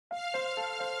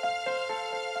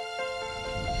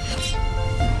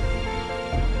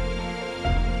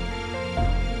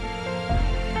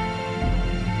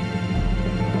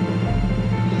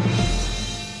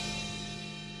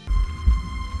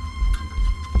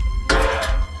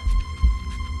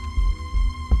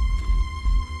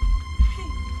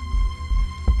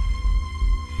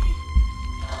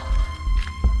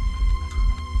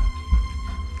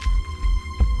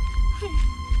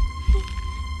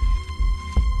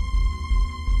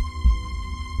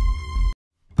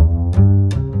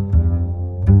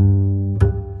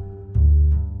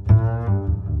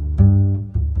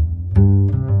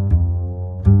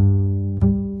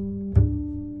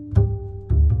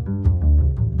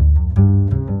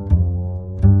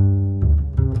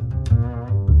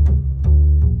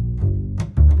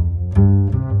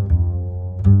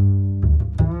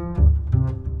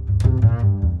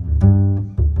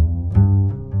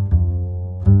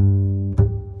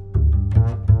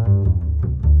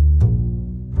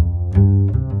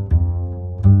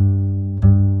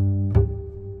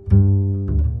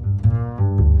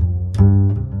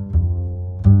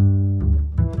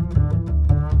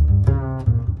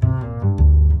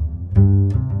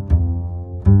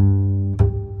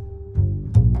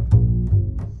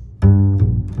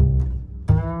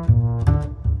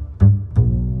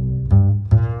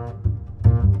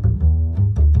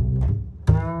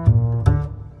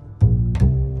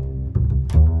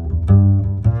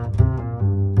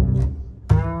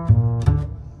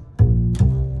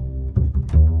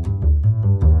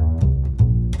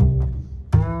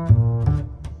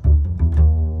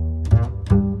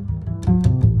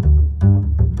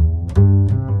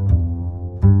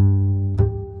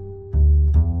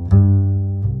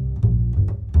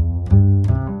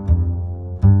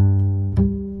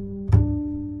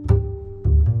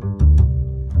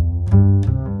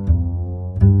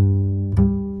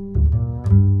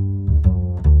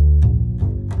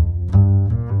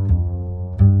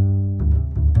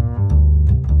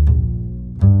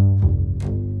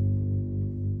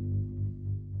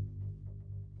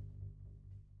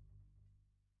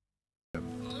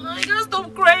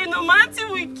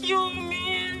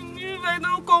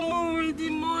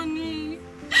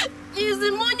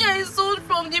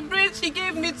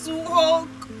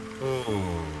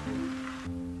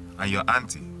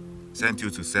Sent you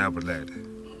to sell bread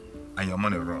and your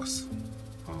money rose.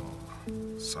 Oh,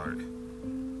 sorry.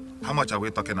 How much are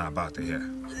we talking about here?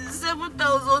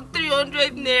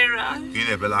 7,300 naira. You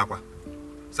never like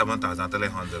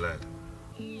 7,300.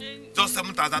 Just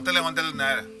 7,300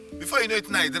 naira. Before you know it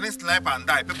now, you didn't snipe and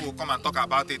die. People will come and talk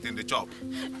about it in the shop.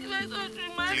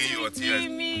 Clean your tears.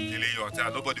 Clean your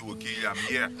tears. Nobody will kill you. I'm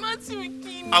here. Matthew will kill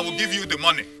me. I will give you the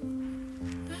money.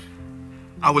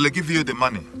 I will give you the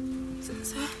money.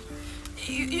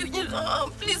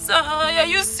 Please, sir, are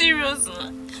you serious?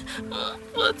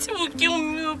 Matthew will kill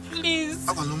me, please.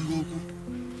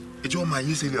 Are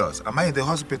you serious? Am I in the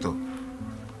hospital?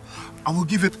 I will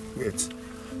give it. Wait.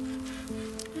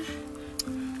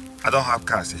 I don't have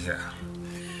cash here.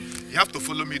 You have to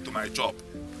follow me to my shop.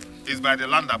 It's by the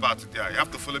roundabout there. You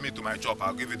have to follow me to my shop.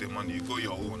 I'll give you the money. You go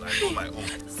your own. I go my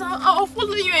own. Sir, I'll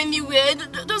follow you anywhere.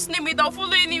 Just name it. I'll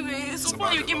follow you anywhere. So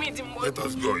far you give me the money. Let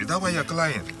us go. Is that why you're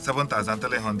client?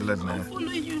 7,300 naira. I'll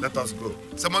follow you. Let us go.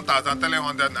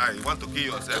 7,300 naira. You want to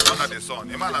kill yourself under the sun.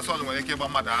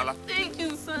 Thank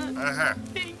you, sir.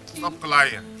 Thank you. Stop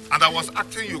crying. And I was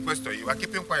asking you a question. You are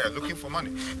keeping quiet, looking for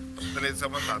money.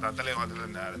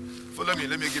 7,300 naira. Follow me.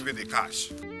 Let me give you the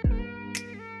cash.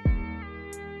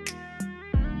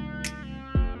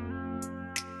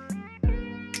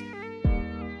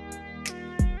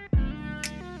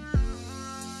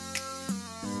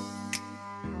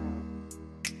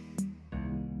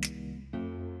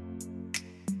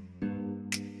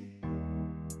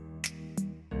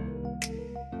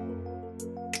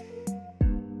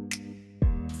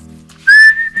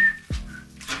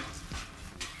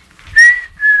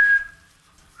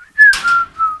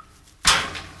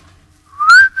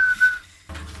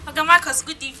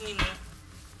 Good evening.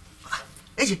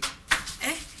 AJ,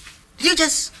 did you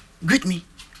just greet me?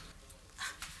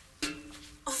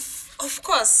 Of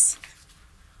course.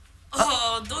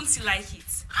 Oh, don't you like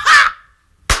it? Ha!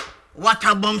 What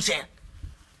a bombshell.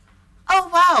 Oh,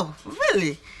 wow.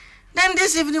 Really? Then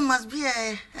this evening must be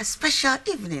a special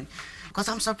evening. Because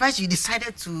I'm surprised you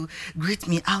decided to greet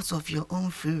me out of your own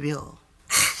free will.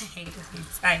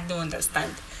 I don't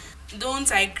understand.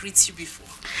 Don't I greet you before?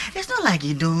 It's not like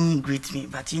you don't greet me,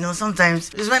 but you know, sometimes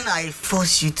it's when I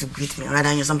force you to greet me, right?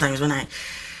 And sometimes when I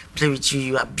play with you,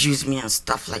 you abuse me and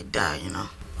stuff like that, you know.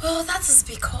 Well, that is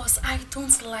because I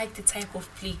don't like the type of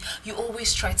play you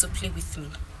always try to play with me.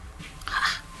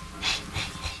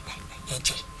 Hey,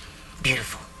 AJ,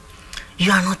 beautiful.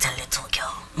 You are not a little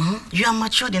girl. You are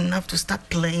matured enough to start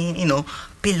playing,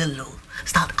 pillow.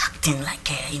 Start acting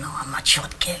like a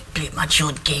matured girl. Play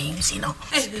matured games,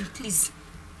 Hey, please.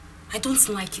 I don't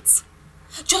like it.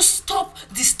 Just stop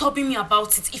disturbing me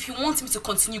about it if you want me to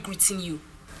continue greeting you.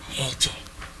 AJ,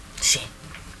 see,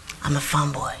 I'm a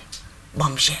fanboy.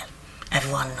 Bombshell.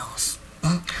 Everyone knows.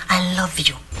 I love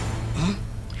you.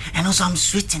 And also I'm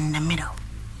sweet in the middle.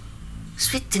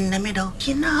 Sweet in the middle,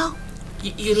 You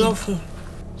love who?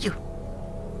 You.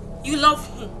 You love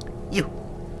who? You.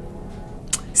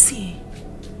 See,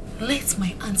 let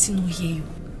my auntie not hear you.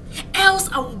 Else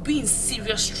I will be in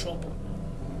serious trouble.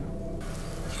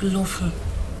 You love him.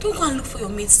 Don't go and look for your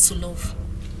mates to love.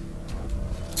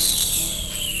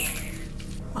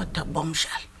 What a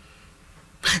bombshell.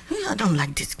 I don't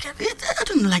like this girl. I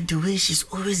don't like the way she's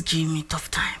always giving me tough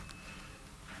time.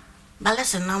 But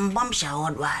listen, I'm bombshell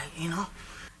worldwide,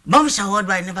 Bombshell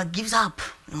worldwide never gives up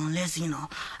unless,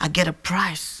 I get a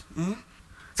prize.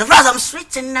 So first I'm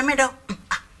sweet in the middle.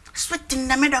 Sweet in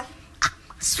the middle.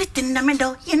 Sweet in the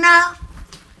middle, You know.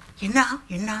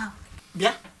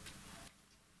 Yeah?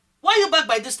 Why are you back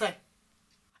by this time?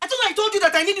 I thought I told you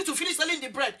that I needed to finish selling the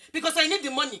bread because I need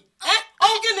the money.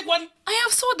 One. I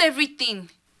have sold everything.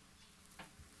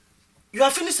 You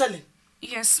have finished selling?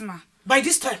 Yes, ma. By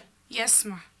this time? Yes,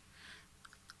 ma.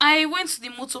 I went to the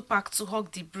motor park to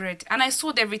hug the bread and I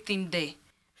sold everything there.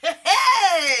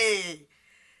 Hey!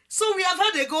 So we have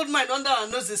had a gold mine under our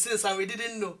noses since and we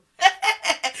didn't know.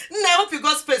 I hope you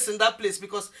got space in that place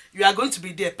because you are going to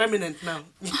be there permanent now.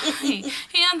 Hey,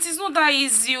 auntie, it's not that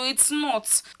easy. It's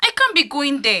not. I can't be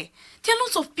going there. There are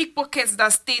lots of pickpockets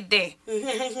that stay there.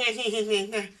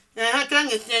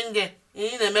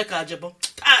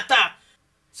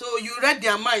 So you read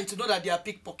their mind to know that they are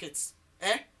pickpockets.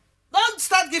 Don't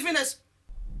start giving us.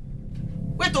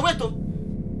 Wait.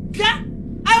 Yeah?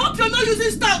 I hope you're not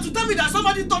using style to tell me that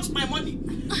somebody touched my money.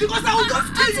 Because I will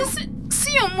just tell you.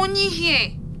 See your money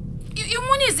here. Your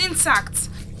money is intact.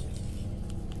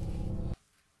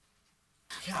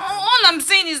 Yeah. All I'm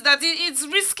saying is that it's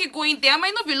risky going there. I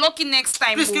might not be lucky next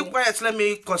time. Please keep quiet. Let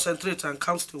me concentrate and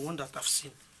count the one that I've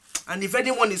seen. And if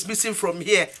anyone is missing from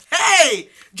here, hey,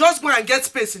 just go and get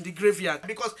space in the graveyard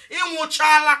because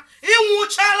Imuchala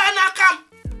nakam.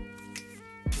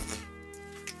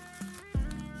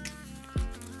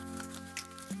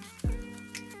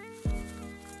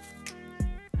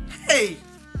 Hey,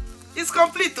 it's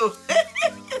complete though.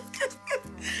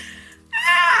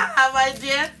 My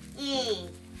dear.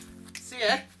 See,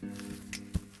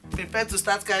 prepare to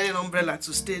start carrying an umbrella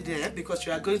to stay there because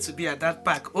you are going to be at that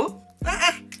park. Oh,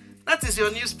 that is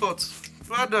your new spot.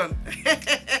 Well done.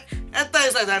 Enter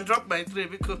inside and drop my tray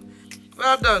because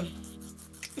well done.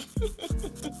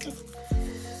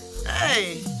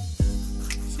 Hey,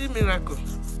 see miracle.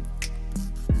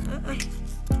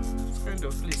 This kind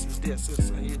of place is there since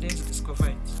and you need to discover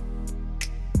it.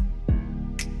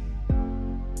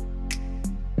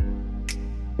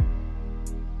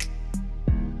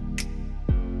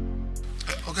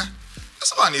 Okay,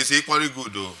 this one is equally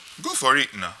good though. Go for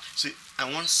it now. See, I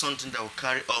want something that will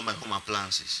carry all my home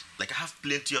appliances. Like I have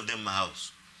plenty of them in my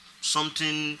house.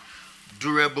 Something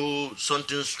durable,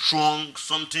 something strong,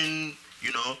 something,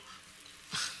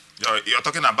 You're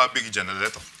talking about big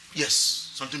generator? Yes,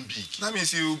 something big. That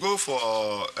means you go for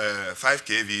 5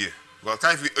 kVA.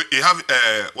 Because you have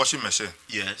a washing machine.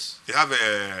 Yes. You have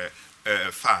a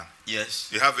fan.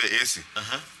 Yes. You have a AC.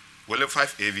 Well,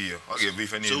 5 kVA. Okay,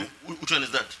 so which one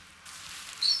is that?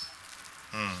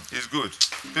 It's good.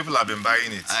 People have been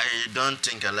buying it. I don't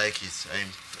think I like it.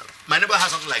 My neighbor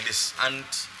has something like this, and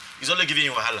he's only giving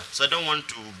you wahala. So I don't want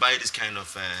to buy this kind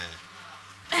of.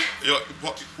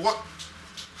 What?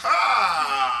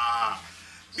 Ha!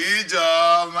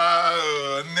 Ijoma,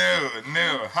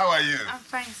 no. How are you? I'm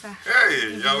fine, sir.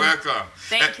 Hey, you're welcome.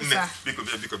 Thank you, sir.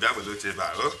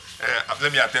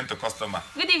 Let me attend to customer.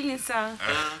 Good evening, sir.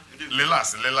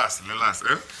 Relax.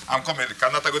 I'm coming.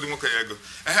 Kanata go to Mokayego.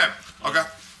 Okay.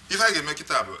 If I can make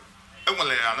it up, I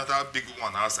will another big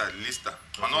one outside, Lister.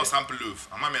 I know sample loaf.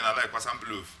 I like what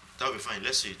sample loaf. That'll be fine.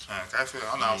 Let's see it. I feel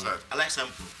on outside. I like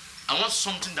sample. I want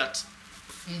something that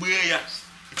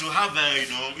it will have,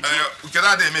 Can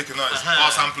I make a noise?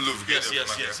 Or sample loaf. Yes.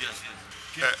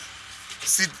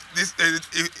 See this.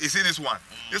 You see this one?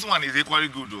 This one is equally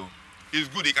good though. It's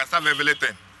good. You can serve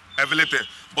everything.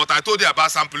 But I told you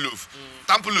about sample loaf.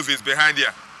 Sample loaf is behind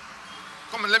here.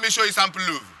 Come on, let me show you sample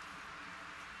loaf.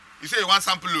 You say you want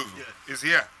sample loaf? Yeah. It's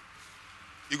here.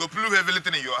 You go prove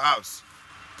everything in your house.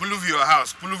 Prove your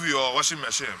house. Prove your washing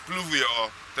machine. Prove your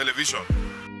television.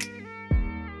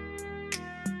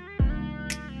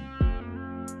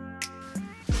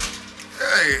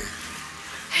 Hey.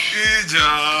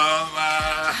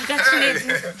 Ijoma.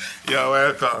 Congratulations. You're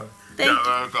welcome. You're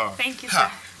welcome. Thank you, sir.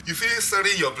 You feel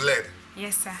stirring your blood?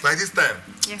 Yes, sir. By this time?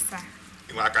 Yes, sir.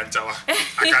 I can't shower.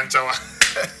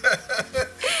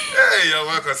 Hey, you're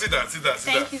welcome. Sit down.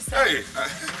 Thank you, sir. Hey.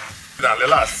 Sit down.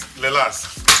 Relax.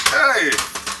 Hey.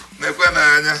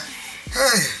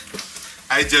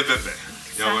 Hey. Bebe.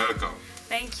 You're welcome.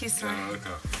 Thank you, sir. You're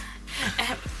welcome.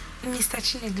 Mr.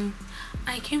 Chinedu,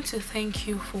 I came to thank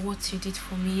you for what you did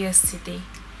for me yesterday.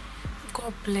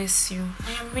 God bless you.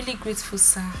 I am really grateful,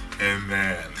 sir.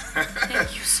 Amen.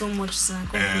 Thank you so much, sir.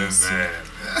 God bless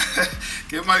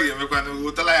you.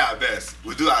 We'll try our best.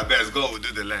 We'll do our best. God will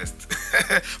do the rest.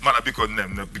 Man, because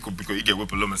you get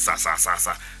whip alone, sa.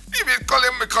 You been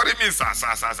calling me sa.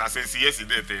 Since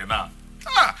yesterday now.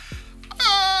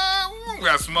 We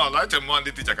are small. I tell one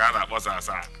the teacher can't have us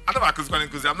sa. I'm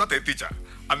not a teacher.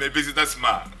 I'm a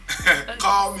businessman.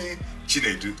 Call me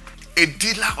Chinedu, a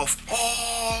dealer of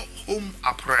all home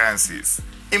appliances,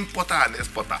 importer and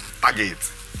exporter.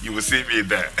 Target. You will see me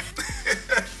there.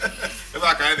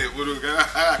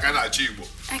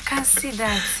 I can see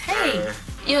that. Hey,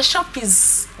 your shop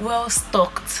is well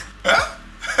stocked. Huh?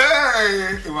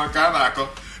 Hey,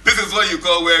 this is what you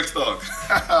call well stocked.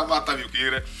 I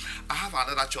have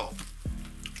another shop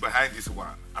behind this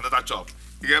one. Another shop.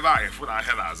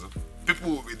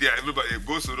 People will be there. Everybody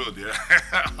goes to the road there.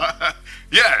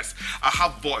 Yes, I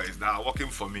have boys that are working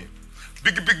for me.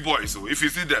 Big boys. So if you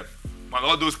see them, man,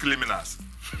 all those criminals.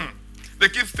 They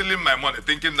keep stealing my money,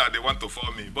 thinking that they want to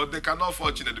fall me, but they cannot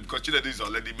fall Chinedu because Chinedu is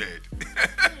already made.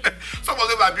 Some of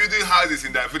them are building houses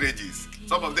in their villages.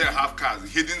 Some of them have cars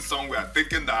hidden somewhere,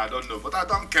 thinking that I don't know, but I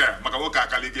don't care.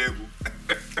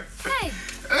 Hey.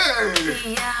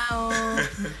 Yeah.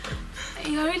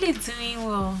 You're really doing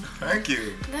well. Thank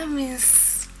you. That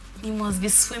means you must be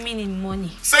swimming in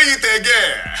money. Say it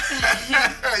again.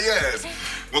 Yes.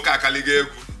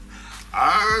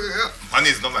 Money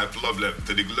is not my problem,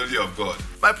 to the glory of God.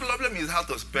 My problem is how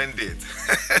to spend it.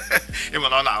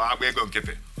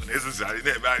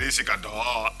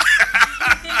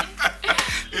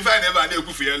 If I never knew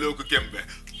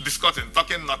discussing,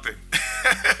 talking nothing.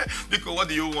 Because what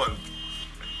do you want?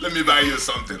 Let me buy you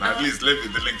something. At least let me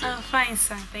link it. Oh, fine,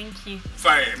 sir. Thank you.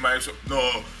 Fine, my shop.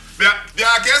 No. They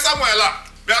are somewhere.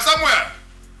 They are somewhere.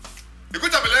 You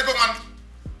could have a Lego man.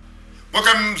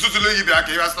 Welcome to the lady back.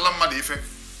 You are still a muddy effect.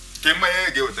 Came my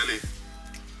egg with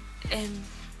the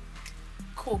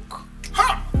Coke.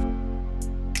 Ha!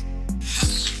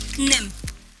 Nem,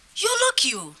 you're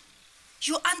lucky.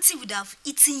 Your auntie would have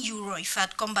eaten you raw if I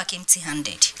had come back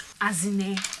empty-handed.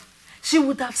 Azine, she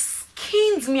would have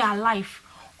skinned me alive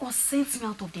or sent me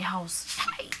out of the house.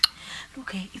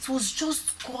 Look, it was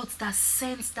just God that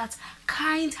sent that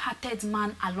kind-hearted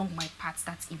man along my path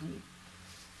that evening.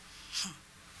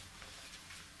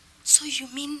 So you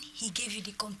mean he gave you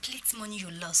the complete money you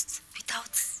lost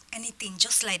without anything,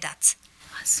 just like that?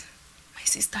 As my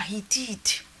sister, he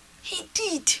did. He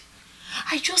did.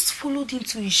 I just followed him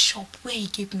to his shop where he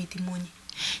gave me the money.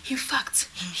 In fact,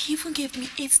 he even gave me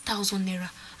 8,000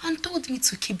 naira and told me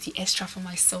to keep the extra for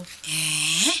myself.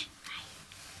 Eh?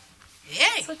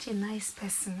 Hey. Such a nice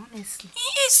person, honestly.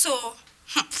 He is so.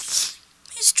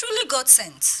 He's truly God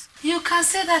sent. You can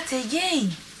say that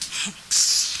again.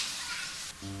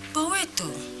 But wait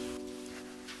though.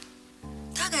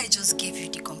 That guy just gave you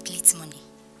the complete money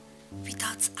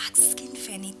without asking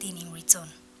for anything in return.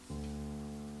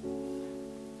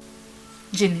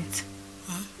 Janet,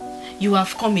 you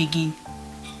have come again.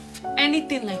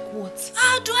 Anything like what?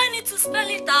 How do I need to spell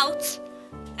it out?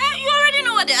 You already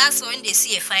know what they ask when they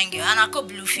see a fine girl and I call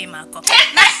blue female.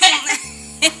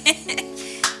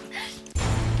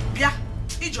 Yeah,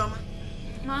 Ijoma.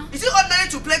 Ma? Is it ordinary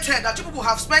to play trend that you people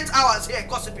have spent hours here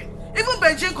gossiping? Even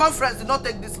Beijing conference did not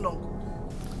take this long.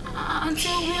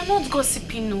 Until we are not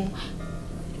gossiping, no.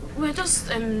 We're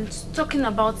just talking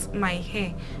about my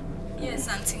hair. Yes,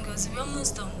 Auntie Ngozi, we're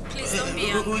almost done. Please don't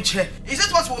be angry. Which hair? Is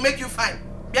it what will make you fine?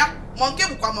 Yeah, monkey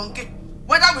will come monkey.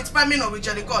 Whether with spermine or with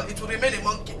jelly gold, it will remain a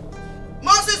monkey.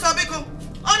 Moses Obiku,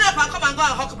 only up and come and go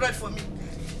and hawk bread for me.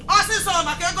 Also, so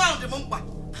I can go on the mumpa.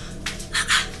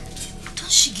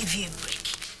 Don't she give you a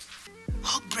break?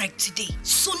 Hawk bread today,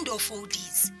 Sunday of all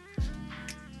days.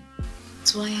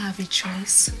 Do I have a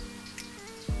choice?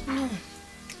 No.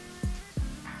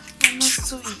 I must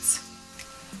do it.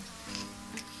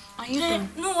 Are you done?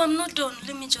 No, I'm not done.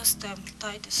 Let me just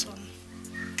tie this on.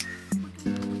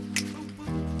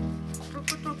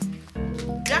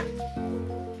 Yeah?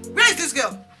 Where is this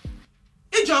girl?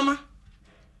 Ijoma?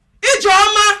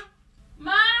 Ijoma!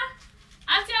 Ma!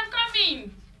 Auntie, I'm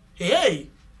coming! Hey!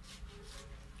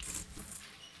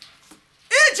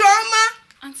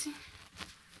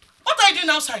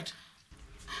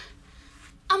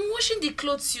 the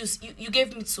clothes you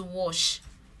gave me to wash.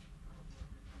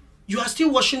 You are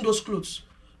still washing those clothes?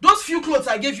 Those few clothes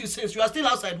I gave you since, you are still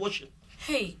outside washing?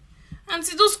 Hey,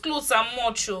 Auntie, those clothes are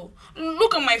much. Oh.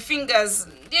 Look at my fingers.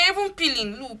 They're even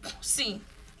peeling. Look, see.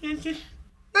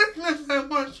 That's not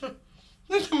much.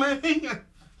 Look at my fingers.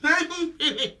 They're even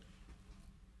peeling.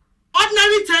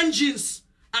 Ordinary 10 jeans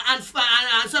and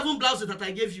 7 blouses that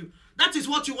I gave you. That is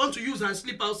what you want to use and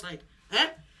sleep outside. Eh?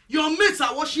 Your mates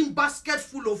are washing baskets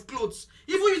full of clothes,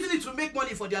 even using it to make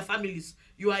money for their families.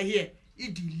 You are here.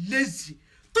 Idi lazy.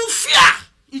 To fear!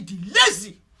 Idi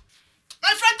lazy.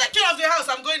 My friend, take care of the house.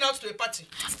 I'm going out to a party.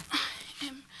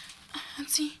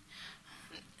 Auntie,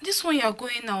 this one you are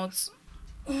going out,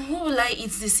 what will I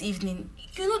eat this evening?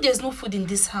 You know there's no food in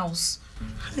this house.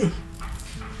 Hey,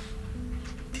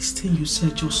 this thing you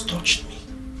said just touched me.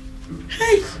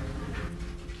 Hey,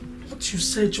 what you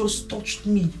said just touched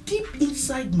me deep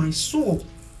inside my soul.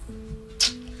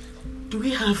 Do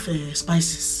we have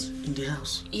spices in the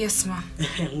house? Yes, ma.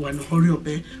 Wanna hurry up,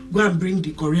 eh? Go and bring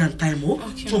the Korean thyme, oh?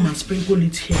 Okay, come and sprinkle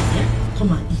it here, eh?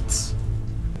 Come and eat.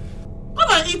 Come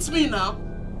and eat me now.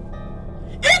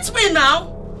 Eat me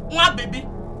now, my baby.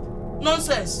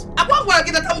 Nonsense. I can't go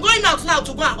again that I'm going out now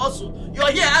to go and hustle.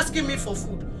 You're here asking me for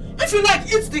food. If you like,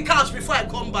 eat the couch before I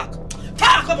come back.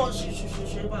 Come on, she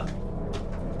back.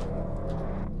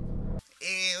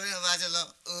 Hey,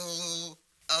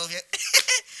 okay.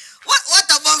 What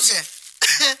a bombshell.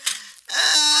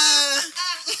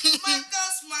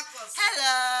 Marcus.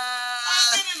 Hello.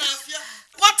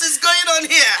 What is going on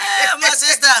here? My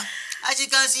sister, as you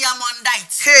can see, I'm on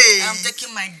diet. Hey. I'm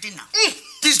taking my dinner.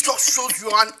 This just shows you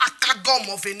are an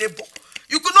akagom of a neighbor.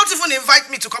 You could not even invite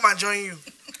me to come and join you.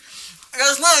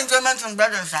 There's no enjoyment in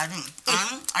bread and sardine.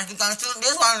 As you can see,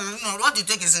 this one, you know, what you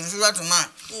take is inferior to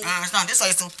mine. I understand. This one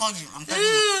is to purge you. I'm telling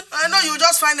you. I know you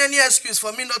just find any excuse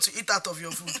for me not to eat out of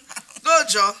your food. Go,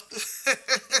 Joe.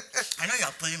 I know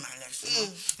you're pulling my legs. You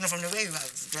know, from the way you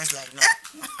are dressed like that.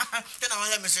 Then I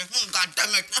want to say, God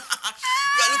damn it.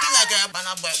 You're looking like a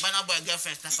banana boy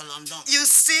girlfriend for London. You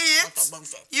see it?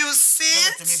 You see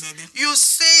it? Give it to me, baby. You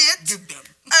see it? Give them.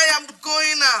 I am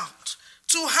going out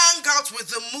to hang out with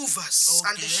the movers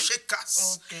and the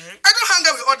shakers. Okay. I don't hang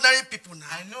out with ordinary people now.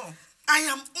 I know. I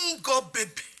am Ungo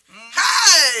baby.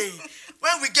 Hey!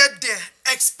 When we get there,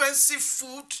 expensive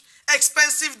food,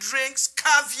 expensive drinks,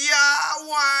 caviar,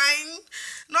 wine.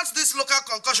 Not this local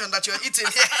concoction that you're eating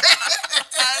here.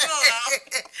 I know now.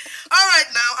 All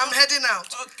right, now, I'm heading out.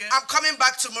 Okay. I'm coming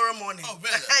back tomorrow morning. Oh,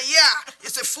 really? Yeah,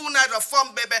 it's a full night of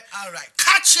fun, baby. All right.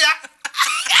 Catch ya!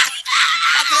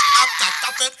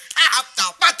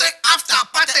 After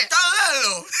party.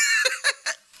 Hello.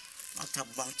 What a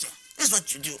bunch. This is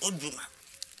what you do, old woman.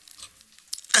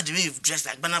 Look at the way you've dressed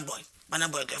like banana boy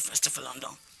girlfriend, Stephen London.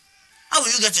 How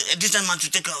will you get a decent man to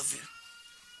take care of you?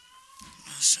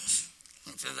 Nonsense.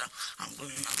 I'm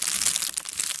going now.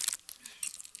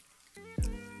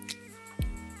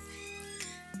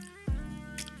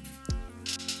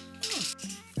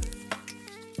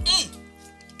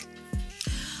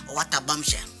 What a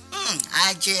bombshell.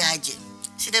 IJ.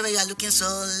 See the way you are looking so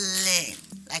lame,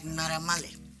 like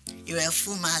Naramale. You are a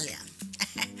full Malian.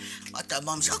 What a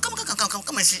bombshell. Oh,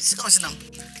 come and sit down.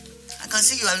 I can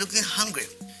see you are looking hungry.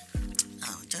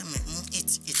 Now, tell me,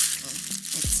 eat.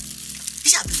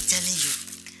 I've been telling you.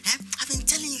 I've been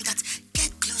telling you that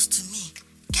get close to me.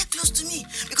 Get close to me.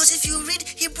 Because if you read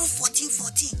Hebrew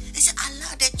 14:14, it says,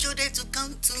 allow the children to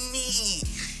come to me.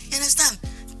 You understand?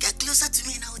 Get closer to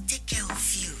me and I will take care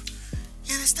of you.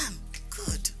 You understand?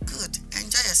 Good.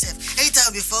 Enjoy yourself.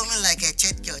 Anytime you fall me like a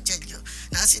chat girl.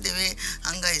 Now see the way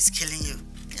hunger is killing you.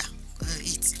 Yeah, go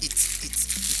eat.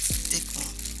 Take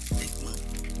more.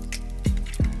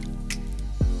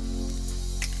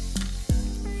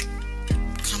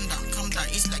 Calm down.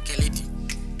 Eat like a lady.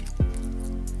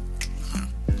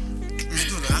 It's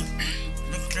good, huh?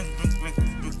 Drink.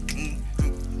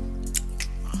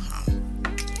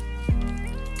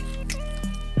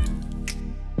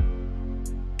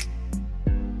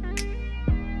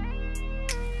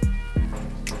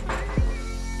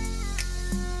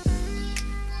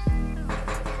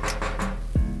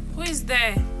 Who is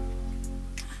there?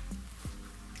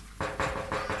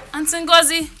 Auntie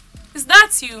Ngozi, is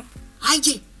that you?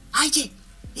 IJ,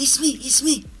 it's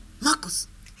me, Marcus.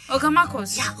 Okay,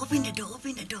 Marcus. Yeah, open the door.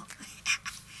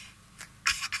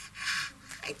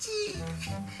 IJ.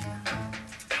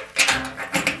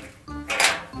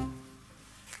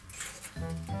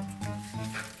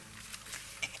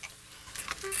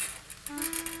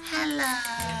 Hello.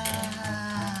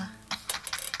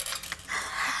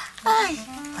 Hi.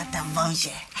 What a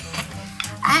bombshell.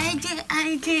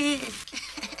 IJ.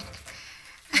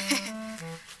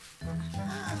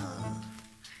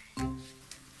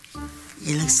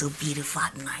 You look so beautiful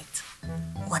at night.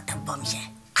 What a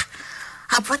bombshell.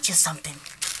 I brought you something.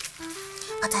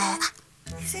 But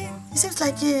it seems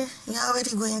like you're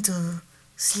already going to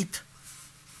sleep.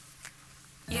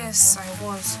 Yes, I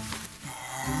was.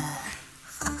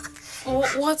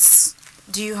 What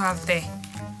do you have there?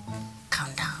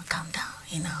 Calm down, calm down.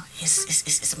 You know,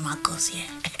 it's Marcos here.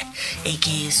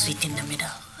 A.K.A. Sweet in the Middle.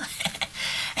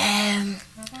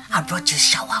 I brought you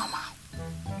shawarma.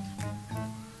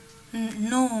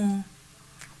 No.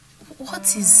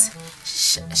 What is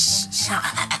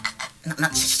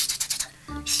not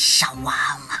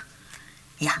shawarma.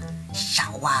 Yeah,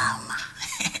 shawarma.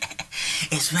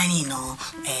 It's when, you know,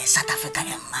 South Africa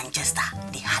and Manchester,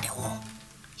 they had a war.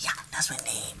 Yeah, that's when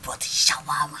they brought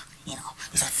shawarma. You know,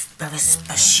 it's a very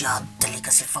special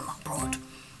delicacy from abroad.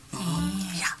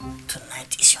 Yeah,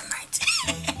 tonight is your night.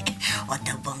 What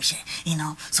a bombshell. You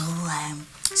know, so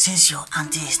since your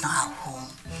auntie is not at home,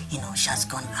 you know, she has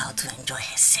gone out to enjoy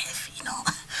herself, you know.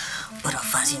 Both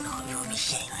of us, you know, we will be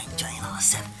here, you know, enjoying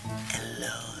ourselves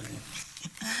alone.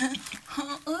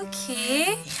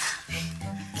 Okay.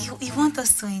 Yeah. You want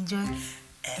us to enjoy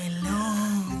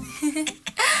alone?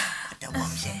 What a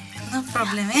bombshell. No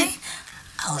problem, eh?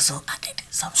 I also added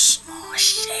some small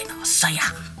shade of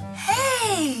soya.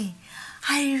 Hey,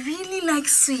 I really like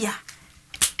suya.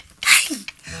 Hey.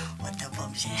 What a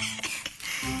bombshell.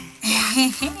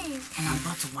 And I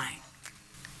brought wine.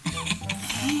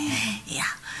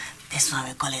 Yeah, this one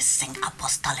we call it Sing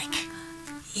Apostolic.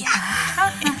 Yeah.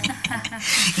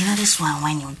 You know this one,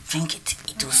 when you drink it,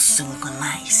 it will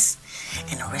synchronize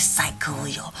and recycle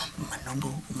your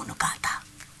manobu monokata.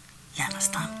 You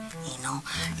understand? You know,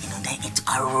 then it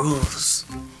arose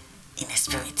in the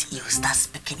spirit. You start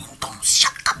speaking in tongues.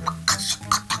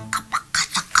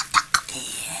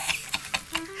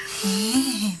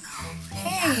 Hey.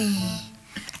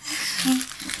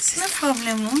 No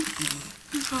problem, no?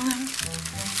 No problem.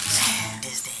 This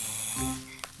is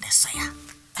the soya.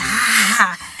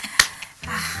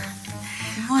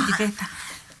 The more the better.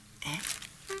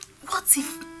 What if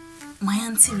my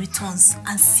auntie returns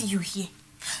and see you here?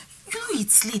 You know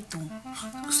it's late though.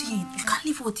 See, you can't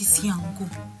leave what is here and go.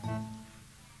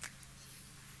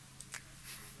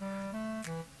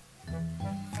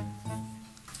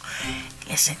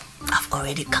 Listen, I've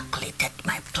already calculated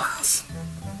my plans.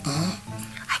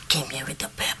 I came here with a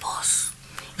purpose.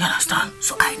 You understand?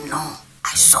 So I know,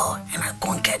 I saw, and I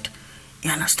conquered.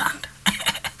 You understand?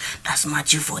 That's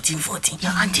Matthew 14:14.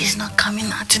 Your auntie is not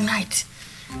coming out tonight.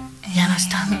 You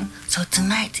understand? So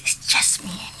tonight it's just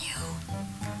me and you.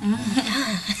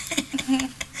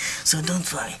 So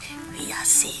don't worry, we are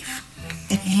safe.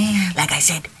 Like I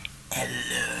said,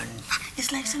 alone.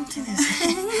 It's like something else.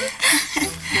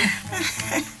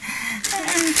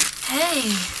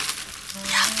 Hey.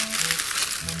 Yeah.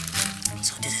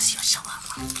 So this is your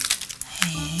shawarma.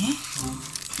 Hey.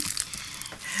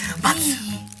 But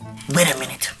wait a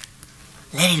minute.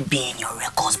 Let it be in your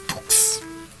records books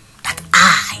that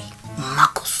I,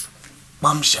 Marcus,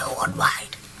 Bombshell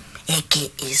Worldwide,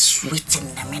 a.k.a. Sweet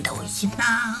in the Middle, you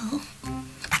know,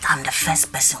 that I'm the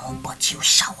first person who bought you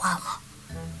shawarma.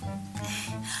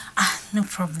 No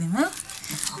problem, huh?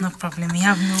 No problem, you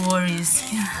have no worries.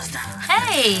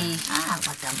 Hey!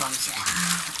 But the bombshell.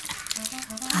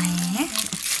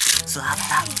 So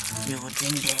after, we will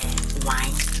drink the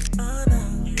wine. Oh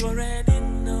no, you already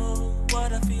know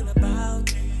what I feel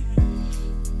about you.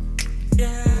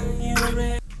 Yeah, you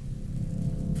already.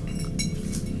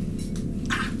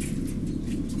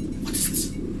 What is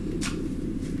this?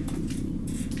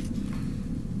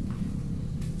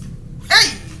 Hey!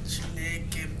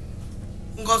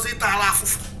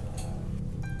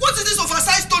 What is this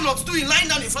oversized donut doing lying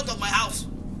down in front of my house?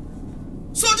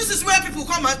 So this is where people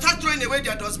come and start throwing away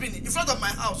their dustbin in front of my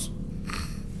house.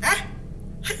 Eh?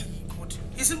 Hey, God.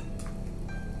 He's even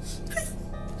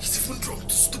drunk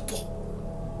to stupor.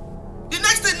 The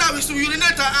next thing now is to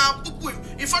urinate and poop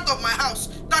in front of my house.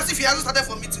 That's if he hasn't started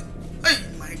for meeting. Hey,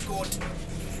 my God.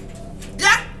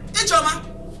 Yeah? Ijoma,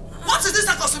 what is this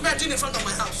Akosime doing in front of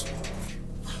my house?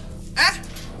 Eh?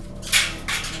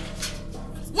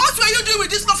 What were you doing with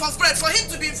this loaf of bread for him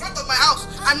to be in front of my house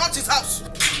and not his house?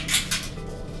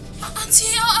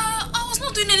 Auntie, I was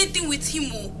not doing anything with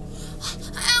him.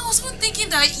 I was even thinking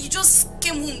that you just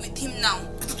came home with him now.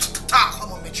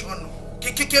 Come on, Michono.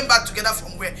 Came back together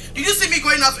from where? Did you see me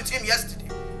going out with him yesterday?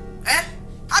 Eh?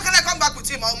 How can I come back with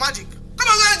him? Or magic? Come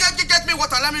on, get me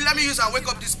water. Let me use and wake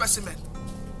up this specimen.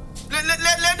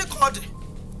 Let me call them.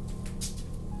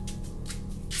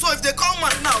 So if they come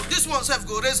man now, this one self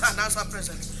go raise hand and answer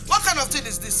present. What kind of thing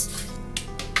is this?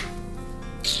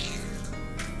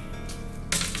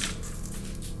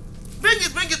 Bring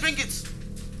Bring it.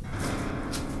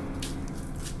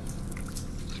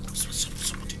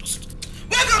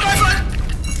 Wake up, my friend!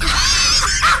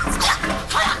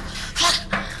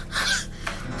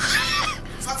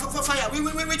 Fire.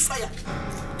 Wait, fire.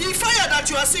 The fire that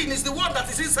you are seeing is the one that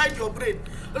is inside your brain.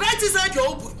 Right inside your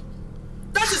oven.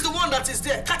 That is the one that is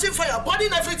there, catching fire,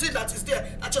 burning everything that is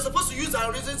there, that you're supposed to use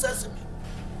and reason sensibly.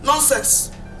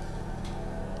 Nonsense.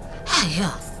 Hey, yo.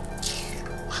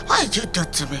 Why did you do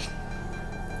that to me?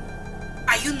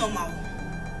 Are you normal?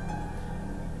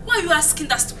 Why are you asking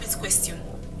that stupid question?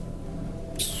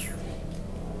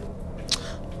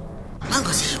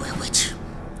 Mango says you were a witch.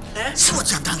 Eh? See what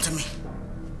you have done to me.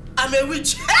 I'm a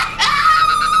witch.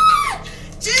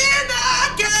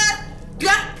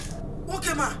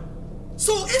 Okay, ma.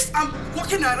 So if I'm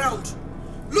walking around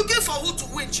looking for who to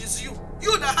winch is you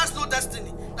that has no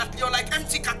destiny, that you're like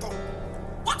empty carton.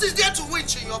 What is there to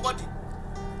winch in your body?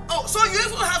 Oh, so you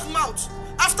even have mouth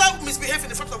after misbehaving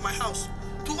in front of my house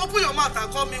to open your mouth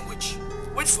and call me witch.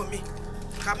 Wait for me.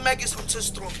 Can make it something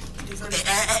strong. Come on,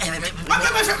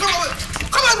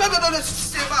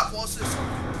 stay back, horses.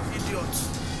 Idiot.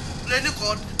 Lenny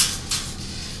God.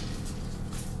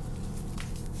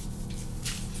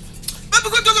 Baby,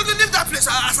 go leave that place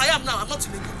as I am now. I'm not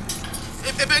in a good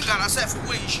mood. Eben got herself a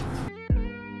wage.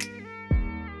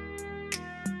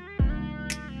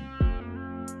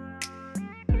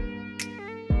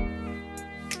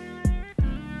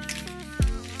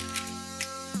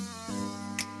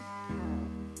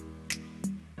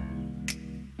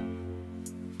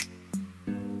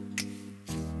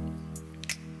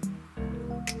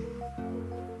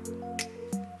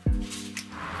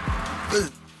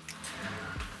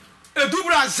 Edu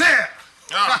Brazil.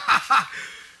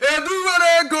 Edu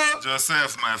Varego.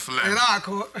 Joseph, my friend.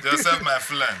 Joseph, my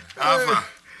friend. Alpha.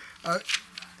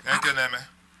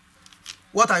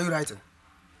 What are you writing?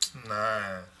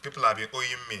 Nah, people have been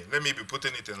owing me. Let me be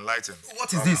putting it in writing.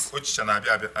 What is this? What is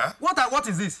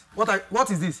this? What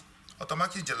is this?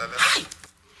 Automatic jelala.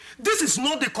 This is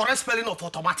not the correct spelling of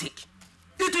automatic.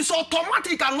 It is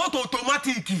automatic and not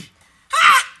automatic.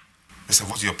 Listen,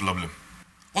 what's your problem?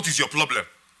 What is your problem?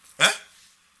 Eh?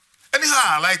 Anyhow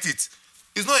I liked it.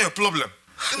 It's not your problem.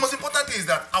 The most important thing is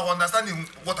that I understand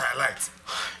what I liked.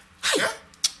 Yeah?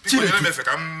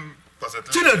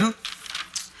 Chinedu,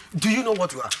 do you know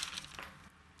what you are?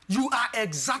 You are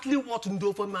exactly what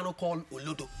Ndofo Mano call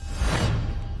Olodo.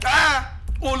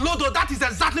 Olodo, that is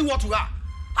exactly what you are.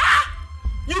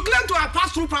 You claim to have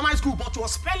passed through primary school, but your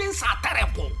spellings are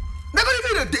terrible. Never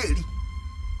even a day.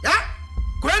 Yeah?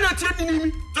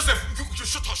 Joseph,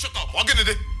 shut up.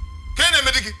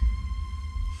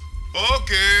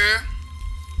 Okay.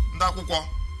 Ndakwukwo.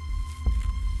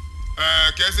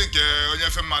 Kesi nke onye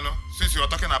femmano. Since you are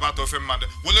talking about femmano,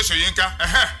 wole shoyinka.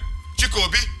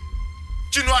 Chikobi.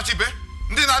 Chinuachibe.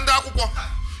 Ndi na ndakwukwo.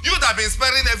 You that have been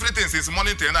spending everything since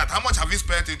morning till night. How much have you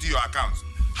spent into your account?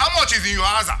 How much is in your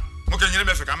house? Okay, you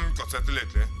never come concentrate.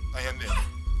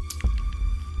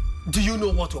 Do you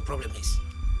know what your problem is?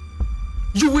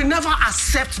 You will never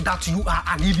accept that you are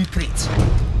an illiterate.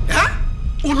 Huh?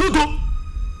 Olodo.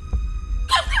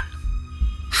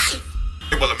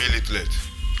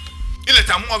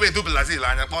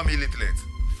 I'm illiterate.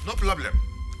 No problem.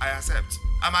 I accept.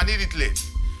 I'm an illiterate.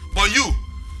 But you,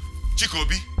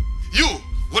 Chikobi, you,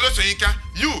 Wolosoyinka,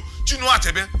 you,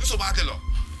 Chinuachebe,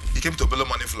 you came to borrow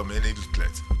money from an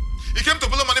illiterate. You came to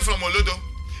borrow money from Olodo.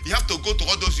 You have to go to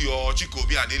all those your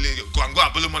Chikobi and go and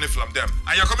borrow money from them.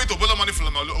 And you're coming to borrow money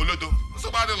from Olodo. What's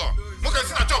about the law?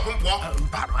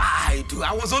 I do.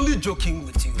 I was only joking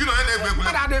with you. You know, and the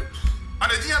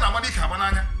money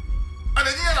Cabanana. And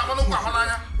the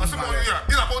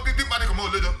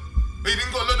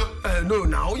no,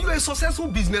 now you're a successful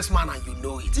businessman and you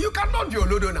know it. You cannot be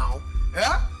Olodo now.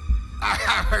 Yeah?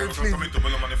 I'm coming to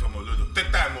borrow money from Olodo. Take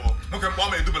time, oh. Hey,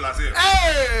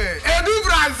 Edu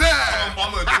Brazil.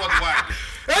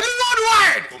 Edu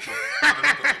worldwide.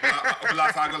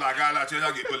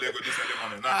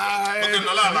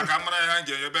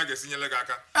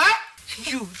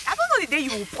 You, I don't know the day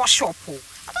you will push up. I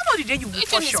don't know the day you will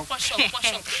push up.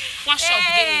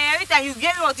 Every time you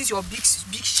hear me all this your big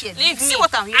shit. See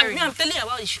what I'm hearing. I'm telling you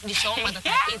about the shawarma that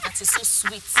I ate that is so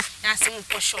sweet. And I say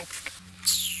push up.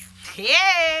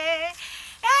 Yeah.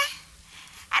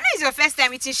 I know it's your first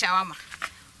time eating shawarma.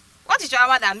 What is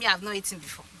shawarma that me have not eaten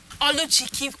before? Oluchi,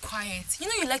 keep quiet. You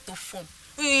know you like to form.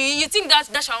 You think that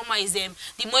shawarma is the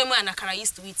moi and akara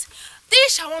used to eat.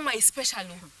 This shawarma is special.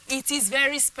 It is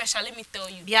very special, let me tell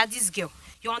you. Yeah, this girl.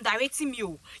 You're underrating me.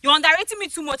 You're underrating me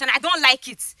too much and I don't like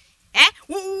it.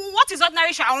 What is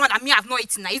ordinary shawarma that me have not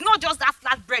eaten now? It's not just that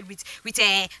flat bread with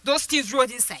those things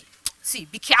rolled inside. See,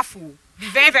 be careful. Be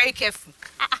very, very careful.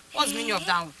 What's the meaning of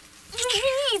that one? You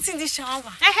really eating the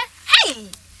shawarma? Hey!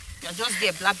 You're just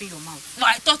there blabbing your mouth. No,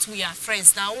 I thought we are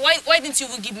friends now. Why didn't you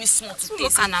even give me small to taste?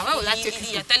 Look, now, where will I take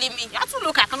you? You're telling me. You have to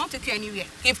look, I cannot take you anywhere.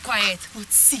 Keep quiet.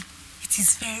 But see, it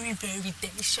is very, very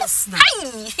delicious now.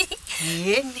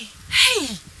 Hey!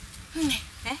 Hey!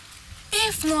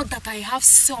 If not that I have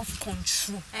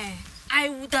self-control, I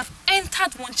would have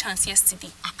entered one chance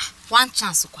yesterday. One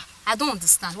chance, Okwa. I don't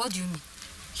understand. What do you mean?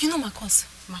 You know Marcus?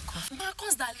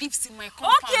 Marcus that lives in my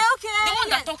compound. Okay. The one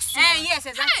that talks to me. Yes,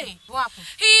 exactly. Hey. What happened?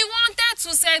 He wanted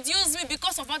to seduce me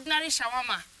because of ordinary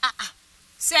shawarma.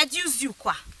 Seduce you,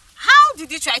 Kwa. How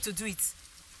did you try to do it?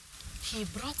 He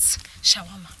brought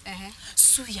shawarma,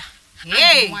 suya,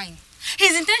 Hey. and wine.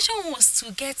 His intention was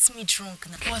to get me drunk.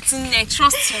 But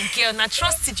trust your girl, now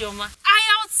trust your ma. I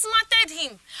outsmarted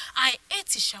him. I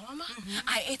ate his shawarma,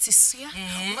 I ate his suya,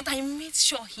 but I made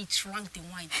sure he drank the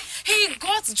wine. He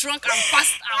got drunk and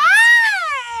passed out.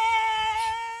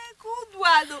 Good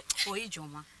one. Oh,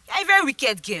 Ijoma. You're a very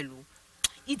wicked girl.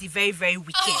 You're very, very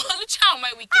wicked. Oh, which how am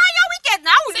I wicked? You're wicked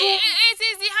now. See, it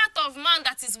is the heart of man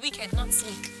that is wicked, not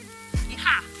me.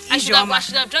 I should have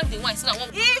drank the wine so that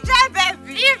won't. Ije,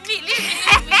 baby. Leave me.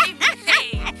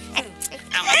 Hey.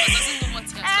 Doesn't know what he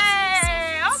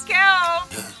has done.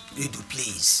 Okay. Edu,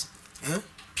 please.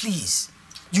 Please.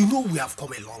 You know we have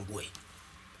come a long way.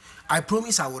 I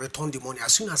promise I will return the money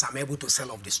as soon as I'm able to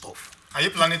sell off the stuff. Are you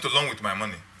planning to loan with my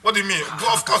money? What do you mean?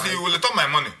 Of course, you will return my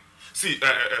money. See,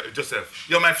 Joseph,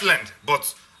 you're my friend,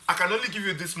 but I can only give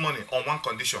you this money on one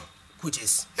condition. Which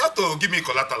is? You have to give me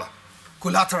collateral.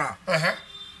 Collateral?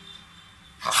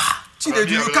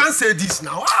 Chinedu, you can't say this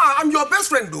now. I'm your best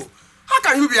friend though. How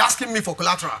can you be asking me for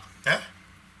collateral?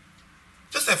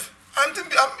 Joseph,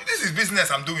 this is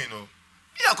business I'm doing,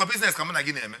 Yeah, business come on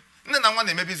again. Then I want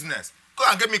to make business. Go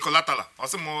and get me collateral. Or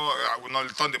some more, I will not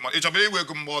return the money. It's a very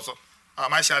welcome also.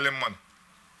 My sharing money.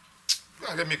 Go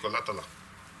and get me collateral.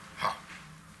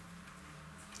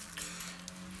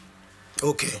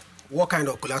 Okay. What kind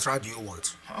of collateral do you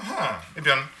want?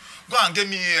 Go and get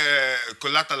me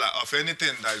collateral of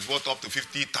anything that is worth up to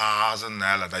 50,000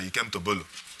 naira that you came to borrow.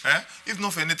 If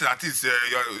not for anything, at least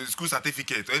your school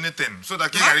certificate or anything, so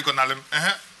that you can recognize them.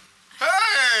 Hey,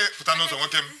 put on some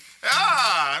work. No.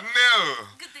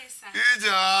 Good day, sir.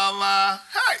 Ijoma.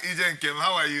 Hi, Ijenkem.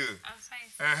 How are you? I'm fine.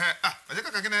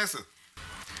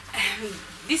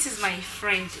 This is my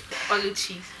friend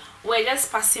Oluchi. We're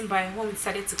just passing by when we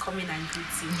decided to come in and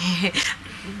greet you.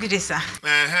 Good day, sir.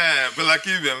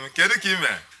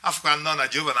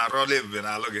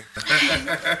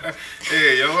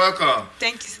 Hey, you're welcome.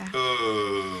 Thank you, sir.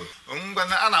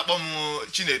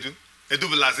 Chinedu. Edu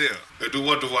Brazil. Edu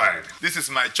worldwide. This is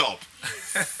my chop.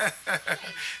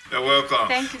 You're welcome.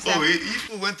 Thank you, sir. Oh, if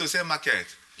we went to same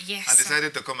market. Yes. And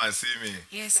decided to come and see me.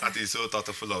 Yes. That is so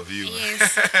thoughtful of you.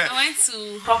 Yes. I went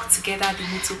to hawk together at the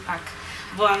Moto Park,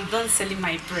 but I'm done selling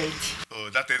my bread. Oh,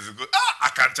 that is good.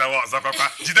 Akanchawa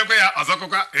Ozokokwa. Jidekoya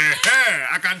Ozokokwa.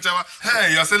 Akanchawa.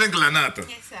 Hey, you're selling granite.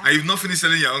 Yes, sir. And you've not finished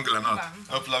selling your own granite.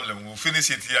 No problem. We'll finish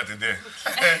it here today.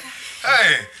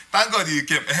 Hey, thank God you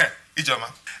came.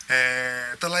 Ijoma.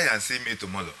 Tell her and see me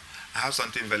tomorrow. I have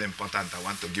something very important I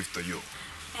want to give to you.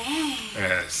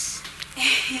 Yes.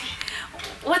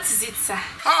 What is it, sir?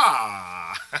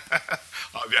 I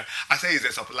say it's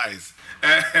a surprise.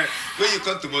 When you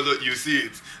come tomorrow, you see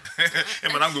it. Okay,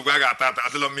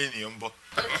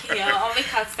 I'll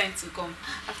make out time to come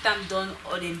after I'm done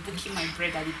booking my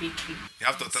bread at the bakery. You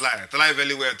have to try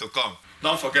very well to come.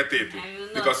 Don't forget it,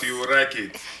 because you will like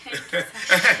it.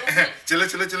 Chill.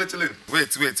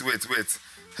 Wait.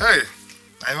 Hey,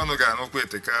 I don't know.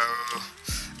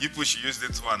 You push, use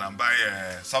this one and buy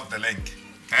some the link.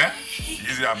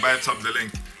 Use it and buy some the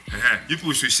link. You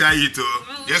push, share it.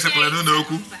 Yes, I don't know.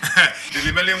 The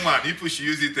remaining one, you push,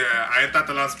 use it. I enter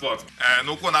transport.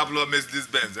 No one have miss this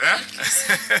Benz.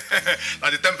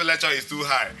 But the temperature is too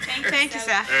high. Thank you,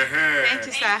 sir. Thank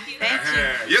you, sir. Thank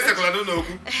you. Yes, I don't know.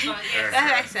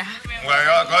 Bye-bye, sir.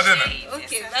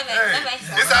 Okay, bye-bye,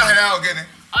 sir. This is how again.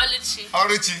 Oluchi.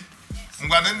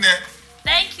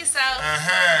 Thank you, sir.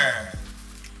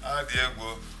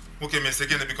 Diego. Okay, Mr.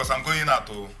 Again, because I'm going out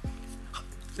to.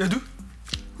 Edu,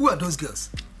 who are those girls?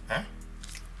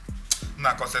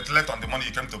 Now, concentrate on the money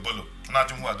you came to borrow. Now,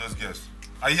 who are those girls?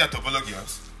 Are you here to borrow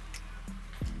girls?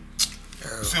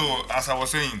 So, as I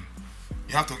was saying,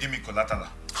 you have to give me collateral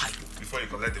before you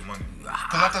collect the money.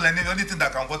 Collateral, anything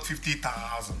that can worth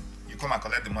 50,000, you come and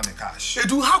collect the money cash.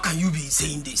 Edu, how can you be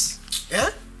saying this?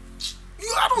 You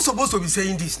are not supposed to be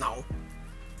saying this now.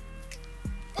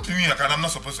 What do you mean I'm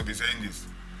not supposed to be saying this?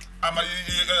 Am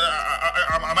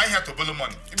I here to borrow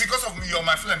money? Because of me, you're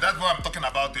my friend. That's why I'm talking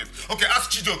about it. Okay,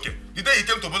 ask Chijoke. The day he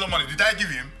came to borrow money, did I give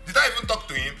him? Did I even talk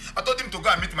to him? I told him to go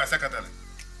and meet my secretary.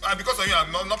 And because of you,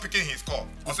 I'm not picking his call.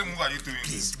 I said, are you doing?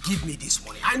 Please, give me this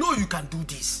money. I know you can do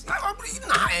this.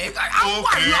 Okay,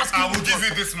 I will give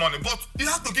you this money. But you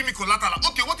have to give me collateral.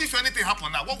 Okay, what if anything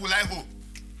happens now? What will I hold?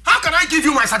 How can I give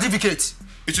you my certificate?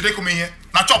 It should come in here.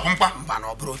 Now chop,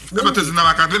 bro.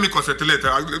 Let me concentrate.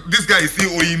 This guy is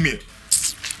still owing me.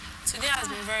 Today has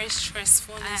been very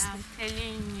stressful. I am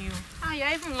telling you.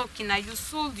 You're even lucky now. You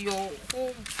sold your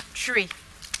whole tray.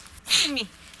 See me.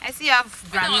 I see you have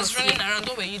when I was running around,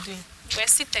 what were you doing? We're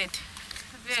seated.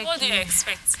 So what do you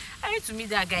expect? I need to meet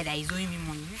that guy that is owing me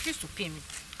money. You refuse to pay me.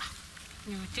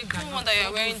 You will take no wonder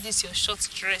you're wearing this your short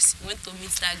dress. You went to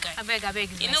meet that guy. I beg.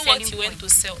 You know what you went to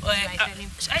sell? I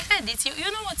heard it.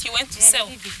 You know what you went to sell?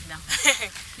 Leave it now.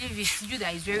 Leave it. You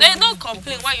that is very. They don't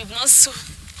complain why you've not sold.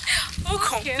 Who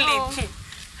complain?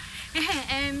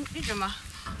 Ijoma,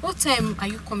 what time are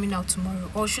you coming out tomorrow?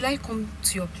 Or should I come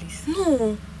to your place?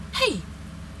 No. Hey,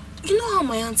 you know how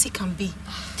my auntie can be.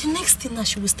 The next thing that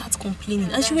she will start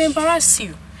complaining and she will embarrass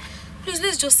you. Please,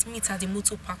 let's just meet at the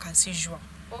motor park as usual.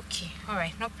 Okay,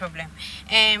 alright, no problem.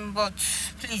 But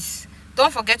please,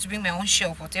 don't forget to bring my own share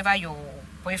of whatever your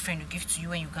boyfriend will give to you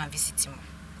when you go and visit him.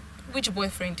 Which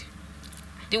boyfriend?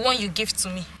 The one you give to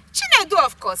me? Chinedu,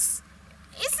 of course.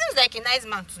 He seems like a nice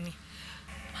man to me.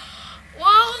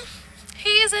 Well, he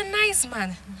is a nice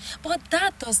man, but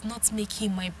that does not make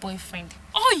him my boyfriend.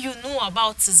 All you know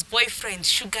about is boyfriend,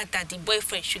 sugar daddy,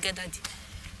 boyfriend, sugar daddy.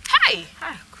 Hi!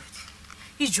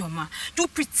 Good. Ijoma, you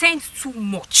pretend too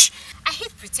much. I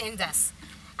hate pretenders.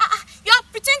 You are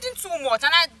pretending too much,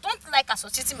 and I don't like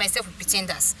associating myself with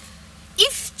pretenders.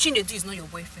 If Chinedu is not your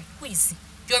boyfriend, who is he?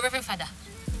 Your reverend father.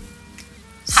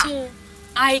 So,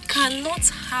 I cannot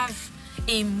have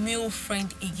a male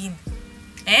friend again.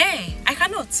 I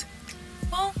cannot.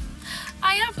 Well,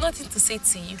 I have nothing to say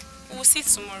to you. We'll see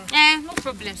tomorrow. No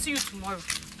problem. See you tomorrow.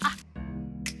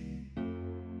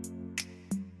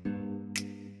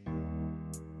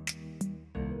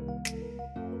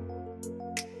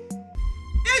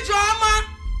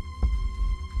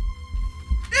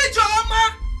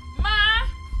 Ijoma! Ma!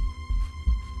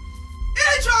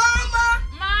 Ijoma!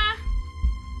 Ma!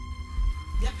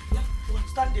 Yeah.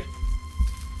 Stand there.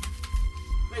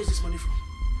 Where is this money from?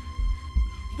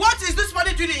 What is this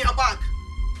money doing in your bag?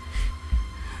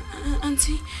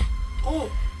 Auntie. Oh,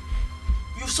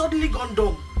 you've suddenly gone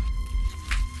dumb.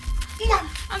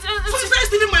 Auntie, so you started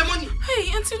stealing my money?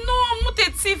 Hey, Auntie, no, I'm not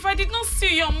a thief. I did not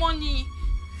steal your money.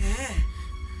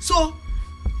 So,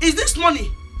 is this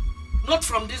money not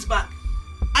from this bag?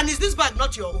 And is this bag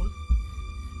not your own?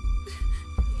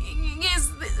 Yes,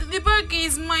 the bag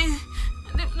is mine.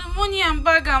 The money and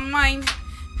bag are mine.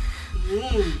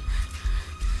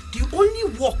 The only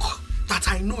work that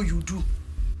I know you do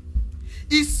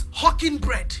is hawking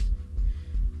bread.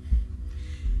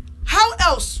 How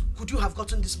else could you have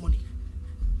gotten this money?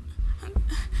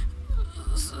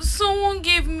 Someone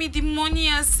gave me the money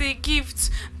as a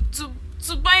gift to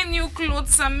buy new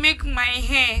clothes and make my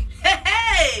hair.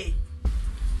 Hey!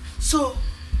 So,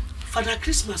 Father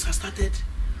Christmas has started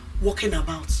walking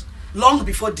about long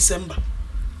before December.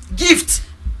 Gift!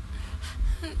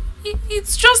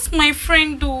 It's just my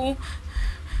friend though.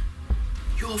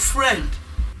 Your friend?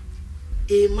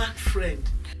 A man friend?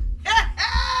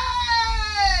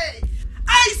 Hey!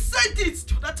 I said it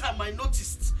the other time. I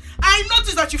noticed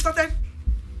that you started.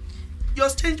 Your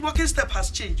walking step has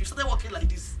changed. You started walking like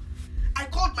this. I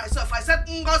called myself. I said,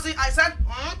 Ngozi. Ngozi,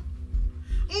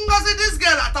 this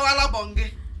girl atawala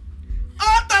bonge.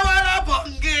 Atawala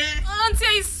bonge. Auntie,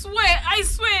 I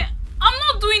swear. I'm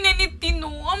not doing anything,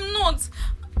 no. I'm not.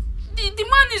 The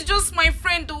man is just my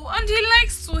friend, though, and he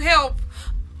likes to help.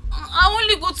 I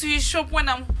only go to his shop when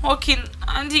I'm hawking,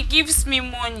 and he gives me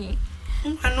money.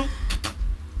 I know.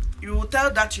 You will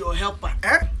tell that your helper,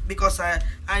 Because I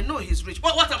know he's rich.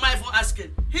 What am I even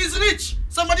asking? He's rich.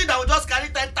 Somebody that will just carry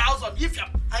 10,000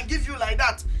 and give you like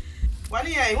that.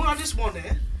 Who on this one,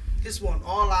 This one.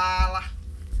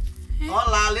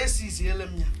 Let's see.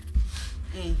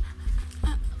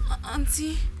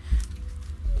 Auntie,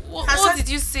 what did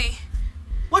you say?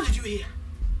 What did you hear?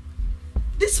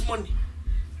 This money,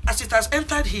 as it has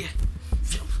entered here.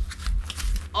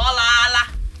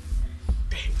 Then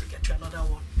we get you another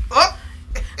one. Oh!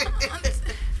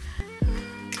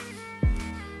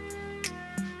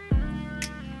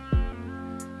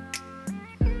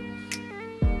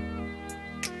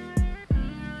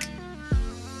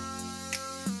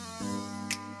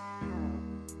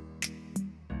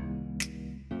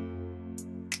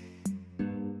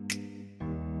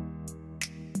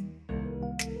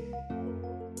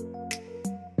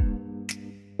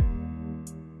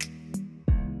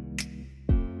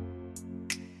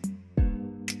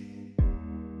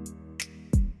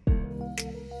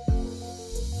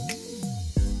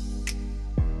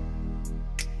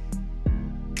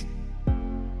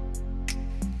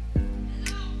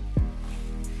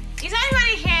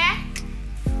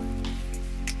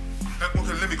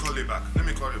 you back. Let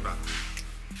me call you back.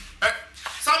 Hey,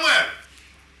 Samuel!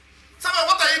 Samuel,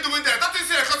 what are you doing there? Don't you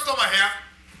see a customer here?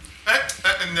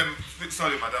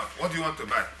 Sorry, madam. What do you want to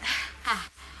buy?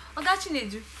 Oga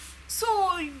Chinedu,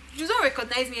 so you don't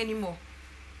recognize me anymore?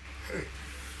 Hey,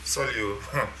 sorry.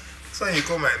 So you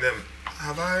call my name.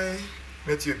 Have I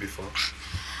met you before?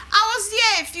 I was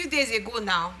here a few days ago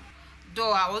now,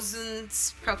 though I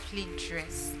wasn't properly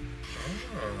dressed.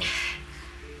 Oh.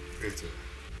 Wait.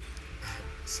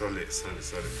 Sorry. I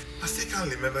still can't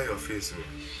remember your face.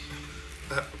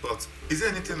 But is there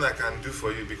anything I can do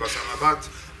for you? Because I'm about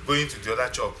going to the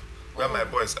other shop where my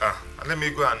boys are. And let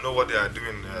me go and know what they are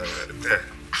doing there.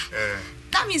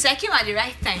 That means I came at the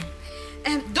right time.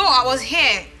 Though I was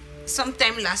here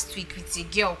sometime last week with a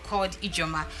girl called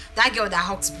Ijoma. That girl that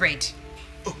hawks bread.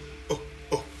 Oh.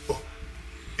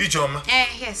 Ijoma?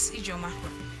 Yes, Ijoma.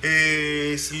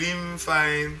 A slim,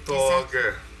 fine, tall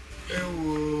girl.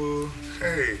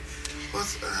 Hey.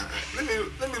 But let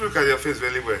me look at your face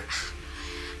very well.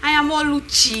 I am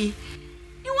Oluchi.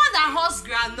 You want that horse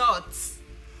granuts?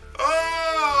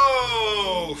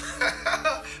 Oh!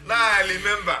 Now I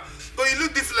remember. But you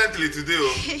look differently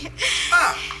today.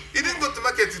 You didn't go to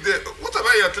market today. What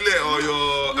about your tele or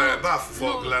your bath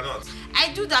for granite?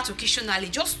 I do that occasionally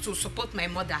just to support my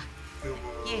mother.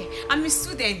 Yeah, I'm a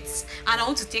student and I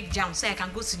want to take jam so I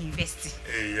can go to university.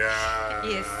 Yeah,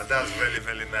 yes. That's very,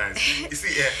 very nice. You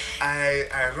see,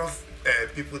 I love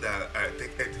people that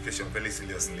take education very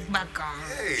seriously.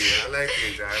 Hey, I like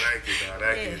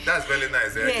it. That's very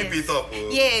nice. Yes. Keep it up.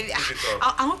 Yeah, keep it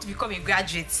up. I want to become a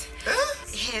graduate.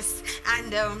 Yes,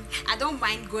 and I don't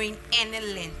mind going any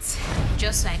length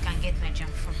just so I can get my jam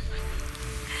from.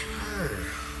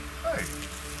 Hey.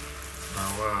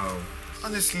 Oh, wow.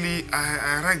 Honestly,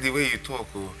 I like the way you talk.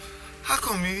 How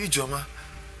come you, Ijoma,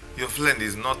 your friend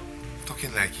is not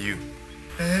talking like you?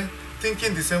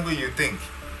 Thinking the same way you think.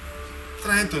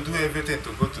 Trying to do everything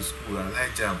to go to school and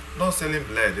like jam. Not selling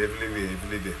blood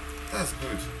every day. That's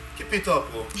good. Keep it up.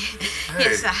 Hey.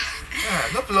 Yes, sir.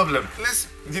 No problem. Let's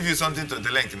give you something to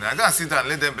drink now. Go and sit down.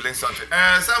 Let them blink something.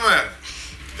 Samuel.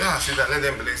 Go and sit down. Let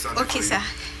them blink something. Okay, sir.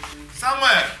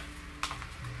 Samuel.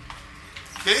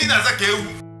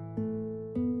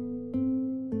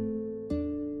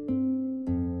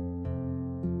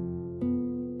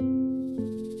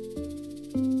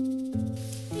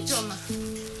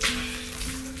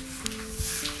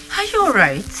 Are you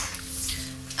alright?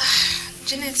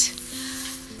 Janet.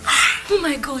 Oh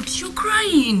my God, you're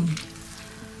crying.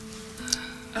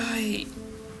 I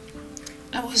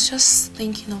was just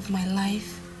thinking of my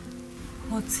life.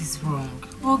 What is wrong?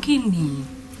 Ogini.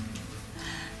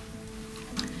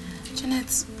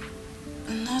 Janet,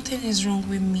 nothing is wrong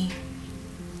with me.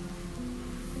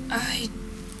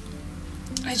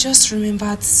 I just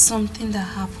remembered something that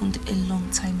happened a long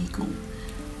time ago.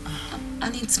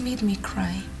 And it made me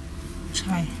cry.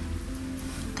 Try.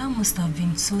 That must have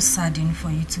been so saddening for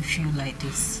you to feel like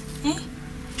this. Eh?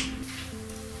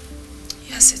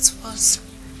 Yes, it was.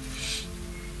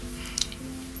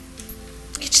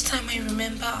 Each time I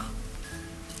remember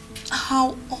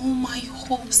how all my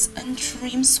hopes and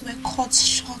dreams were cut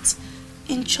short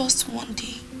in just one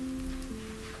day,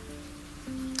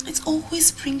 it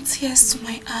always brings tears to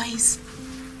my eyes.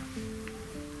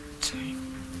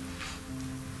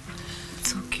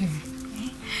 It's okay.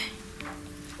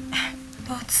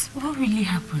 But what really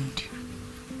happened?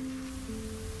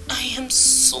 I am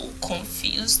so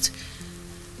confused.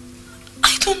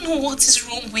 I don't know what is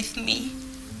wrong with me.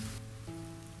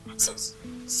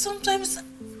 Sometimes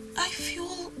I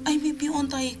feel I may be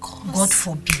under a curse. God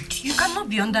forbid. You cannot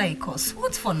be under a curse.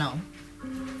 What for now?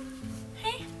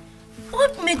 Hey?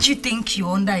 What made you think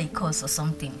you're under a curse or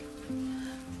something?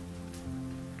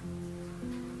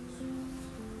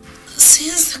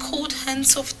 Since the cold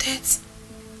hands of death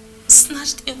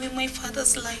snatched away my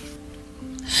father's life,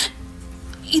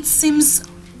 it seems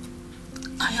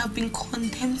I have been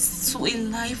condemned to a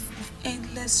life of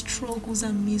endless struggles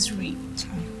and misery.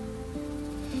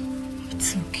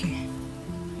 It's okay.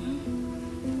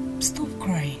 Stop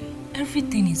crying.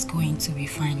 Everything is going to be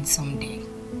fine someday.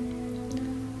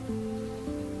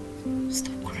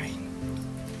 Stop crying.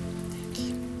 Thank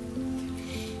you.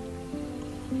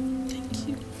 Thank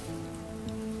you.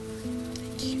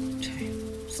 Thank you.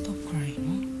 Stop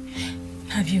crying. Huh?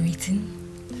 Have you eaten?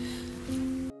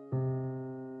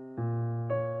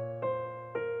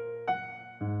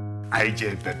 I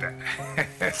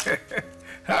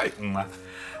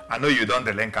I know you don't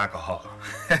drink alcohol.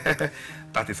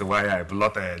 That is why I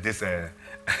brought this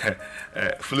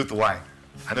flute wine.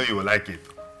 I know you will like it.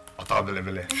 Thank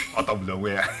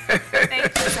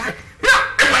you, sir.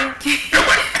 Thank you.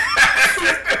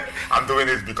 I'm doing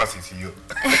it because it's you.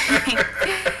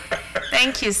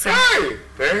 Thank you, sir. Hey,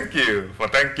 thank you for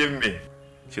thanking me.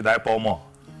 Should I pour more?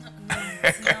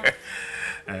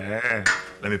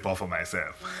 Let me pour for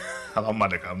myself. Let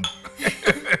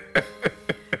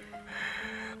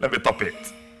me top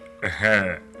it.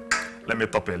 Let me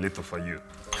top a little for you.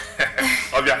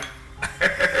 Obia.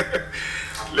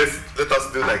 Let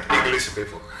us do like English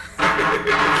people.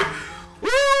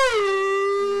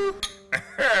 Woo!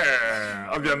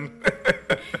 Obia.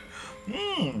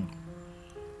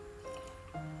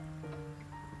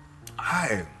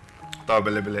 Hi.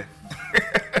 Tabelebele.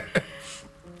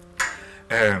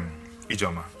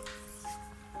 Ijoma.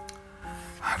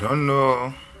 I don't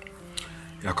know.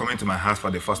 You're coming to my house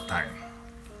for the first time.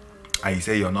 And you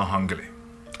say you're not hungry.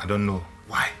 I don't know.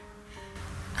 Why?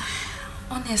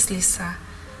 Honestly, sir,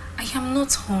 I am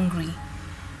not hungry.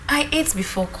 I ate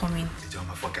before coming.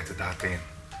 Ijoma, forget that thing.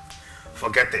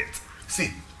 Forget it.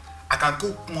 See, I can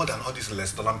cook more than all these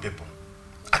restaurant people.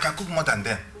 I can cook more than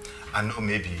them. I know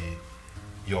maybe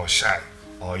you're shy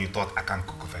or you thought I can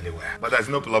cook very well. But there's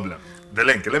no problem. The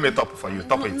link, let me top for you.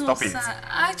 Top it. Sir,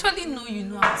 I actually know you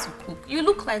know how to cook. You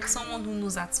look like someone who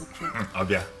knows how to cook.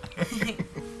 Obia.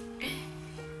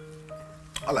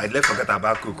 Alright, let's forget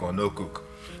about cook or no cook.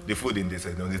 The food in this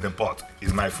pot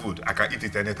is my food. I can eat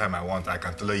it anytime I want. I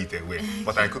can totally eat it away.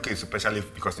 But I cook it especially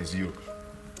because it's you.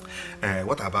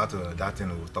 What about that thing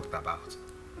we talked about?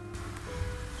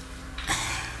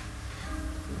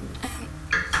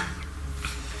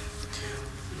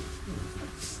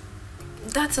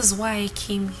 That is why I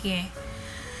came here.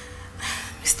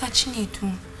 Mr.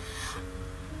 Chinedu,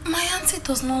 my auntie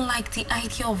does not like the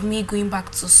idea of me going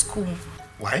back to school.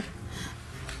 Why?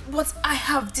 But I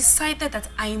have decided that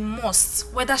I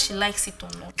must, whether she likes it or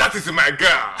not. That is my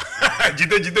girl.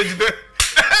 Jide.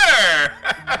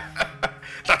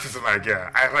 That is my girl.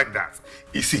 I like that.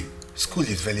 You see, school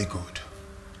is very good.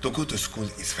 To go to school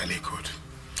is very good.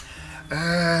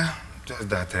 Just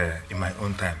that in my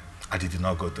own time, I did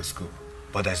not go to school.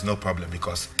 But there's no problem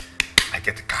because I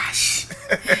get cash.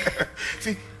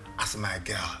 See, as my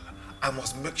girl, I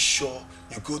must make sure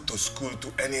you go to school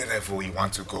to any level you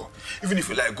want to go. Even if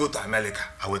you like go to America,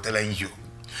 I will tell you.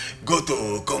 Go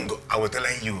to Congo, I will tell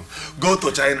you. Go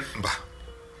to China.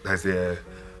 There's a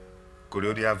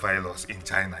coronavirus in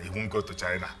China. You won't go to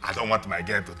China. I don't want my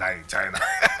girl to die in China.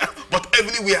 But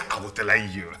everywhere, I will tell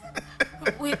you.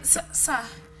 Wait, sir.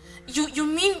 You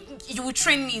mean you will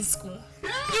train me in school?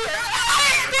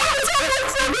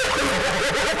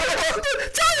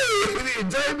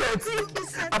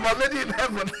 I'm already in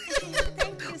heaven.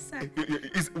 Thank you, sir.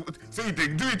 So you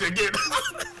do it again.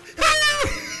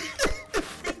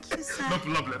 Thank you, sir. No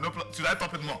problem. Should I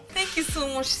top it more? Thank you so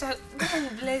much, sir. God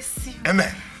will bless you.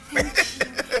 Amen.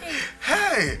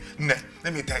 Hey,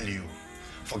 let me tell you.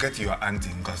 Forget your auntie,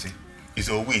 Ngozi. It's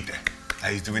a weed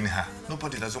that is doing her.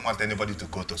 Nobody doesn't want anybody to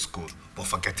go to school. But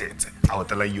forget it. I will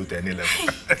tell you to any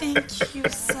level. Thank you,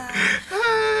 sir.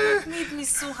 You made me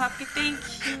so happy. Thank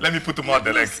you. Let me put more on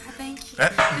the leg. Thank you.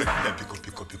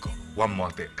 Pico. One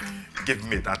more thing. Give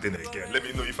me that thing again. Let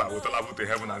me know if I will travel to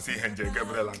heaven and see Angel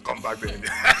Gabriel and come back to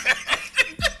India.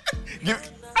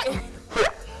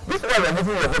 This one I'm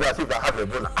moving your head as if I have a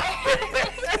Ebola.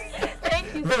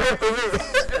 Thank you. Give it to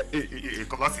me. It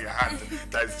comes in your hand.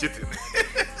 That is cheating.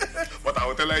 But I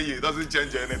will tell you, it doesn't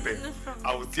change anything.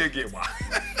 I will take it.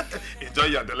 Enjoy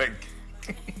your link.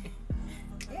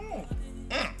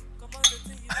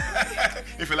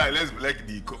 If you like, let's like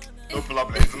the cook. No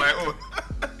problem. It's my own.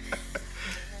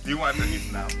 Do you want to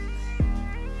eat now?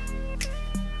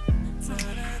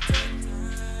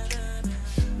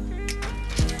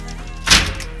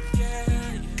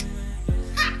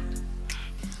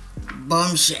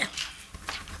 Bombshell.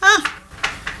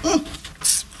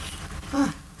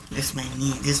 This my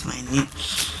knee.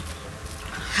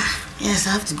 Yes, I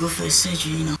have to go for a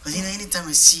surgery, you know. Because, you know, anytime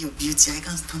I see your beauty, I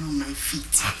can't stand on my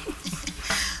feet.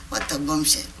 What a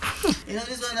bombshell. You know,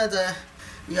 this one that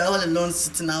you're all alone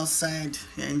sitting outside.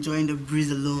 You're enjoying the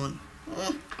breeze alone.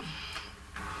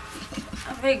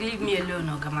 I beg, leave me alone,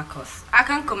 Ogamakos. I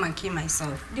can't come and kill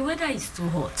myself. The weather is too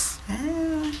hot.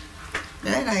 The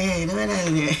weather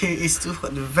here is too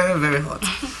hot. Very, very hot.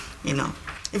 You know,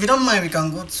 if you don't mind, we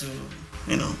can go to,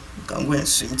 you know, we can go and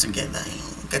swim together, you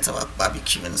know, get our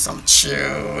barbecue and some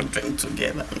chill, drink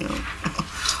together, you know,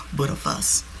 both of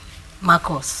us.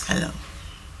 Marcos. Hello.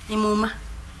 Imoma,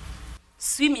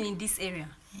 swimming in this area.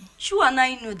 You and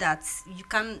I know that you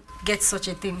can't get such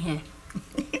a thing here.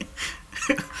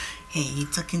 Hey, you're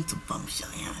talking to Bombshell,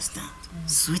 you understand?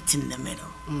 Sweet in the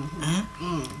middle.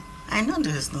 I know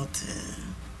there's not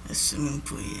A swimming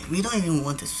pool, yeah. We don't even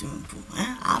want a swimming pool.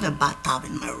 Eh? I have a bathtub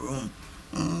in my room.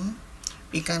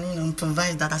 We can,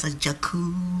 improvise that as a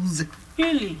jacuzzi.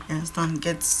 Really? Yes, and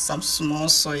get some small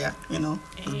soya,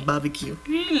 with barbecue.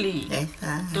 Really? Yeah.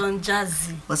 Don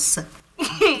Jazzy. What's up?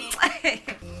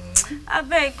 I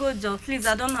beg go, Joe. Please,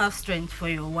 I don't have strength for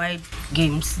your wide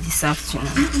games this afternoon.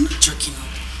 I'm not joking.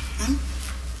 I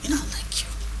like you.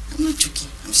 I'm not joking.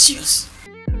 I'm serious.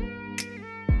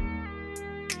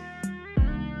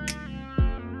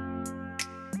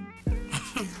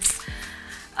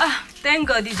 Thank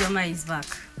God Ijoma is back.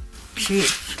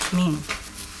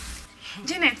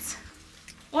 Janet,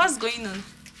 what's going on?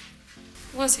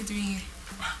 What's he doing here?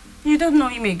 You don't know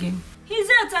him again? He's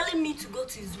there telling me to go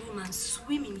to his room and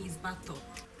swim in his bathtub.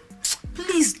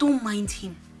 Please don't mind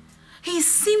him. He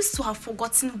seems to have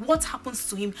forgotten what happened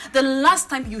to him the last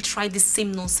time you tried the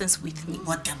same nonsense with me.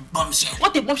 What a bombshell.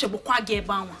 What a bombshell.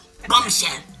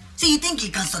 Bombshell. So you think you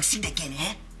can succeed again,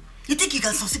 eh? You think you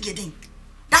can succeed again?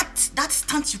 That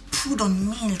stunt you pulled on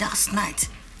me last night.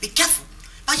 Be careful.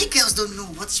 But you girls don't know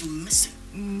what you're missing.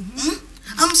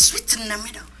 I'm sweet in the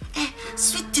middle.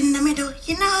 Sweet in the middle,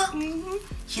 you know.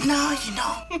 You know.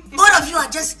 Both of you are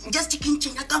just chicken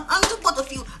change. I can handle both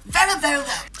of you very, very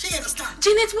well. Do you understand?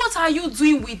 Janet, what are you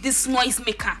doing with this noise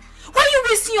maker? Why are you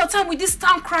wasting your time with this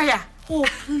town crier? Oh,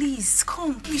 please,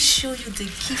 come. Let me show you the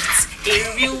gift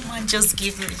a real man just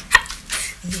gave me.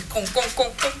 Come.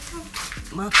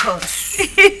 Marcus.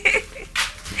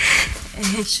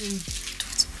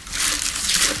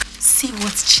 See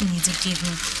what Chinedu gave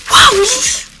me. Wow!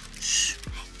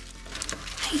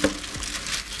 Hey.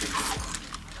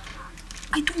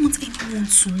 I don't want anyone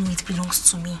to know it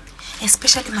belongs to me,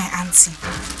 especially my auntie.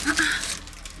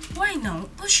 Why now?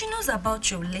 But she knows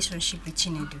about your relationship with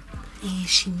Chinedu.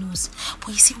 She knows. But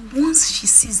you see, once she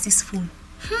sees this phone,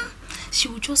 she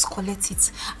will just collect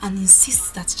it and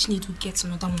insist that Chinedu gets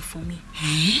another one for me.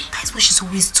 That's what she's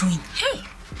always doing. Hey!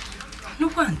 No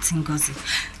one thing, Ngozi.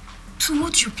 So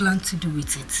what do you plan to do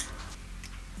with it?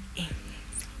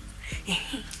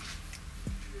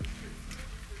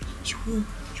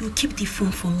 You keep the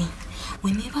phone for me.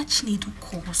 Whenever Chinedu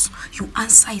calls, you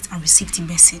answer it and receive the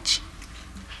message.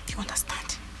 Do you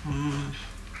understand?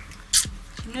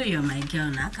 You know you're my girl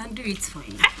now. I can do it for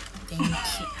you.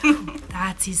 Thank you.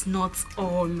 That is not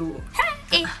all.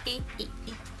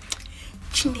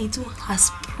 Chinedu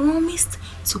has promised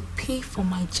to pay for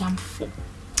my JAMB 4.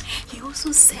 He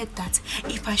also said that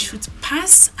if I should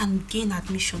pass and gain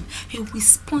admission, he will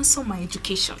sponsor my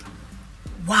education.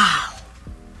 Wow.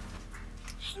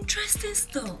 Interesting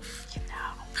stuff.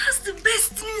 That's the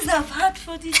best news I've had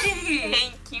for the day.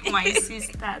 Thank you, my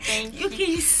sister. Thank you. Okay,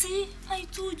 you see, I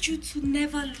told you to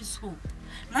never lose hope.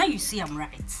 Now you see I'm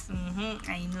right.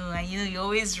 I know, you're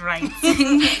always right.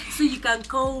 So you can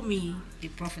call me the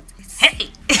prophetess.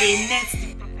 Hey, the next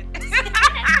prophetess.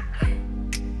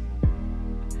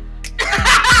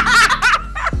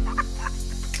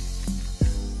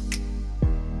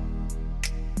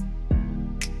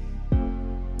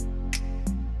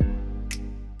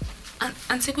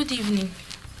 Auntie, good evening.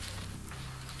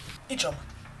 Ijoma.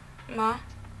 Ma?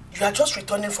 You are just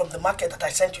returning from the market that I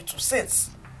sent you to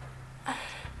since.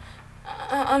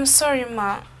 I'm sorry,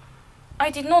 Ma.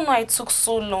 I did not know it took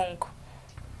so long.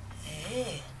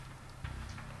 Hey.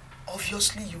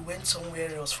 Obviously, you went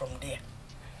somewhere else from there.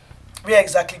 Where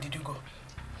exactly did you go?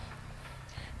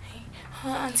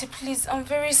 Auntie, please, I'm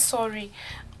very sorry.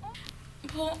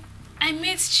 But I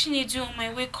met Chinedu on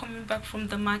my way coming back from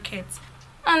the market.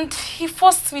 And he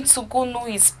forced me to go know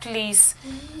his place.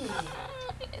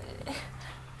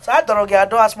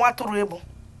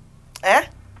 Eh?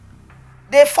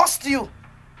 They forced you.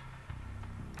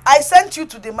 I sent you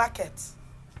to the market.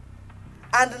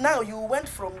 And now you went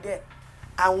from there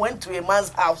and went to a man's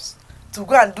house to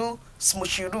go and do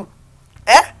smushiru.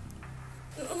 Eh?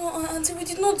 No, Auntie, we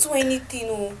did not do anything.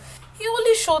 No. He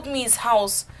only showed me his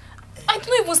house. I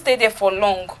didn't even stay there for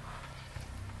long.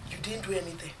 You didn't do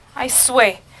anything? I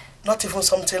swear. Not even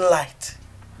something light?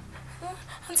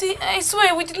 Auntie, I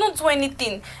swear, we did not do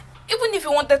anything. Even if he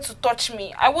wanted to touch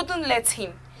me, I wouldn't let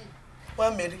him.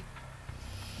 Well, Mary,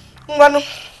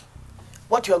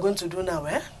 what you are going to do now,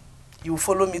 eh? You will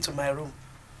follow me to my room.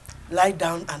 Lie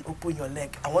down and open your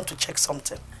leg. I want to check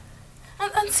something.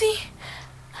 Auntie,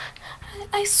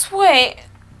 I swear,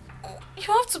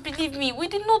 you have to believe me. We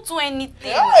did not do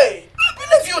anything. Hey, I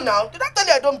believe you now. Did I tell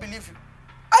you I don't believe you?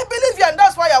 I believe you, and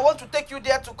that's why I want to take you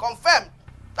there to confirm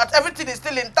that everything is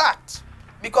still intact.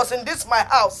 Because in this my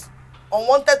house,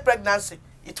 unwanted pregnancy,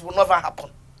 it will never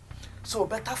happen. So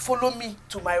better follow me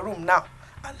to my room now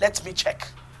and let me check.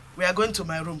 We are going to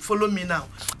my room. Follow me now.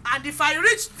 And if I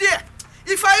reach there,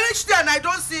 If I reach there and I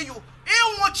don't see you,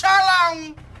 it won't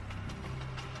challenge.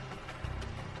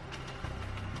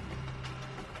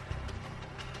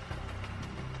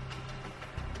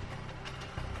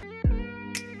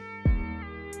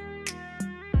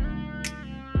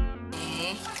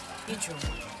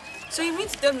 So you mean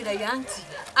to tell me that your auntie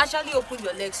actually opened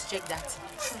your legs to check that?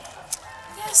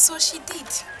 Yes, so she did.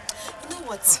 You know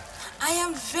what? I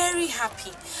am very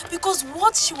happy because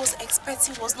what she was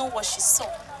expecting was not what she saw.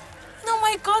 No,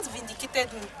 my God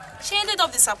vindicated me. She ended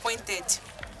up disappointed.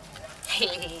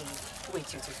 Hey, wait.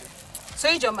 So,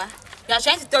 Ijoma, you are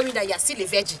trying to tell me that you are still a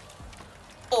virgin?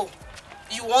 Oh,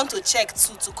 you want to check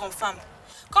too to confirm?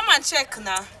 Come and check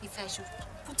now. If I should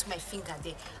put my finger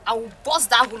there, I will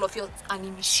bust that hole of yours and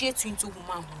initiate you into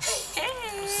womanhood.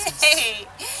 Hey!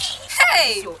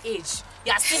 It's your age.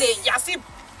 You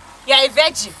are a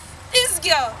virgin. This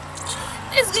girl,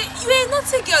 you are a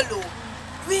naughty girl, though.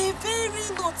 You are a very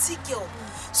naughty girl.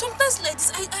 Sometimes like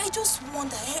this, I just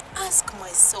wonder, I ask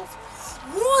myself,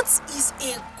 what is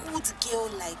a good girl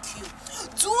like you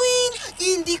doing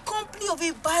in the company of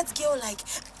a bad girl like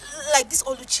this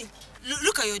Oluchi?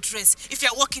 Look at your dress. If you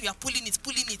are walking, you are pulling it.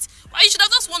 Why, you should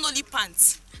have just worn only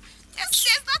pants.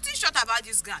 There's nothing short about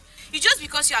this girl. It's just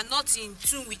because you are not in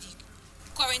tune with the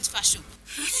current fashion.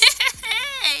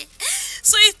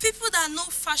 So if people that know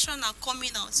fashion are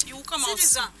coming out, you will come out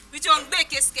soon. With your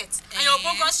unbake skirt and your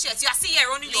bogus shirt, you are still here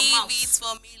running your mouth. Leave it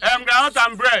for me. Groundnut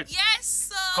and bread. Yes,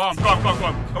 sir. Come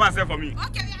and say for me.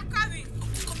 Okay, we are coming.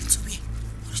 Coming to where?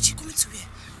 Oluchi, coming to where?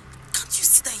 Can't you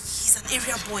see that he's an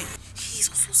area boy? He's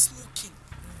also smoking.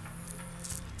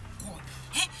 God.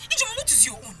 Hey, Ijoma, what is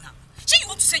your own now? Say you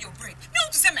want to sell your bread. Me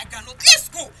want to sell my groundnut. Let's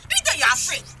go. Maybe then you are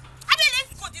afraid. I mean,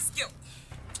 let's go this girl.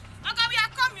 Okay, we are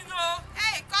coming, oh.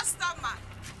 Hey, customer.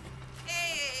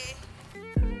 Hey.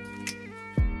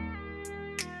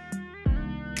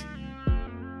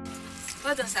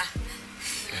 Well done, sir.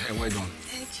 Hey, well done.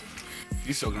 Thank you.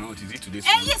 This is your groundnut, is it today's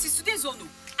Hey, yes, it's today's one.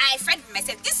 I fried with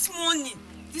myself this morning.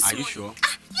 Are you sure?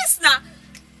 Yes, now.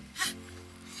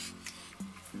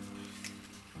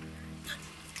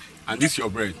 And this is your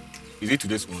bread, is it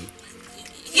today's one?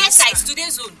 Yes, sir, it's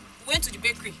today's own. We went to the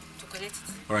bakery to collect it.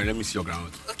 All right, let me see your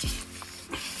groundnut. Okay.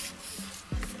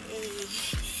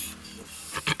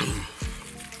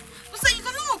 So you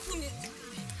cannot open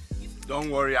it. Don't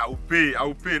worry, I will pay.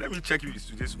 Let me check if it's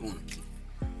today's own.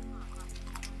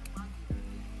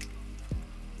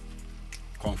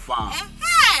 Confirm.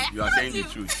 You are saying the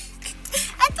truth.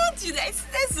 I told you that it's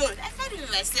today's own. I found it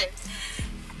myself.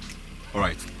 All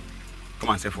right, come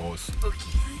and say for us. Okay.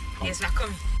 Come. Yes, we are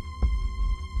coming.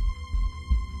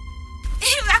 We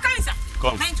are coming, sir.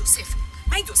 Come. Mind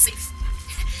yourself.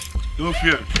 Don't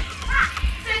fear.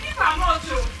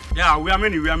 Yeah, we are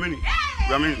many. Me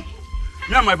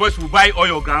and my boys will buy all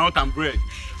your groundnut and bread.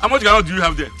 How much groundnut do you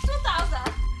have there?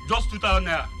 2,000. Just 2,000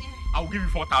 naira. I will give you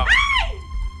 4,000.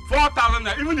 4,000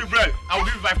 naira. Even the bread, I will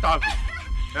give you 5,000.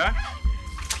 Yeah?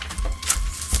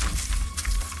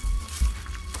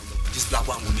 This black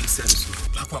one will make sense.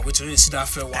 Black one, wait till you see that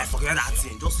fair one. I forget that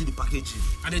thing. Just see the packaging.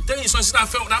 And they tell you so see that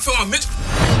fair one mix.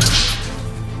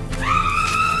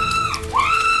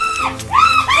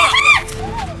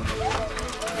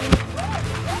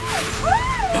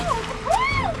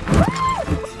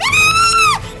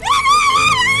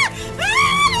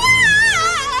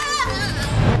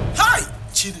 Hi,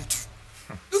 Chinedu.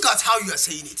 Look at how you are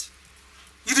saying it.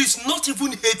 It is not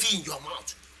even heavy in your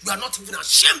mouth. You are not even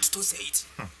ashamed to say it.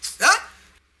 Huh?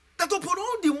 That upon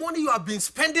all the money you have been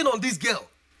spending on this girl,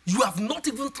 you have not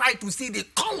even tried to see the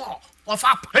color of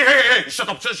her. Hey, shut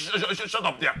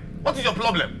up there. What is your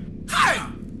problem?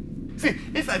 Hi! See,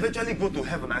 if I eventually go to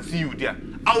heaven and see you there,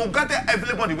 I will gather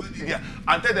everybody there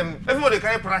and tell them, everybody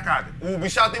carry placard. We will be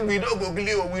shouting, we no go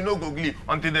glee, or we no go glee,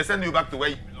 until they send you back to where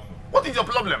you belong. What is your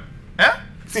problem? Eh?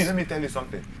 See, let me tell you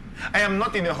something. I am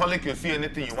not in a hurry to see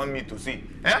anything you want me to see.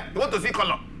 Eh? You want to see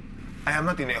color? I am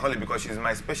not in a hurry because she's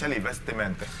my special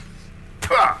investment.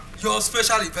 Your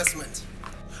special investment.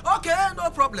 Okay, no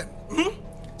problem.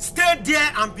 Stay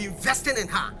there and be investing in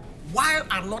her, while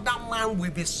another man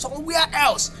will be somewhere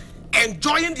else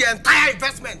enjoying the entire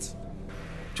investment.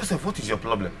 Joseph, what is your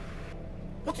problem?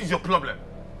 What is your problem?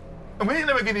 And when you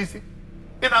never get easy,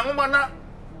 in Angomana,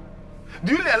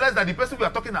 do you realize that the person we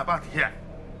are talking about here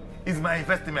is my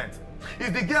investment?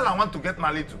 Is the girl I want to get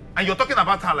married to, and you're talking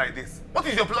about her like this? What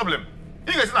is your problem?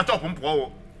 You guys not chop.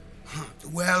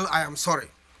 Well, I am sorry,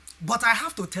 but I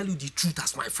have to tell you the truth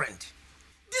as my friend.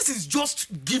 This is just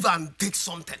give and take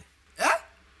something. Eh?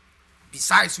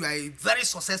 Besides, you are a very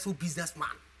successful businessman.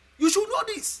 You should know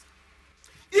this.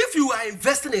 If you are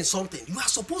investing in something, you are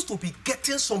supposed to be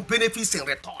getting some benefits in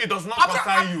return. It does not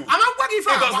concern you. It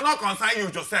does not concern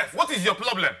you, Joseph. What is your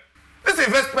problem? This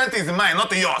investment is mine,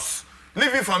 not yours.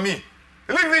 Leave it for me.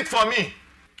 Leave it for me.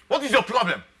 What is your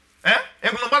problem? Eh?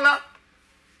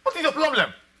 What is your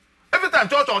problem? Every time,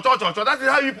 church, that is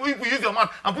how you use your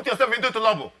mouth and put yourself into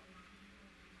trouble.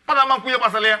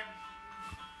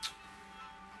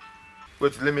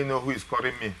 Wait, let me know who is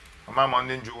calling me. I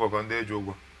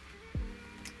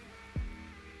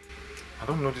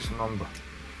don't know this number.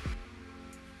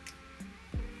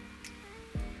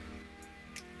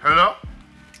 Hello?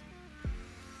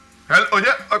 Hello? Oh,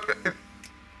 yeah? Okay.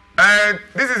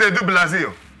 This is Edu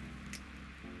Blasio.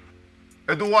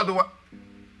 Edu what?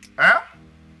 Eh?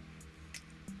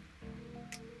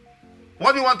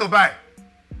 What do you want to buy?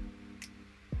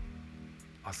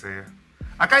 I say,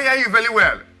 I can't hear you very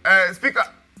well. Speaker.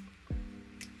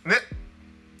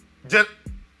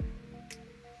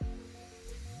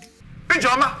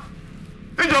 Ijoma.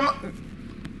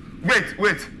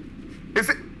 Wait. Is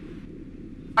it?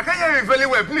 I can't hear you very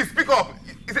well. Please speak up.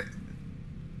 Is it?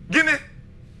 Guinea.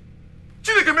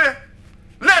 Chilikeme.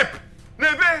 Lep.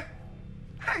 Nebe.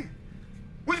 Hey.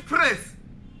 Which place?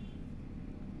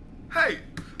 Hey.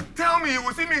 Tell me you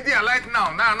will see me there right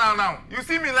now. Now. You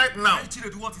see me right now. Hey,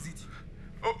 Chinedu, what is it?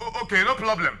 Okay, no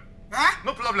problem. Huh?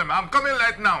 No problem. I'm coming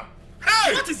right now.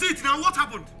 Hey! What is it now? What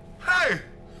happened? Hey!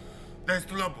 There is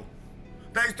trouble.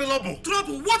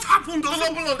 Trouble? What happened?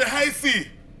 Trouble on the high sea.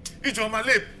 It's on my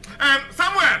lip.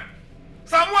 Somewhere.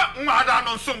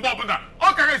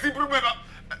 Okay, see,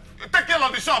 take care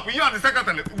of the shop. You and the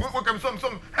secretary.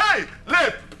 Hey!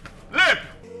 Lip!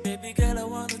 Baby girl, I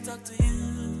want to talk to you.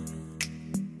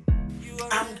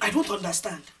 I don't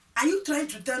understand. Are you trying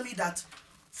to tell me that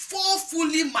 4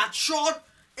 fully matured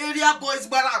area boys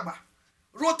baragba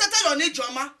rotated on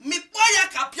Ijoma, me boya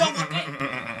kapio?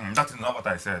 That is not what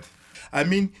I said. I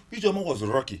mean, Ijoma was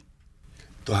lucky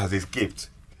to have escaped.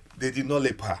 They did not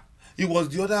leap her. It was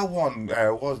the other one.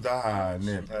 What's that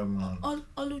name?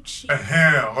 Oluchi.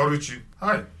 Oluchi.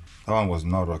 Hi. That one was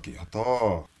not lucky at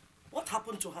all. What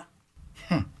happened to her?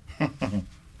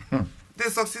 They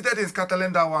succeeded in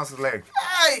scattering that one's leg.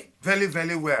 Hey! Very,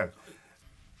 very well.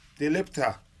 They left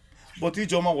her. But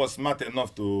Ijoma was smart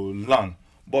enough to learn.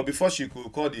 But before she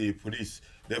could call the police,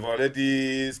 they've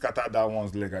already scattered that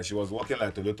one's leg and she was walking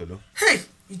like Tolo. Hey!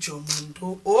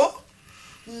 Ijoma,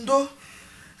 Ndo.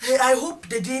 Hey, I hope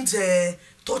they didn't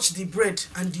touch the bread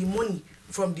and the money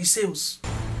from the sales.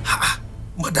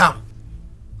 Madam,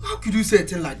 how could you say a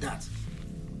thing like that?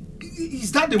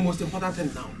 Is that the most important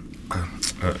thing now?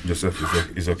 Joseph,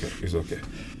 it's okay.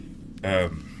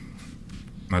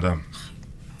 Madam,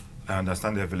 I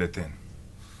understand everything,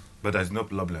 but there's no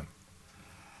problem.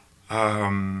 I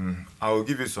will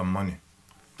give you some money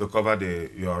to cover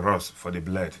your loss for the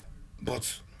blood.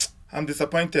 But I'm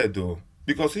disappointed though,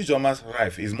 because Ijoma's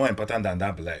life is more important than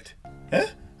that blood. Eh?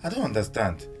 I don't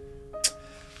understand.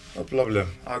 No problem.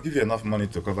 I'll give you enough money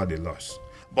to cover the loss.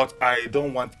 But I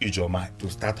don't want Ijoma to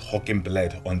start hawking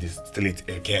blood on the street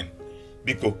again.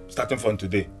 Biko, starting from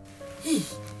today.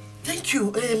 Thank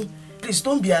you. Please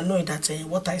don't be annoyed at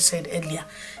what I said earlier.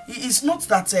 It's not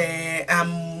that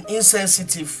I'm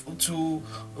insensitive to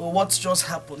what just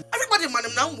happened. Everybody, man,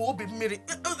 now will be married.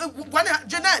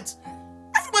 Jeanette,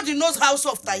 everybody knows how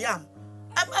soft I am.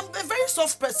 I'm a very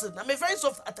soft person. I'm a very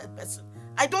soft-hearted person.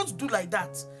 I don't do like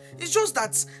that. It's just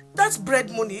that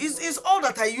bread money is all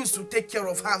that I use to take care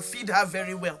of her and feed her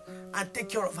very well and take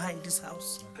care of her in this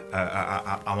house.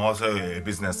 I'm also a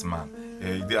businessman.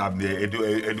 I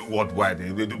do worldwide.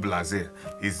 I do blase.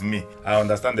 It's me. I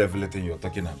understand everything you're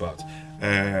talking about.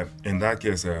 In that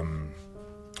case,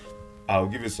 I'll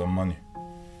give you some money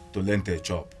to lend a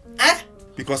job.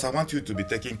 Because I want you to be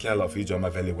taking care of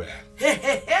Ijoma very well.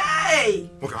 Hey!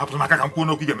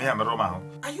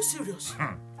 Are you serious?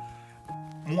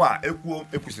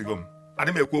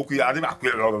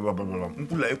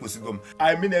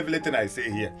 I mean everything I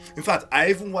say here. In fact, I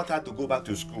even want her to go back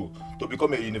to school to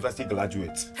become a university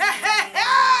graduate.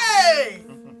 Hey!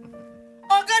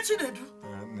 Oga Chinedu,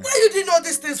 why you did all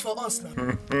these things for us now?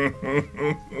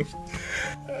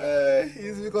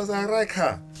 It's because I like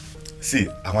her. See,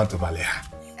 I want to marry her.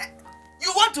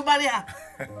 You want to marry her?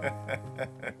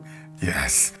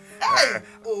 Yes. Hey!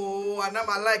 Oh, and I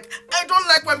don't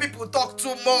like when people talk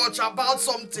too much about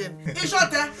something. In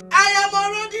short, I am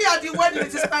already at the wedding.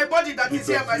 It is my body that is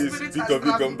here. My spirit has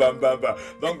traveled.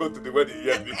 Don't go to the wedding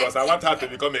yet because I want her to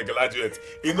become a graduate.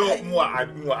 You know, I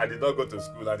did not go to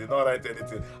school. I did not write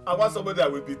anything. I want somebody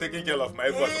that will be taking care of my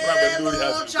efforts.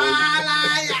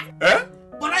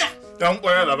 Don't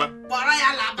worry, Laba.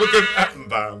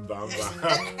 Bam.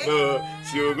 No,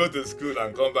 she will go to school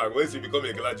and come back. When she become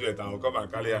a graduate, I will come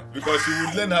and carry her. Because she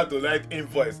will learn how to write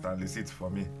invoice and receipt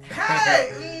for me. Hey,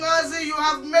 Ngazi, you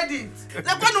have made it.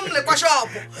 Come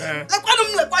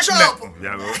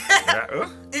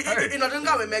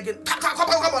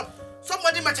on.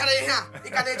 Somebody match here. You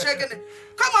can check in.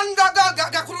 Come on, go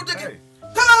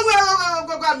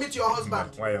and meet your husband.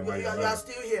 Why? You are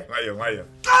still here. Why?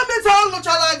 Come meet all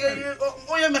Luchala.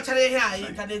 You match here.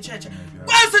 You can check. Go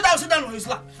and sit down on his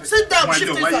lap. Sit down. Shift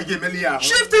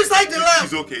inside the lap.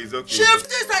 It's okay. Shift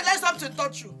inside. Let something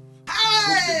touch you.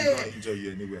 Hey! You don't enjoy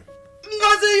you anywhere.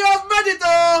 Ngazi, you have made it.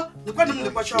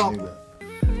 The shop.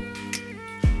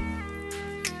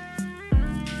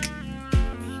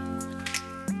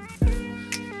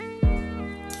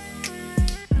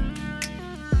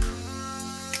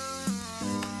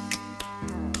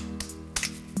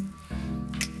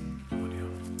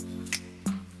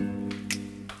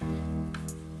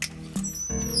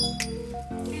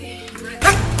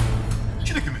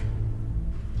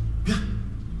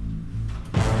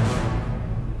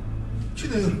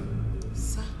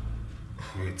 Sir?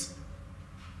 Wait.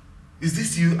 Is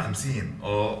this you I'm seeing?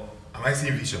 Or am I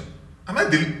seeing vision?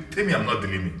 Tell me I'm not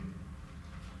dreaming.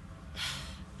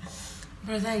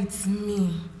 Brother, it's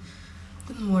me.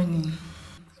 Good morning.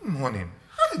 Good morning.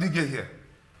 How did you get here?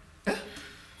 Eh?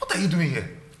 What are you doing here?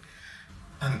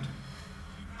 And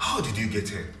how did you get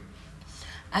here?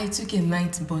 I took a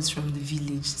night bus from the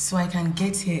village so I can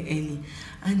get here early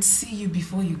and see you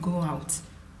before you go out.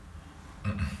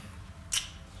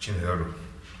 Chineyoro,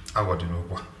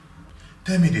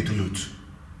 tell me the truth.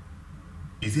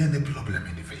 Is there any problem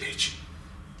in the village?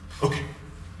 Okay.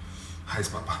 How is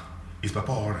Papa? Is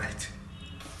Papa alright?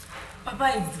 Papa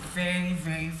is very,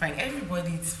 very fine.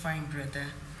 Everybody is fine, brother.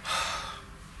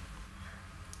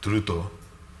 Truto,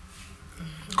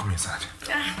 come inside.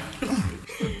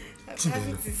 I'm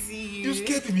happy to see you. You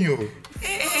scared me, oh.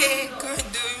 Hey, God,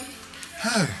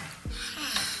 Hey.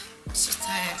 I'm so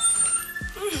tired.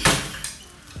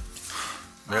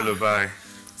 Hello, bye.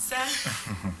 Sir.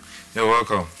 You're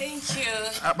welcome. Thank you.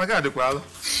 My God,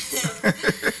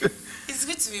 It's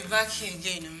good to be back here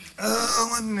again.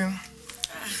 What's name?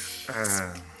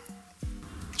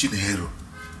 Chineyoro,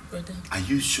 Brother. are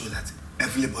you sure that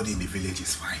everybody in the village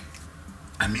is fine?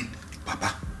 I mean,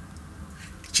 Papa,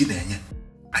 Chinenye,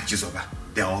 and Chizoba,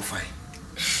 they're all fine.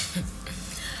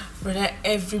 Brother,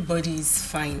 everybody is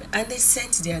fine. And they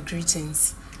sent their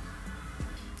greetings.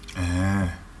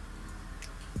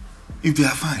 If they are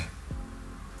fine,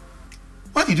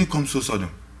 why did you come so sudden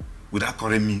without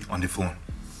calling me on the phone?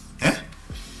 Eh?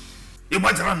 You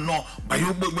might run no, but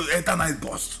you enter night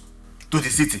bus to the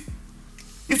city.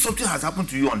 If something has happened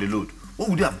to you on the road, what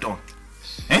would you have done?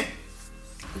 Eh?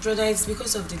 Brother, it's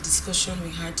because of the discussion we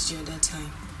had the other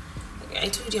time. I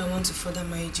told you I want to further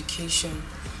my education.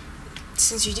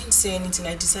 Since you didn't say anything,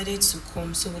 I decided to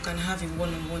come so we can have a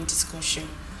one-on-one discussion.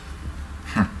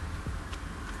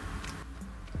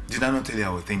 Did I not tell you I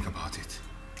would think about it?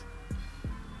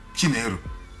 Chineyoro,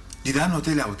 did I not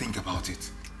tell you I would think about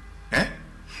it? Eh?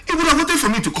 It would have waited for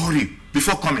me to call you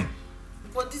before coming.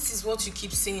 But this is what you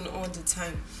keep saying all the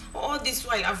time. All this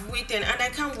while I've waited and I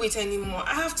can't wait anymore.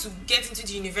 I have to get into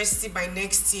the university by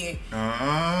next year.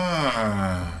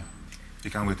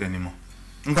 You can't wait anymore.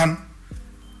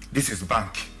 This is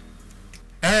bank.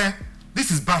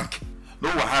 This is bank. No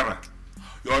Wahara.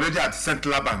 You're already at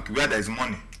Central Bank where there is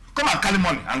money. Come and carry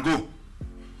money and go.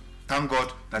 Thank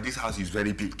God that this house is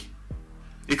very big.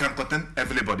 It can contain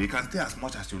everybody. You can stay as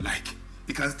much as you like.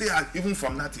 You can stay even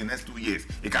from now till the next 2 years.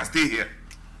 You can stay here.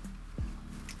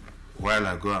 While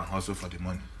I go and hustle for the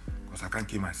money. Because I can't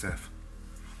kill myself.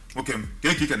 Okay,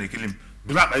 can you kill him?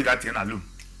 Black I got in a loom.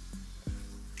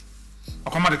 I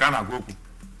come out the can go.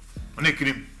 When they kill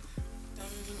him.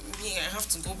 Yeah, I have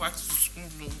to go back to school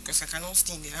because I cannot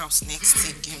stay in the house next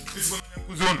year again.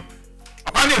 I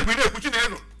can't put you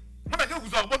in. When I get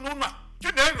who's up, no, no,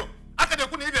 Chineyoro. I can't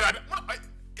put it.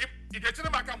 You get to the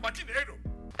back and watch Chineyoro.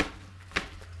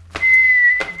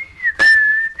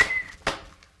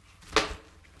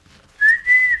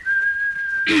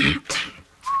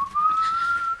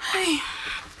 Hey.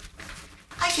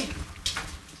 Aje.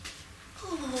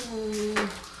 Oh.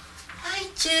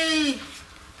 Aje.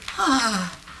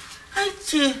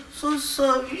 Aje. So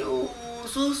sorry. Oh,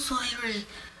 so sorry.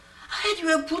 I heard you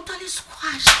were brutally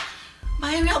squashed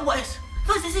by area boys.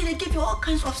 First they say they give you all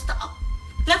kinds of stuff.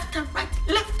 Left and right,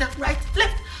 left and right,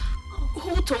 left. Oh.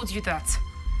 Who told you that?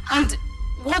 And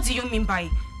what do you mean by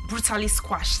brutally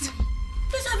squashed?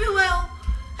 It's everywhere.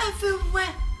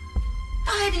 Everywhere.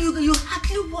 I heard you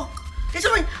hardly walk. He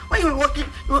said, when you were walking,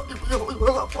 you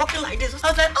were walking like this. I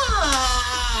was like,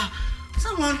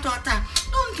 someone thought that.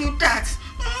 Don't do that.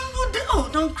 Oh,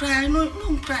 don't cry. No,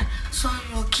 don't cry. Sorry,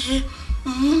 okay?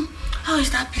 How is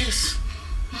that place?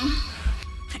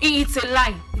 It's a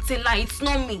lie. It's a lie. It's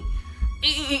not me.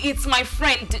 It's my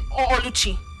friend,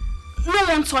 Oluchi. No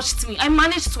one touched me. I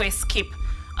managed to escape.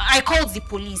 I called the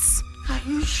police. Are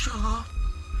you sure?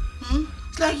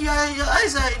 It's like your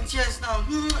eyes are in tears now.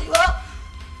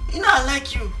 I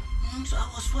like you. So I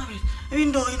was worried.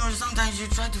 Even though, sometimes you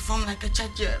try to form like a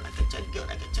chat girl.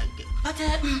 But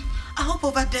I hope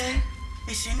over there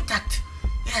it's intact.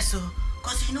 Yeah, so,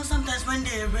 because sometimes when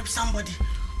they rape somebody,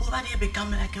 over there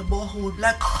become like a borehole,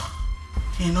 like,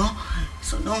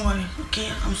 So don't worry,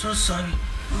 okay? I'm so sorry.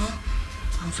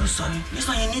 I'm so sorry. This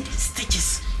one, you need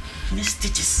stitches. You need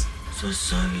stitches. So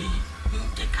sorry.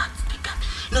 Take out.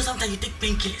 Sometimes you take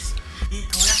painkillers.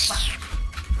 What about me?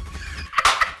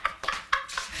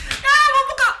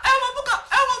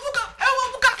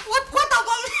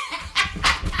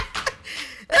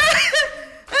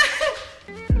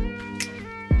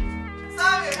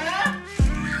 Sorry,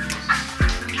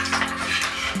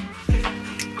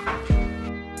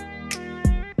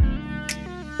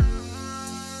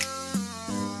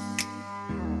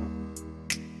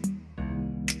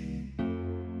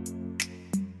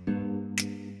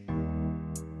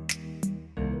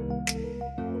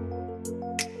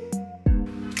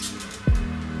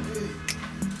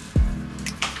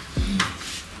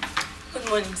 Good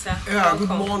morning, sir. Yeah, Welcome.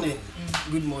 good morning.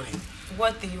 Good morning.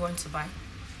 What do you want to buy?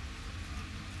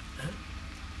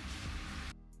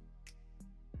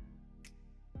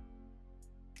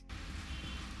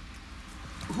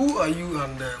 Who are you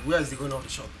and where is the owner of the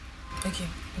shop? Okay.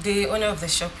 The owner of the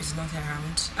shop is not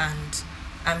around and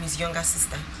I'm his younger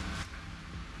sister.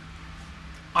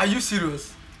 Are you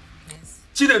serious? Yes.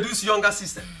 Chinedu's younger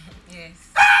sister? Yes.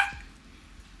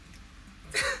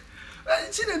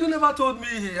 Chinedu never told me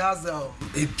he has a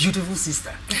beautiful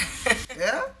sister.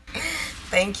 Yeah?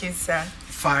 Thank you, sir.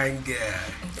 Fine girl.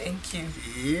 Thank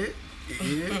you.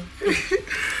 Yeah.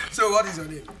 So what is your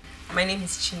name? My name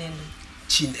is Chinelo.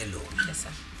 Chinelo. Yes, sir.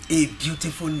 A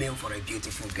beautiful name for a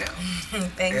beautiful girl.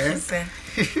 Thank you, sir.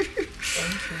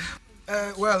 Thank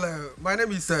you. My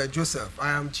name is Joseph.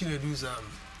 I am Chinedu's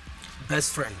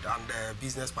best friend and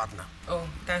business partner. Oh,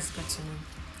 that's good to know.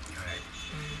 All right.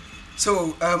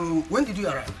 So, when did you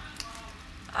arrive?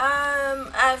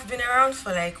 I've been around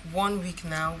for like 1 week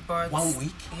now, but... 1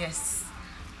 week? Yes.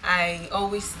 I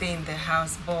always stay in the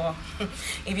house, but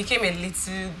it became a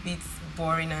little bit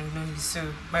boring and lonely,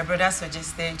 so my brother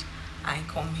suggested I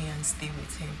come here and stay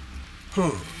with him.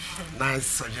 Nice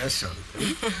suggestion.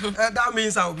 That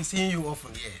means I will be seeing you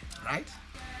often here, right?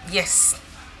 Yes.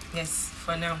 Yes,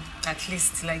 for now. At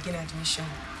least till I gain admission.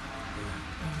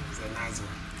 It's a nice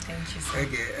one. Thank you, sir.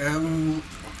 Okay,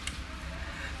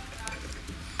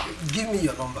 give me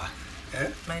your number.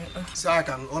 Mine, okay. So I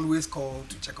can always call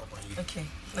to check up on you. Okay,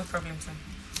 no problem, sir.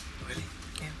 Really?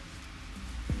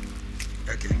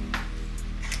 Yeah. Okay.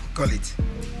 Call it.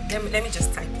 Let me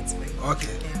just type it for you.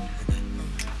 Okay. Yeah.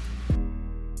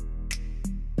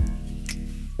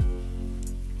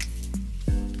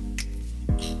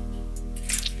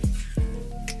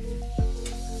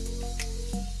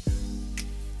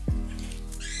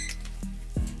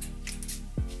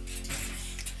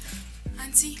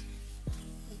 Auntie,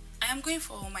 I am going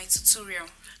for my tutorial.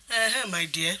 My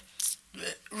dear,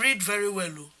 read very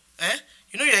well.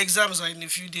 You know your exams are in a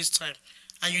few days' time,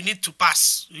 and you need to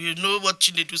pass. You know what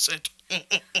Chinedu said. I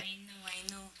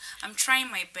know. I'm trying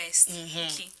my best.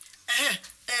 Okay.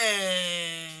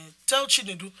 Tell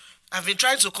Chinedu, I've been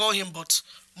trying to call him, but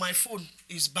my phone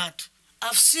is bad.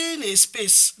 I've seen a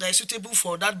space that is suitable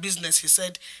for that business he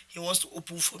said he wants to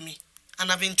open for me,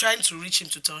 and I've been trying to reach him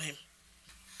to tell him.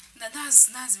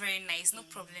 That's very nice. No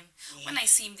problem. When I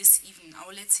see him this evening, I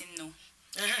will let him know.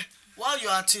 While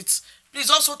you're at it, please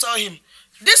also tell him,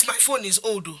 this my phone is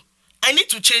old. I need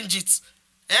to change it.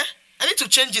 I need to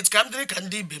change it.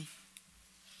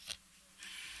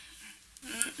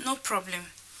 No problem.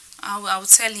 I will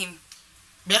tell him.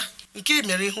 Yeah? Why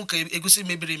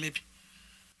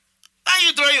are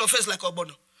you drawing your face like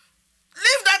Obono?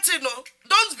 Leave that thing, no.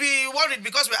 Don't be worried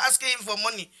because we're asking him for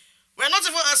money. We're not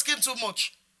even asking too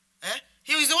much.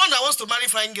 He is the one that wants to marry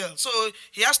fine girl, so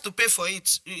he has to pay for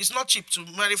it. It's not cheap to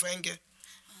marry fine girl.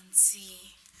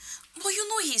 Auntie, but you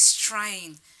know he's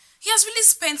trying. He has really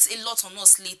spent a lot on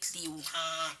us lately.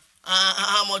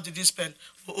 How much did he spend?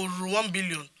 1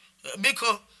 billion.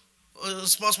 Because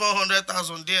small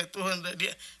 100,000 there, 200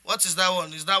 there. What is that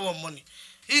one? Is that one money?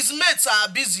 His mates are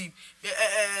busy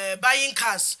buying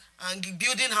cars and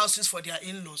building houses for their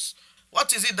in-laws.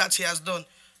 What is it that he has done?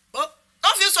 Well,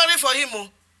 don't feel sorry for him. Oh.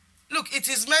 Look, it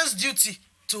is men's duty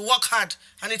to work hard,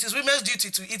 and it is women's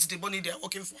duty to eat the money they are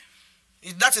working for.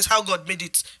 That is how God made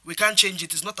it. We can't change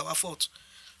it. It's not our fault.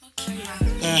 Okay.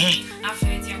 I've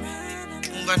heard you.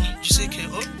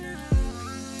 Oh?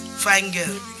 Fine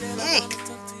girl.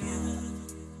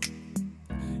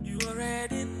 You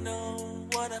already know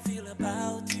what I feel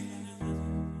about you.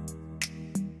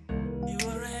 You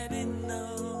already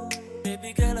know.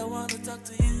 Baby girl, I want to talk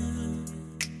to you.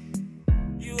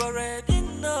 You already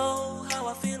know how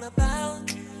I feel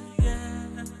about you,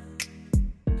 yeah.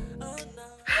 Oh no.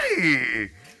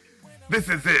 Hey! This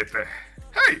is it.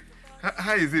 Hey!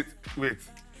 How is it? Wait.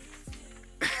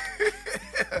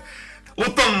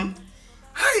 Autumn!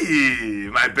 Hey,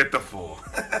 my beautiful.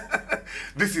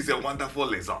 This is a wonderful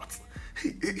result.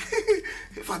 In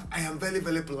fact, I am very,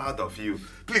 very proud of you.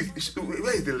 Please,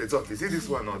 where is the result? Is it this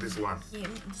one or this one? Yeah,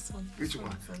 this one. Which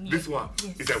one? Yes. This one.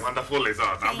 Yes. It's a wonderful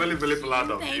result. I'm very, very proud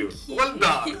of you. You. Well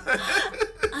done.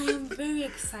 I am very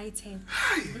excited.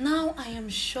 Now I am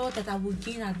sure that I will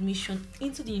gain admission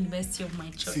into the university of my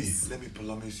choice. See, let me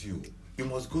promise you. You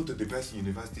must go to the best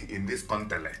university in this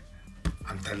country.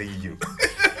 I'm telling you.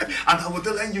 And I will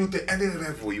tell you to any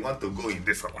level you want to go in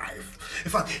this life.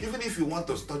 In fact, even if you want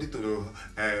to study to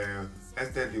the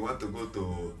extent you want to go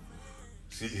to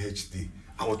CHD,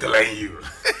 I will tell you.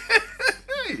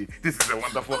 Hey, this is a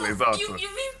wonderful result. You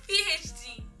mean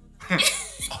PhD?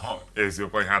 Oh, yes, you're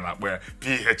going to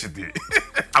PhD.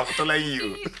 I will tell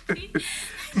you.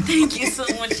 Thank you so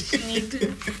much,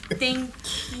 Chinedu. Thank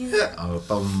you.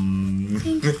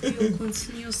 Thank you for your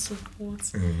continuous support.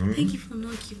 Thank you for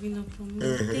not giving up on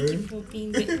me. Thank you for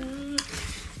being there.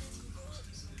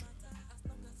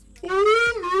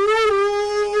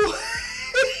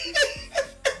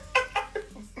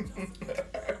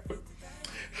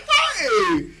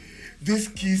 Hey! This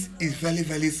kiss is very,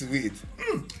 very sweet.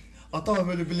 I thought I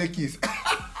made a kiss.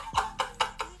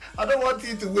 I don't want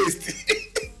you to waste.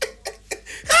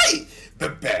 Hey! The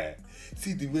bear.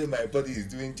 See the way my body is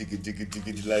doing jiggy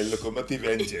like locomotive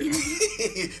engine.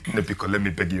 Nepiko, let me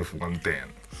beg you for one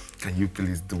thing. Can you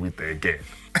please do it again?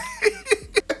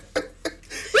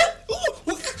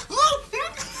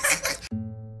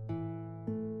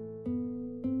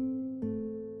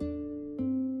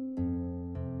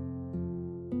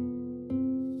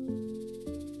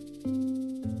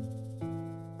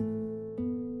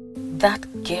 That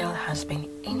girl has been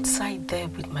inside there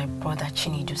with my brother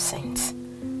Chinedu since.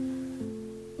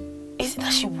 Is it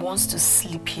that she wants to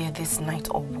sleep here this night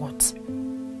or what?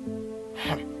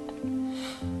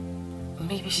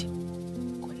 Maybe she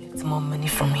collects more money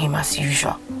from him as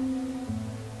usual.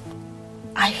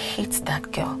 I hate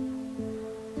that girl.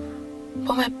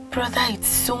 But my brother is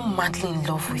so madly in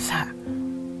love with her.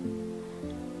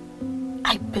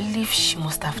 I believe she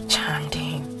must have charmed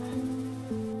him.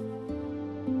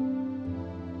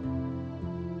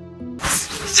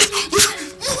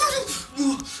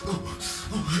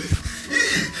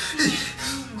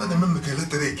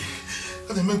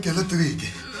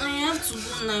 I have to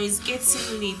go now, it's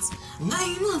getting late.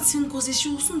 I know that Ngozi, she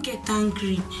will soon get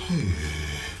angry.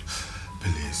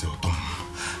 Please, Autumn.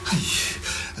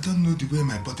 I don't know the way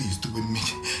my body is doing me.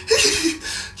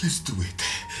 Let's do it.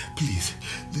 Please,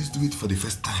 let's do it for the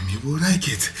first time. You will like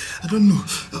it. I don't know.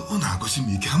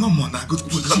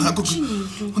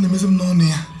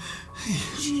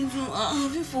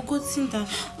 Have you forgotten that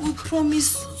we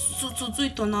promised to do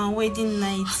it on our wedding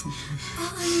night?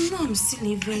 I know I'm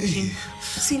still a virgin.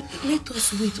 See, let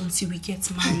us wait until we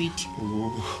get married.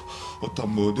 Oh,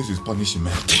 Autumn, this is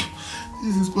punishment.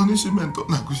 This is punishment.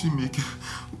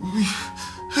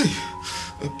 Hey,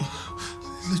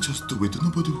 let's just do it.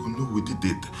 Nobody will know we did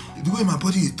it. The way my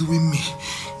body is doing me,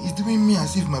 it's doing me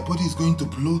as if my body is going to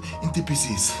blow into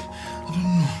pieces. I don't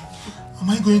know. Am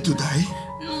I going to die?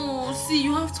 No, see,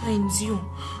 you have to endure.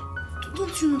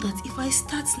 Don't you know that if I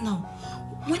start now,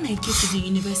 when I get to the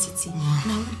university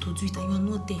and I want to do it and you are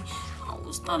not there, I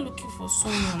will start looking for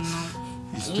someone now.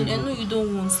 I know you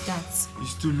don't want that.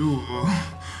 It's too low.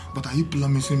 But are you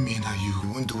promising me that you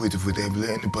won't do it with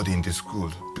anybody in the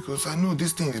school? Because I know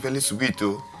this thing is very sweet,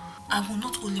 though. I will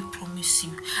not only promise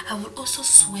you, I will also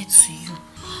swear to you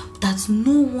that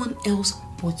no one else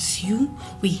but you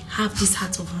will have this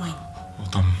heart of mine.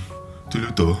 Autumn,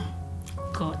 Tuluto.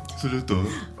 God. Tuluto.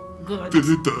 God.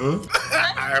 Tuluto.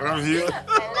 I love you.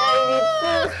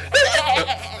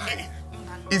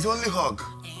 It's only hug.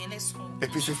 A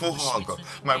peaceful hug.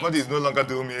 My body is no longer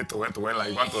doing me to when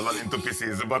like want to run into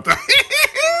pieces, but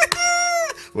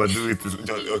we'll do it.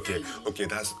 Okay, okay,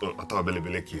 that's Autumn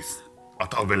Belebele kiss.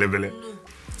 Autumn Belebele.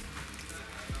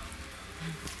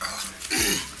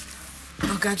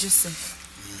 Oga Joseph,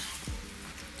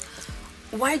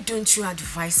 why don't you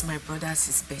advise my brother as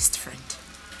his best friend?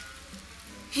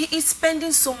 He is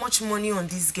spending so much money on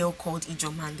this girl called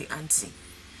Ijoma and the auntie.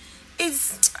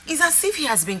 It's as if he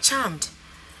has been charmed.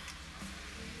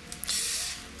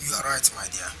 You are right, my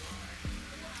dear.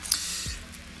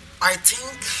 I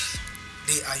think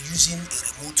they are using a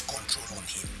remote control on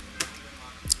him.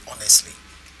 Honestly.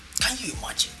 Can you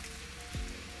imagine?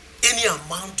 Any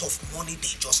amount of money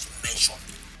they just mentioned,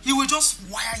 he will just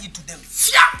wire it to them.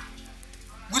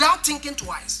 Without thinking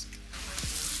twice.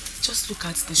 Just look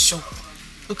at the shop.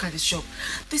 Look at the shop.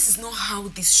 This is not how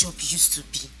this shop used to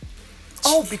be.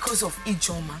 All because of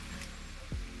Ijoma.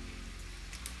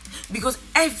 Because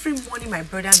every money my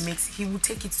brother makes, he will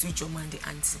take it to Ijoma and the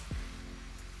auntie.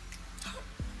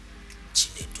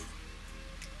 Chinedu.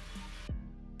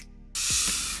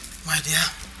 My dear,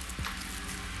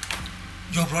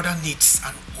 your brother needs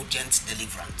an urgent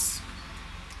deliverance.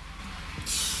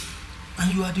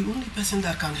 And you are the only person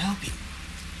that can help him.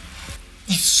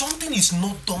 If something is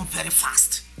not done very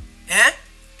fast,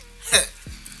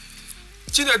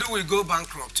 Chinedu will go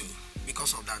bankrupt too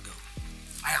because of that girl.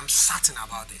 I am certain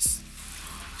about this.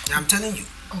 I'm telling you.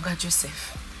 Oga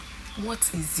Joseph, what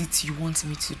is it you want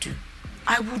me to do?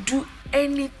 I will do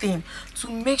anything to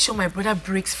make sure my brother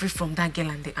breaks free from that girl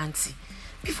and the auntie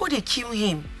before they kill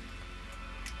him.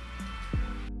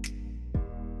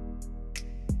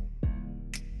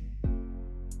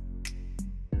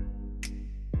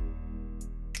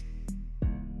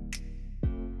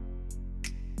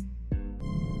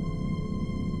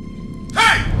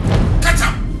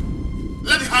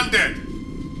 Dead.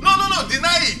 No,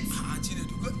 deny it.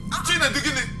 Chinedu,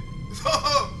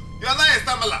 you are not a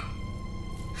stammerer.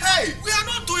 Hey! We are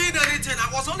not doing anything.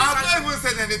 I've not even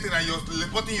said anything and you're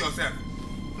reporting yourself.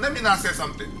 Let me now say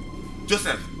something.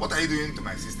 Joseph, what are you doing to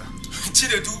my sister?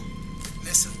 Chinedu,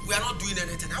 listen, we are not doing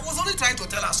anything. I was only trying to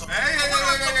tell her something.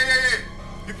 Hey.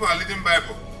 People are reading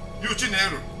Bible. You,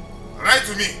 Chinedu, write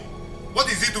to me. What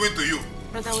is he doing to you?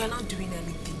 Brother, we are not doing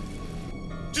anything.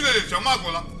 Chinedu,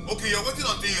 okay, you're waiting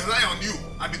until he rely on you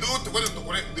and be doing to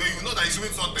correct. You know that he's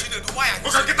doing something. Chinedu, why are you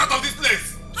okay, get out of this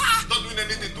place. Not doing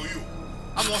anything to you.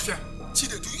 I'm not here.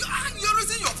 Chinedu, you're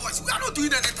raising your voice. We are not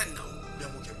doing anything now.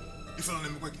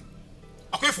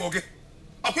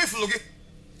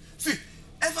 See,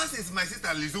 ever since my sister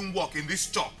resumed work in this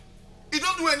shop, he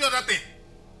don't do any other thing.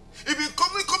 He been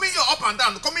coming here up and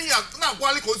down, coming here now.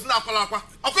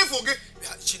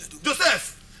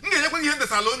 Joseph,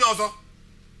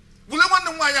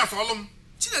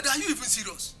 Chinedu, are you even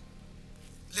serious?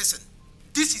 Listen,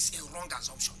 this is a wrong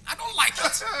assumption. I don't like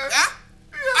it.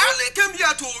 I only came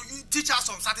here to teach her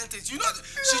some certain things. You know,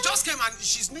 she just came and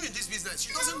she's new in this business.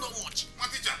 She doesn't know much. One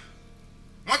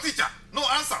teacher. No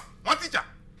answer. One teacher.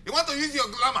 You want to use your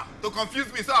glamour to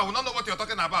confuse me so I will not know what you're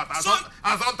talking about.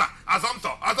 Azonta.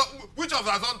 Which of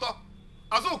Azonta?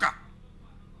 Azuka.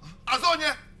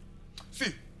 Azonia.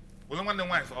 See,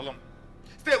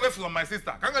 stay away from my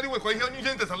sister.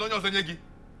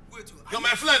 You're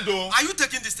my friend, though. Are you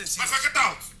taking this thing seriously? Get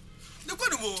out. You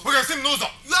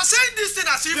are saying this thing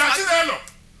as if Chinelo.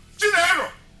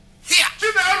 Here.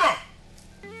 Chinelo.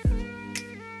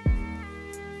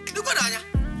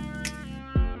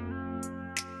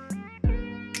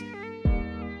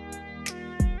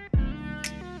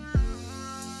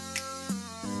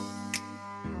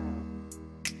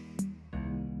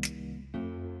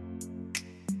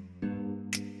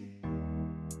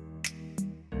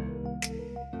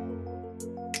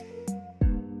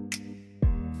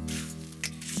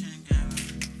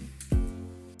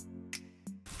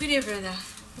 Good day, brother.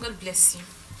 God bless you.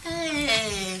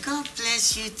 Hey, God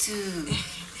bless you too.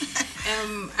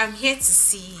 I'm here to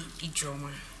see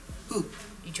Ijoma. Who?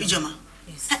 Ijoma?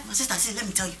 Yes. My sister, see, let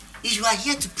me tell you. If you are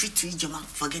here to preach to Ijoma,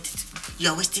 forget it. You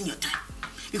are wasting your time.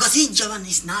 Because Ijoma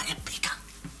is now a baker.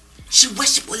 She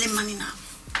worships only money now.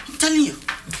 I'm telling you.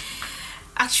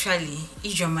 Actually,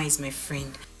 Ijoma is my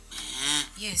friend.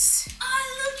 Yes. Oh,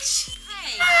 look.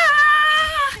 Hey.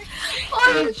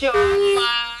 Oh,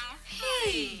 Ijoma.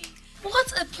 Hey.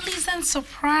 What a pleasant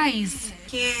surprise.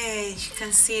 Yeah, you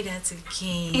can say that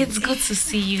again. It's good to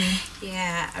see you.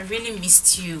 Yeah, I really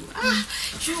missed you.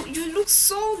 You look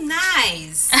so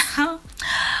nice.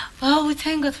 Well, we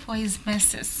thank God for his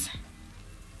mercies.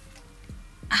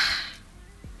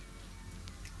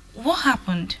 What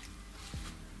happened?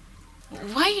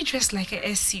 Why are you dressed like a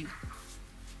SU?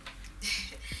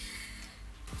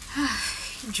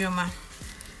 Joma,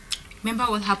 remember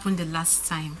what happened the last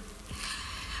time?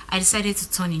 I decided to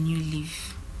turn a new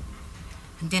leaf.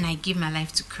 And then I gave my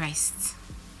life to Christ.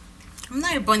 I'm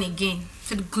now born again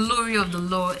to the glory of the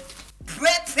Lord.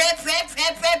 Pray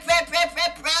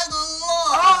Praise the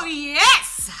Lord. Oh,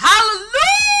 yes.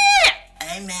 Hallelujah.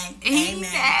 Amen.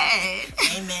 Amen.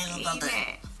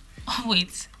 Amen. Oh,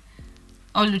 wait.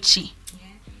 Oluchi.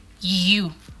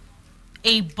 You.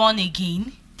 A born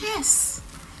again? Yes.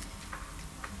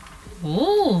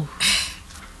 Oh.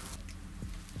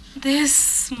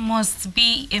 This must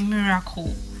be a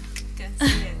miracle.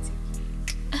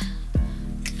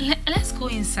 Let's go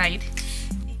inside.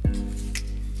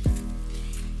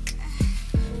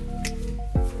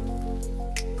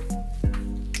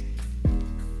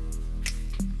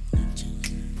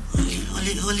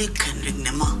 Holy Kendrick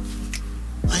Nema.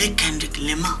 Holy Kendrick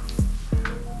Nema.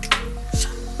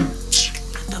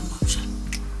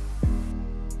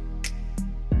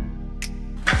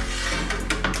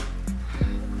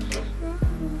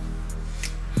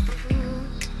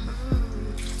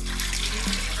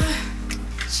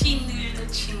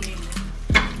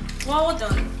 Well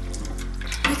done.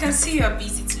 I can see you are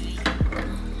busy today.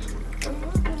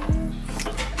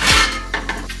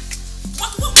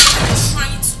 What are you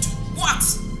trying to do? What?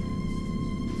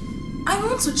 I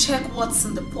want to check what's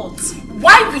in the pot.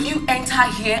 Why will you enter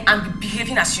here and be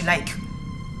behaving as you like?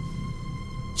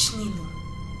 Chinelo,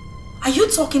 are you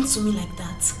talking to me like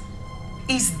that?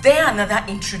 Is there another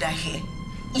intruder here?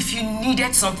 If you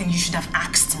needed something, you should have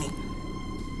asked me.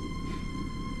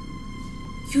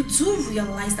 You do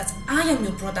realize that I am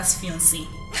your brother's fiancé.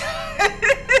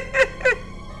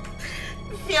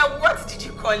 Yeah, what did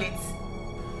you call it?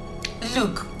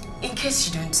 Look, in case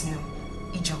you don't know,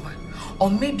 Ijoma, or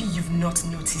maybe you've not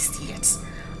noticed yet,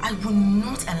 I will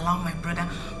not allow my brother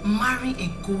marry a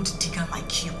gold digger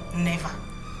like you. Never.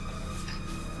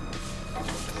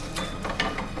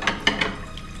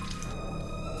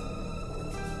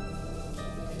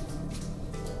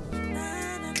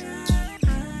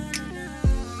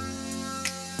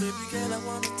 Baby girl, I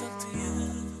wanna talk to you.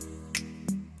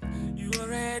 You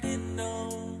already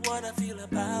know what I feel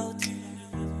about you.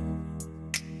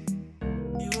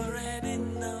 You already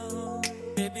know.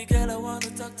 Baby girl, I wanna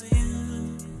talk to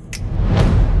you.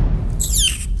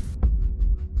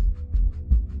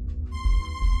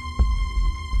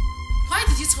 Why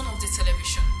did you turn off the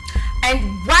television? And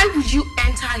why would you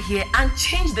enter here and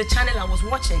change the channel I was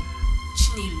watching?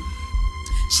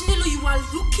 Chinelo, you are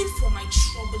looking for my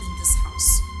trouble in this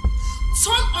house.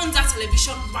 Turn on that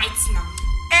television right now.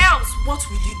 Else, what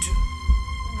will you do?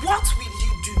 What will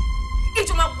you do?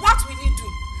 Ijoma, what will you do?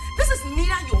 This is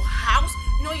neither your house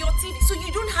nor your TV, so you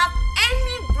don't have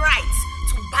any right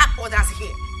to back others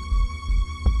here.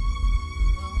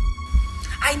 Well,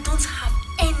 I don't have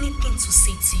anything to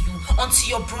say to you until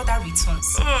your brother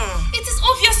returns. It is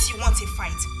obvious you want a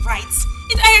fight, right?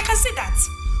 I can say that.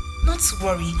 Not to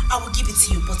worry, I will give it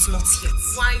to you, but not yet.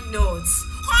 Why not?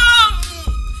 Come!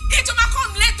 Ijoma,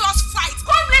 come, let us fight.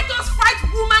 Come, let us fight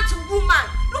woman to woman.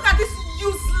 Look at this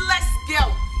useless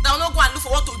girl that will not go and look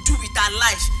for what to do with her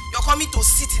life. You're coming to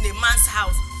sit in a man's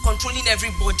house, controlling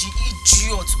everybody.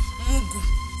 Idiot. Mugu.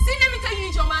 See, let me tell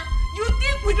you, Ijoma, you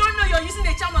think we don't know you're using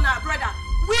a charm on our brother?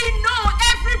 We know,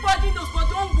 everybody knows, but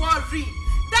don't worry.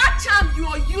 That charm you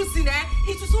are using,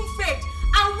 it will soon fade.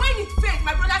 And when it fades,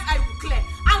 my brother's eye will clear.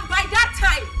 And by that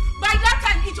time,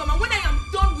 Ijoma, when I am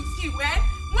done with you,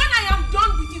 when I am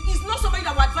done with you, it's not somebody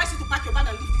that will advise you to pack your bag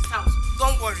and leave this house.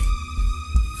 Don't worry.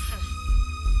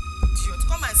 Idiot,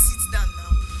 come and sit down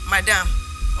now. Madam,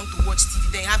 I want to watch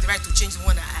TV, then you have the right to change the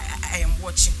one I am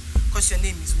watching. Because your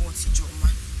name is what, Ijoma?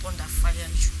 Thunder fire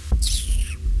you.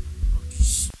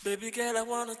 Baby girl, I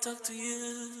wanna talk to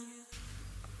you.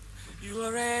 You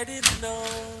already know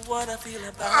what I feel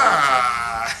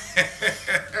about you.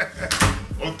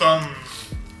 Autumn.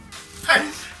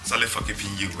 Hi. Sorry for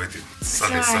keeping you waiting.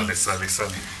 Sorry.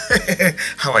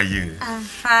 How are you? I'm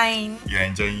fine. You're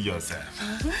enjoying yourself?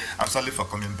 I'm sorry for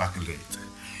coming back late.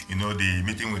 You know, the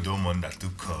meeting with Omon that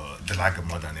took drag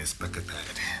more than expected.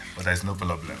 But there's no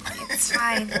problem. It's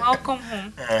fine. Welcome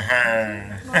home.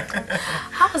 Welcome.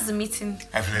 How was the meeting?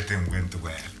 Everything went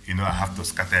well. You know, I have to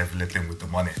scatter everything with the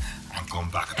money and come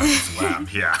back. That is why I'm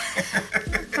here.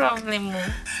 Problem.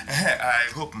 I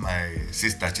hope my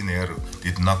sister Chinero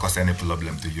did not cause any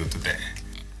problem to you today.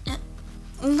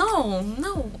 No.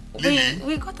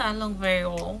 We got along very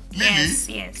well. Lily?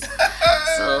 Yes.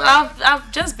 So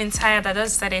I've just been tired. I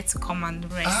just decided to come and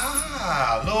rest.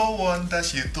 No wonder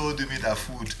she told me that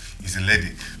food is a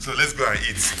lady. So let's go and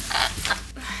eat.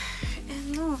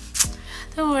 No,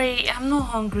 don't worry. I'm not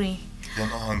hungry. You're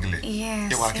not hungry?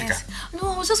 Yes.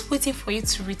 No, I was just waiting for you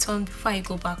to return before I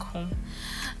go back home.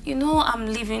 You know, I'm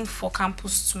leaving for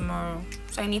campus tomorrow,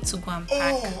 so I need to go and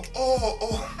pack.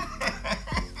 Oh.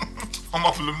 I'm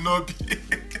off from Nobi.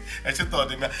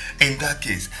 In that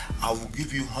case, I will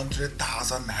give you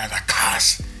 100,000 naira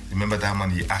cash. Remember that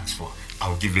money you asked for? I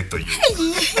will give it to you.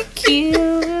 Thank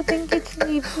you. Thank you,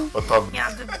 Tinibu. You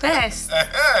are the best.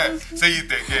 Say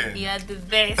it again. You are the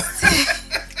best.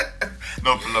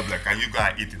 No problem. Can you go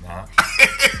and eat it now?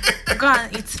 Go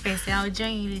and eat first. I'll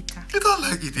join you later. You don't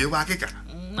like it, eh?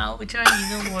 I'll join you,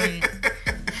 don't worry.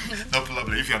 No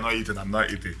problem. If you're not eating, I'm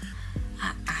not eating.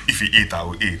 If you eat, I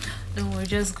will eat. Don't worry,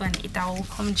 just go and eat. I will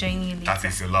come join you later. That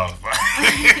is love.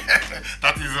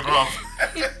 That is love.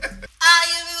 You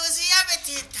will see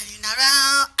everything turning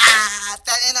around.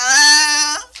 Turning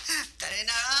around. Turning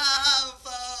around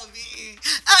for me.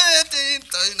 Everything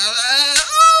turning around.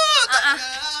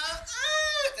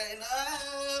 Turning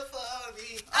around for me.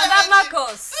 That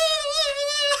Marcus.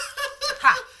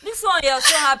 Ha, this one you're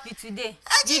so happy today.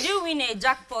 Did you win a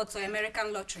jackpot or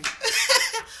American lottery?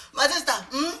 My sister,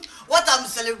 what I'm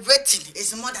celebrating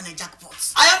is more than a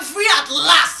jackpot. I am free at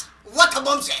last. What a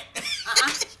bombshell.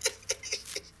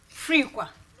 Free quoi?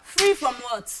 Free from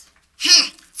what?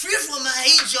 Free from my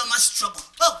age or my struggle.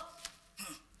 Oh.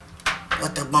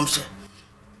 What a bombshell.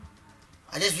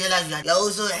 I just realized that you're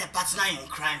also a partner in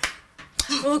crime.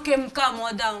 Okay,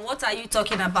 calm down. What are you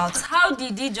talking about? How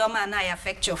did Ijoma and I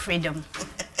affect your freedom?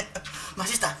 My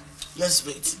sister, just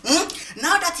wait.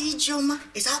 Now that Ijoma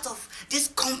is out of this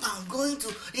compound, going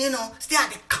to, stay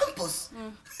at the campus,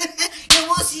 you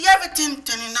will see everything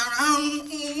turning around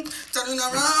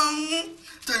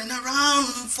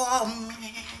for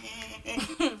me.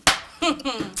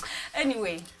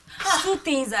 Anyway, two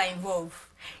things are involved.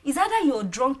 Is either you're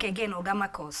drunk again,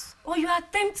 Ogamakos, or your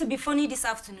attempt to be funny this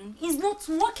afternoon is not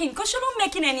working because you're not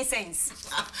making any sense.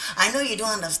 I know you don't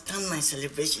understand my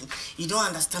celebration. You don't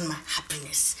understand my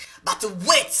happiness. But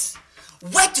wait.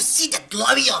 Wait to see the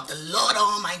glory of the Lord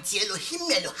Almighty Elohim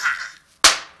Eloha.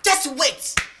 Just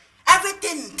wait.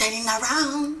 Everything turning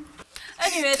around.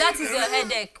 Anyway, that is your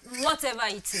headache, whatever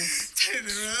it is. Turn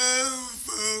around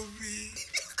for me.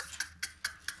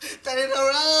 Turn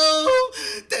around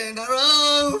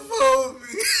for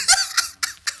me.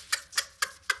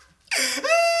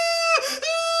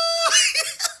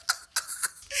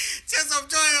 Tears of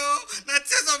joy, oh, not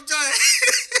tears of joy.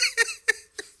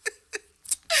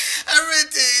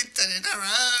 Everything turning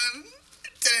around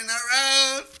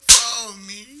for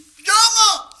me. Jomo!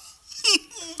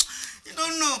 You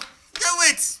don't know. Just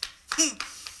wait.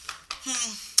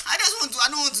 I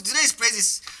don't want to delay his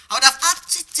praises. I would have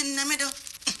asked it in the middle.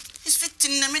 It's fit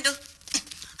in the middle.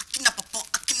 Akina pop.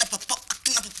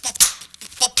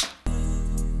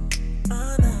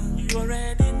 You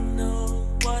already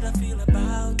know what I feel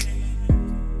about you.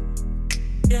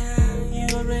 Yeah, you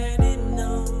already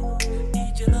know.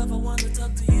 Need your love, I want to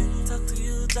talk to you.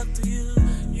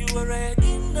 You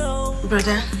already know.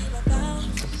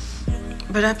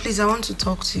 Brother, please, I want to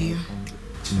talk to you.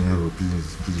 Chinelo,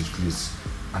 please.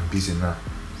 I'm busy now.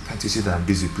 Can't you see that I'm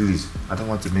busy, please? I don't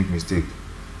want to make mistake.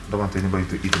 I don't want anybody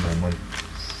to eat my money.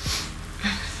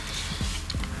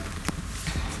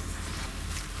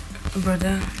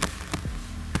 Brother,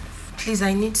 please,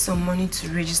 I need some money to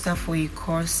register for a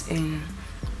course in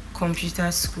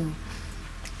computer school.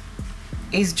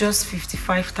 It's just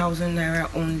 55,000 naira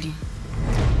only.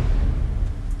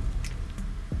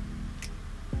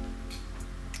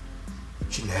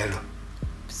 Chinelo.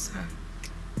 Sir.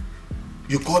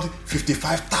 You called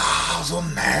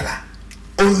 55,000 naira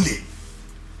only.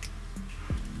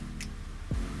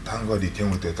 Thank God he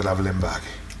came with a traveling bag.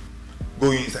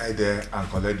 Go inside there and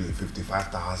collect the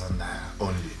 55,000 naira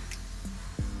only.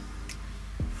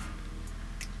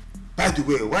 By the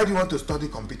way, why do you want to study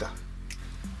computer?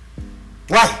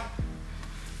 Why?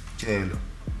 Chinelo,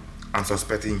 I'm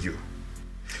suspecting you.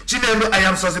 Chinelo, I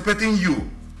am suspecting you.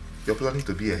 You're planning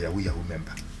to be a Yahoo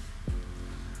member.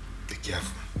 Be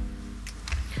careful.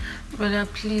 Brother,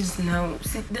 please now.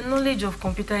 See, the knowledge of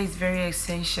computer is very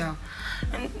essential.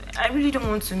 And I really don't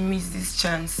want to miss this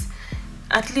chance.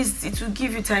 At least it will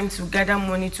give you time to gather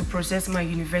money to process my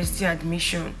university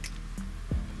admission.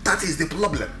 That is the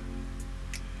problem.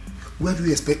 Where do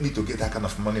you expect me to get that kind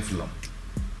of money from?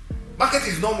 Market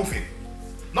is not moving.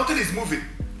 Nothing is moving.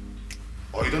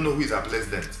 Or you don't know who is our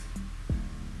president.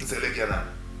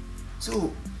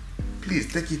 So,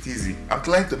 please take it easy. I'm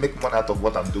trying to make money out of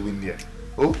what I'm doing here.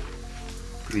 Oh,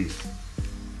 please.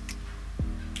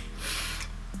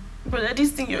 Brother,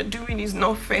 this thing you're doing is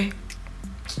not fair.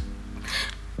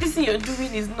 This thing you're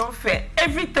doing is not fair.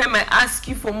 Every time I ask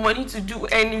you for money to do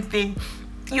anything,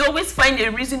 you always find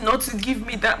a reason not to give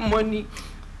me that money.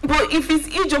 But if it's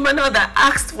Ijoma now that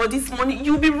asked for this money,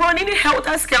 you'll be running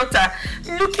helter-skelter,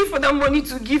 looking for that money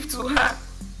to give to her.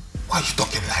 Why are you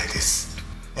talking like this?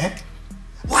 Eh?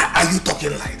 Why are you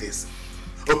talking like this?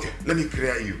 Okay, let me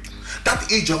clear you. That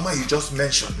Ijoma you just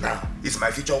mentioned now is my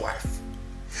future wife.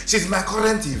 She's my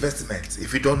current investment,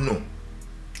 if you don't know.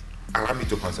 Allow me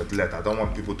to concentrate. I don't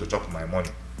want people to chop my money.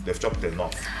 They've chopped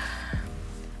enough.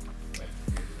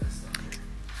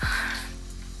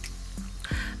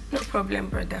 No problem,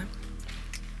 brother.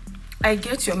 I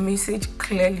get your message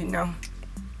clearly now.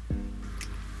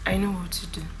 I know what to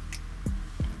do.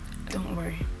 Don't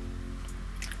worry.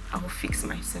 I will fix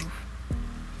myself.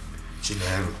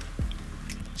 Chinero.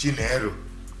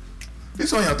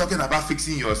 This one you're talking about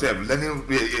fixing yourself, learning.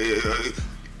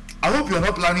 I hope you're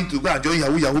not planning to go and join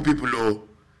Yahoo people. Oh.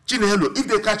 Chinelo, if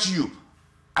they catch you,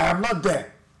 I am not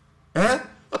there. Eh?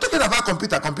 You're talking about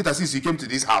computer since you came to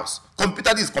this house.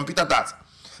 Computer this, computer that.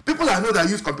 People I know that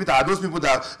use computer are those people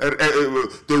that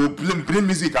they will bring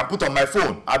music and put on my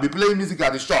phone. I'll be playing music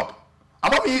at the shop.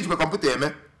 I'm not use my computer,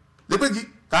 man. They go get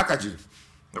Kakaji.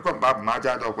 Look at Bob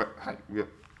Maja dog. You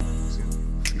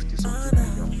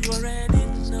already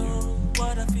know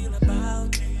what I feel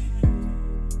about you.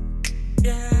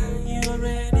 Yeah, you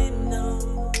already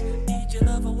know. Need your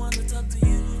love, I want to talk to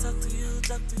you, talk to you,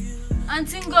 talk to you.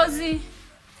 Auntie Ngozi.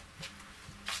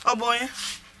 Oh boy.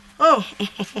 Oh.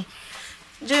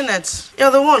 Janet,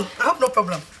 you're the one. I have no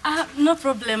problem. No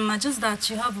problem, ma. Just that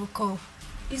you have a call.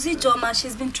 Is it Joma?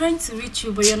 She's been trying to reach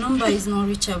you, but your number is not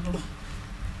reachable.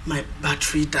 My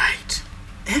battery died.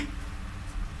 Eh?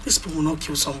 This people will not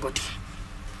kill somebody.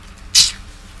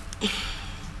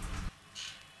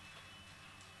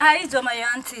 Hi, Joma, your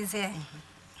auntie is here.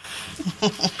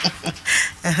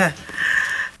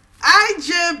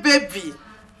 IJ baby.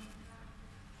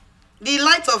 The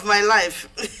light of my life.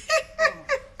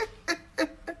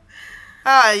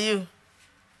 How are you?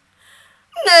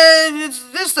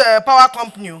 This power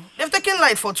company, they've taken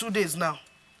light for 2 days now.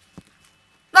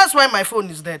 That's why my phone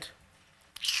is dead.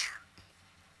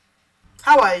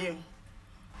 How are you?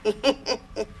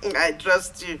 I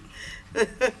trust you.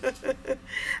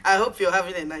 I hope you're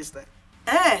having a nice time.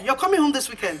 Hey, you're coming home this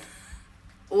weekend?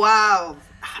 Wow.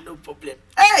 No problem.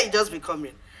 Hey, just be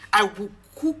coming. I will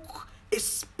cook a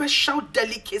special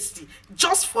delicacy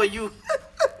just for you.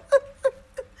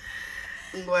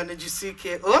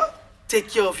 Oh, take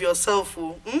care of yourself.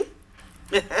 Oh.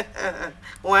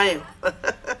 Why?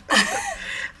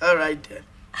 All right then.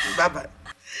 Bye-bye.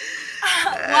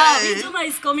 Wow, Ijoma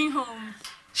is coming home.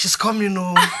 She's coming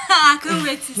home. I can't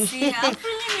wait to see her. I've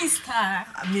really missed her.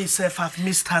 Myself, I've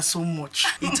missed her so much.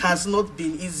 It has not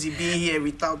been easy being here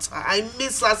without her. I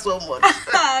miss her so much.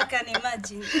 I can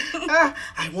imagine.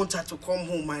 I want her to come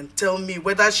home and tell me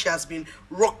whether she has been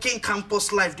rocking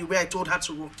campus life the way I told her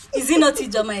to rock. Is it not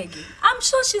Ijoma again? I'm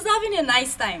sure she's having a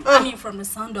nice time. I mean, from the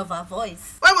sound of her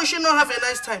voice. Why would she not have a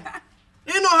nice time?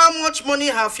 You know how much money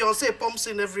her fiancé pumps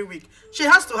in every week. She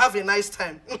has to have a nice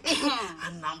time.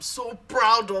 And I'm so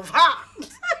proud of her.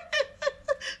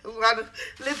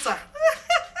 Later.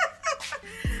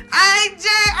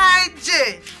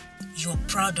 IJ. You're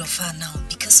proud of her now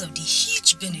because of the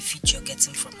huge benefit you're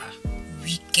getting from her.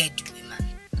 Wicked woman.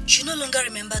 She no longer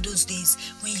remember those days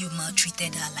when you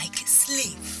maltreated her like a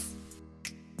slave.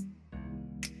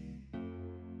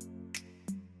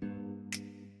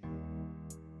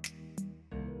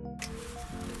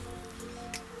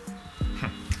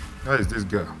 How is this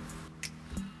girl?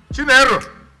 Chinero!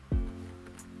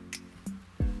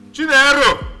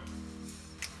 Chinero!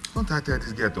 Don't I tell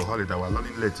this girl to hold it that we're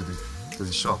running late to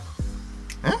the shop?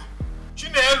 Eh?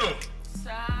 Chinero!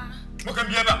 Sir. Look at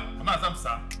me, I'm not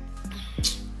sir.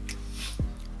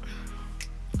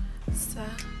 Sir.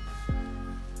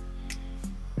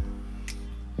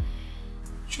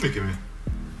 Chineke.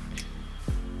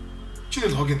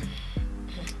 Chinelo hugging.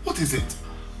 What is it?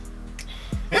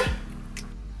 Eh?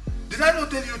 Did I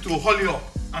not tell you to hurry up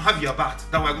and have your bath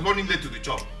that we're running late to the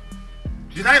job?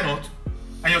 Did I not?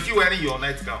 And you're still wearing your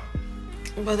nightgown.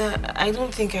 But I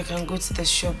don't think I can go to the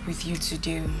shop with you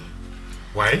today.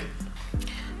 Why?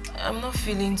 I'm not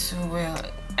feeling too well.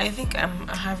 I think I'm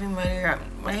having malaria.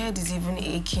 My head is even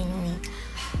aching me.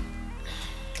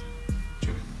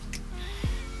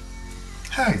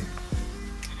 Hi.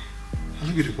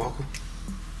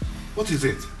 What is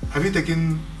it? Have you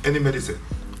taken any medicine?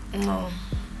 No.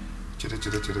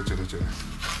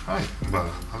 Hi,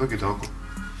 Mbala.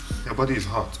 Your body is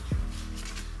hot.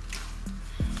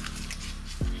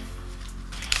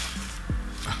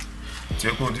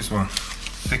 Tieko, this one.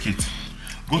 Take it.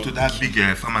 Go to that big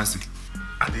pharmacy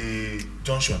at the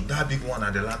junction. That big one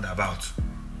at the roundabout.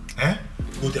 Eh?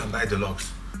 Go there and buy the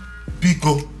logs. Big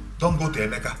go. Don't go to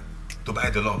Emeka to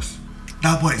buy the logs.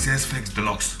 That boy says fix the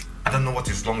logs. I don't know what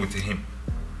is wrong with him.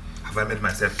 Have I made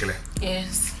myself clear?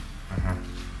 Yes.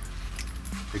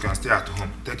 You can stay at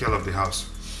home. Take care of the house.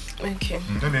 Okay.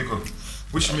 Let me go.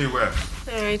 Wish me well.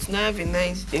 Alright, now have a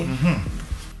nice day.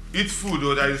 Eat food,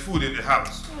 or there is food in the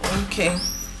house. Okay.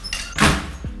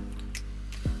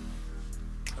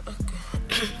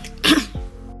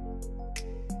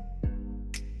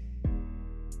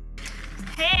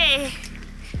 Hey,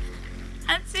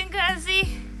 Auntie Ngozi.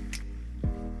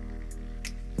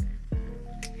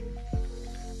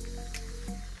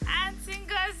 Auntie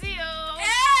Ngozi, oh.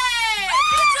 Hey,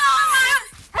 Ijoma.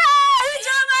 Hey,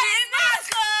 Ijoma is back.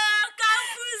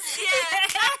 Campus here.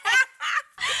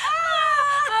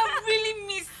 I've really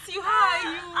missed you. How are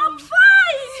you? I'm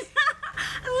fine.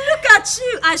 Look at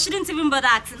you. I shouldn't even bother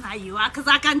asking how you are because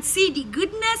I can see the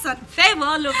goodness and favor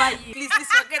all over you. Please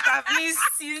forget I've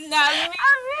missed you now. I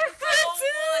miss you too.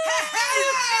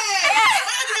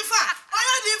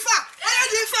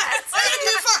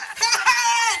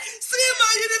 See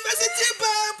my university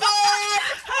baby!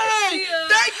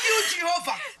 Thank you,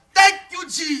 Jehovah! Thank you,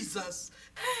 Jesus!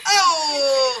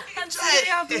 Oh!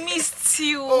 I've missed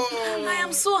you. I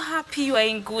am so happy you are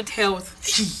in good health.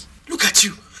 Hey, look at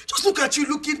you. Just look at you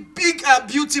looking big and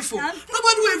beautiful.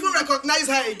 Nobody will even recognize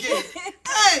her again.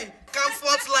 Hey!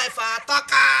 Comfort life,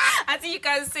 Ataka! I think you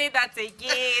can say that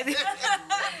again.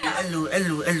 Hello.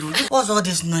 What's all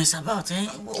this noise about, eh?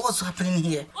 What's happening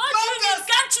here? What do you mean?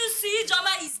 Can't you see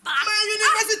Ijoma is back? My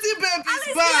university babe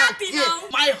is back. Yeah,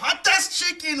 my hottest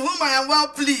chick in whom I am well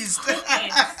pleased.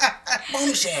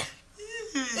 Bombshell.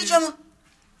 Ijoma,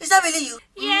 is that really you?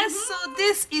 Yes, so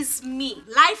this is me.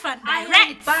 Life and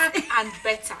direct. Back and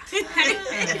better.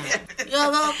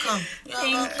 You're welcome.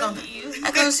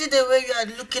 I can see the way you are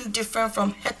looking different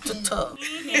from head to toe.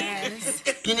 Yes.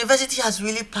 University has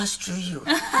really passed through you.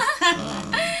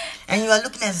 And you are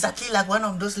looking exactly like one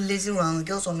of those lazy round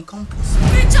girls on campus.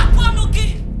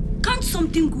 Can't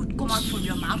something good come out from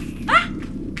your mouth? Huh?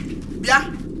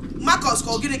 Yeah, Marcus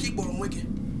called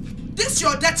this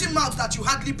your dirty mouth that you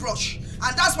hardly brush.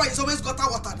 And that's why it's always gutter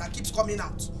water that keeps coming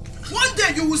out. One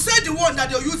day you will say the one that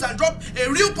they'll use and drop a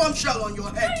real bombshell on your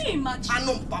head. Can you imagine? I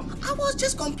was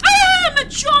just complaining. Hey,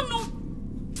 Machono!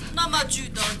 Not Machu,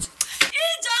 don't.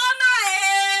 Ijoma,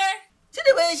 eh? See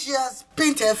the way she has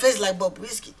painted her face like Bob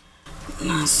Whiskey?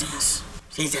 Nonsense.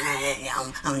 She's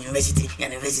I'm university.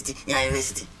 You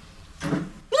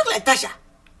look like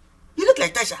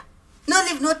Tasha. No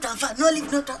leave, no transfer,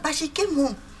 But she came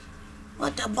home.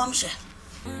 What a bombshell.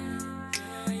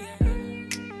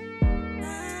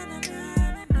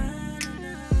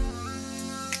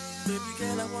 Baby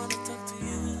girl, I wanna talk to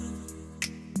you.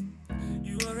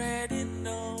 You already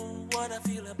know what I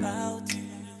feel about you.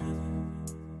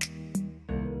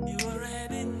 You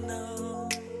already know.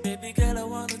 Baby girl, I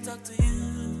wanna talk to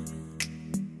you.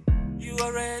 You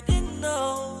already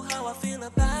know how I feel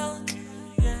about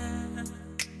you, yeah.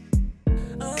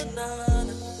 Oh no.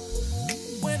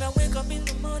 When I wake up in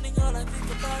the morning, all I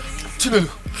think about is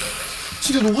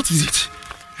Chinelo, what is it?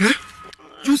 Eh?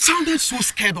 You sounded so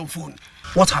scared on phone.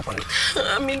 What happened?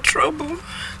 I'm in trouble.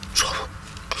 Trouble?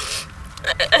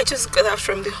 I just got out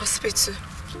from the hospital.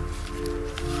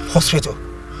 Hospital?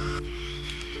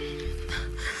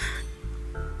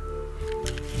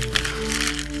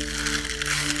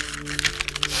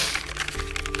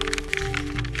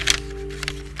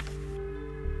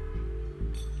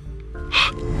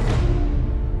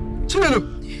 Chinelo!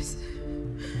 Yes.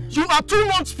 You are 2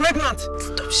 months pregnant!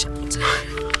 Stop shouting.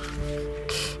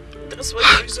 That's what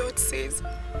the result says.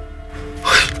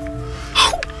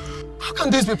 How can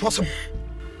this be possible?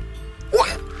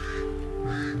 What?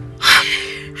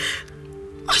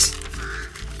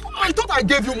 I thought I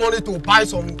gave you money to buy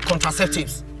some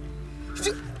contraceptives.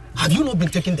 Have you not been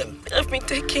taking them? I've been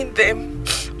taking them.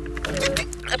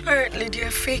 Apparently they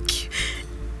are fake.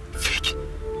 Fake?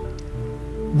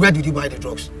 Where did you buy the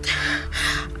drugs?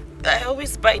 I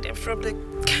always buy them from the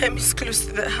chemist close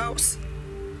to the house.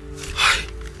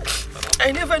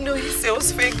 I never know he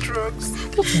sells fake drugs.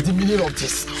 What is the meaning of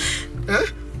this? Eh?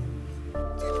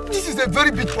 This is a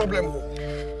very big problem.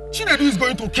 Chinedu is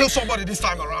going to kill somebody this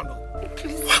time around.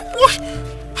 Please. What?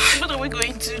 What are we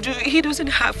going to do? He doesn't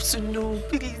have to know,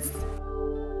 please.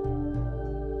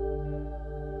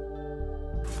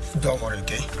 Don't worry,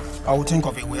 okay? I will think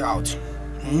of a way out.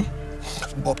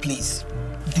 But please,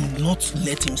 do not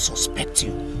let him suspect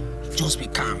you. Just be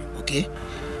calm, okay?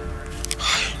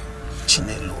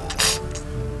 Chinelo.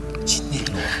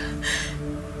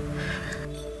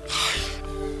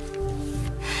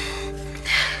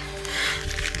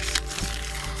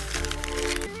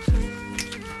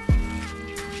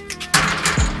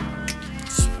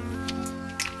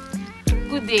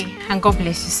 Good day, and God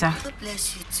bless you, sir. God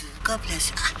bless you too. God bless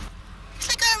you. It's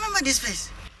like I remember this face.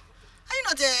 Are you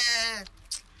not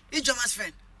Ijoma's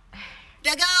friend? The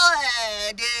girl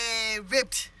they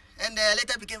raped and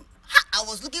later became... I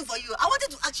was looking for you. I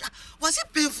wanted to ask you, was it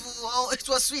painful or it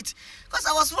was sweet? Because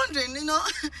I was wondering, you know.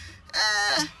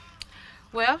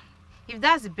 Well, if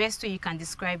that's the best way you can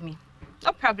describe me,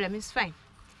 no problem, it's fine.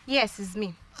 Yes, it's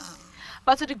me.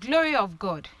 But to the glory of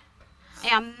God,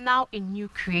 I am now a new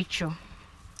creature,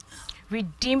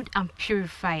 redeemed and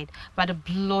purified by the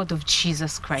blood of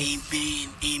Jesus Christ. Amen,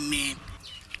 amen.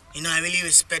 You know, I really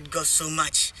respect God so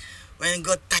much. When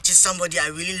God touches somebody, I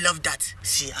really love that.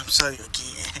 See, I'm sorry,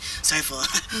 okay? Sorry for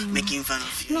making fun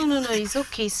of you. No, it's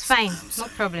okay, it's fine. No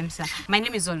problem, sir. My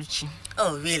name is Oluchi.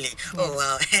 Oh, really? Yes. Oh,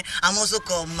 wow. I'm also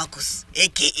called Marcus,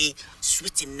 a.k.a.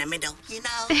 Sweet in the middle, you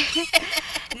know?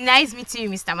 Nice meeting you,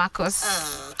 Mr. Marcus.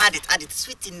 Add it.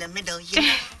 Sweet in the middle, you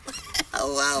know?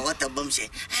 Oh, wow, what a bombshell.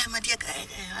 My dear guy,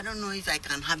 I don't know if I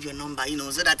can have your number, you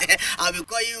know, so that I'll be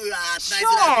calling you at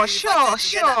night.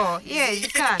 Sure. Yeah, you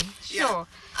can. Sure. Yeah.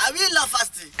 I really love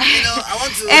fasting. You know, I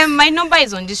want to... my number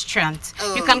is on this strand.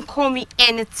 Oh. You can call me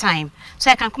anytime, so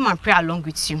I can come and pray along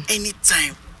with you.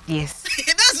 Anytime? Yes.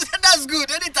 That's good.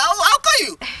 Anytime. I'll call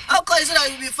you. So that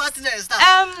you'll be fasting and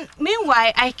stuff.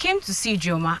 Meanwhile, I came to see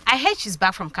Ijoma. I heard she's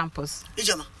back from campus.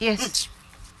 Ijoma? Yes.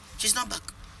 She's not back.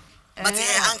 But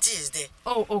her auntie is there.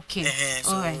 Oh, okay.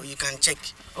 So right. You can check.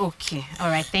 Okay. All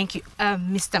right. Thank you.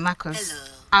 Mr. Marcus. Hello.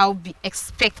 I'll be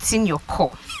expecting your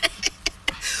call.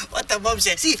 What a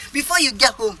bombshell. See, before you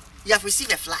get home, you have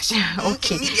received a flash.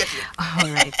 Okay. Immediately. All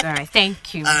right.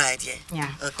 Thank you. All right, yeah.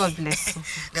 Yeah. Okay. God bless you.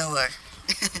 Don't worry.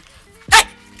 Hey!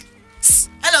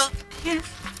 Hello. Yes.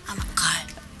 I'm a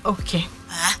girl. Okay.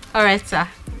 All right, sir.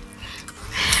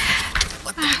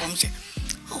 What a bombshell.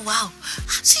 Oh, wow.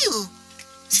 See you.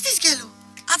 See this girl.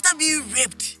 After being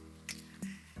raped,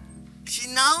 she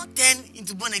now turned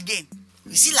into born again.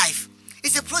 You see, life,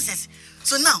 it's a process.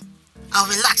 So now, I'll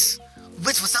relax.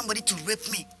 Wait for somebody to rape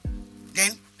me.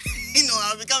 Then, you know,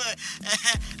 I'll become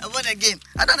a born again.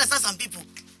 I don't understand some people.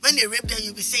 When they rape them,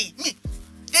 you'll be saying, me,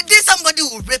 they did somebody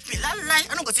who rape me. Lie.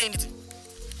 I'm not going to say anything.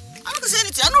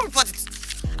 I don't report it.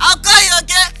 I'll call you,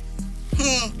 okay?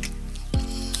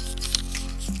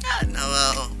 No.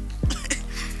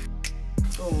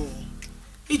 Oh,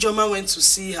 Ijoma went to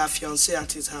see her fiancé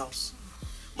at his house.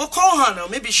 But call her now.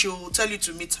 Maybe she'll tell you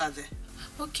to meet her there.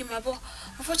 Okay, ma, but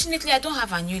unfortunately, I don't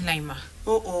have a new line, ma.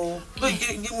 Oh.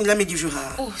 Yeah. Let me give you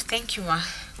her. Oh, thank you, ma.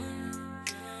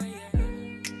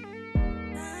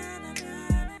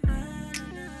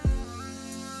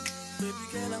 Baby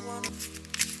girl, I wanna...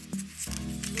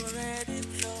 You already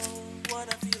know what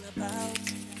I feel about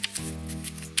you.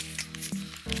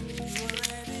 You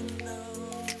already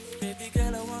know. Baby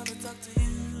girl, I wanna talk to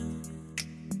you.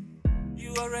 You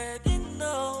already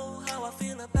know how I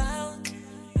feel about you.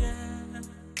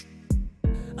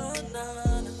 Oh no.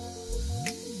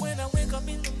 When I wake up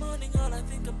in the morning, all I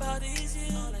think about is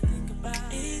you.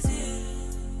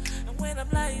 And when I'm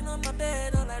lying on my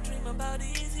bed, all I dream about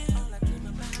is you.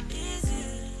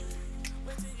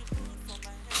 What do you put for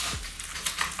my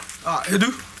head?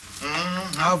 Edu.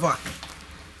 How far?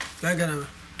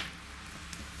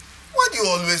 Why do you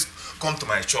always come to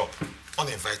my shop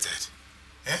uninvited?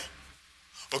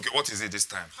 Okay, what is it this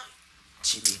time?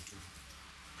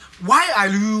 Why are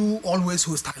you always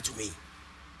hostile to me?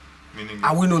 Meaning?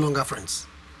 Are we no longer friends?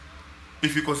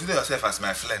 If you consider yourself as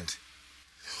my friend,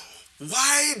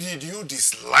 why did you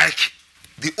dislike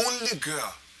the only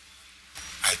girl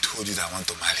I told you that I want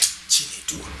to marry?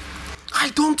 Chinedu, I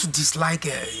don't dislike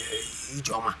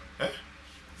Ijoma.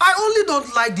 I only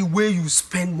don't like the way you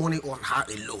spend money on her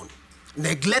alone,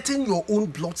 neglecting your own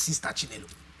blood sister Chinelo.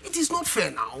 It is not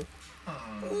fair now.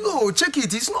 No, check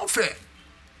it. It's not fair.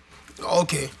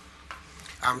 Okay.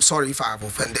 I'm sorry if I have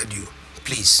offended you.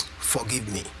 Please,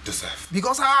 forgive me. Joseph.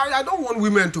 Because I don't want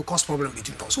women to cause problems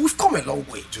between us. We've come a long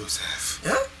way. Joseph.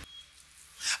 Yeah?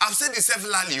 I've said it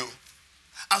severally.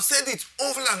 I've said it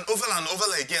over and over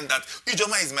again that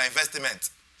Ijoma is my investment,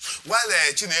 while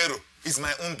Chinero is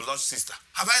my own blood sister.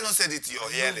 Have I not said it to your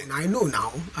hearing? I know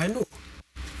now. I know.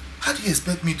 How do you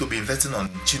expect me to be investing on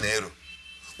Chinero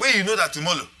when you know that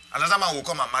tomorrow another man will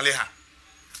come and marry her?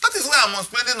 That is why I'm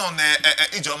spending on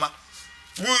Ijoma,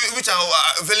 which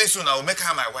very soon I will make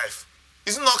her my wife.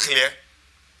 Is it not clear?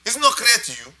 Is it not clear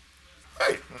to you?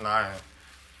 Hey, nah.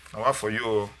 I work for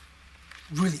you.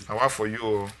 Really? I work for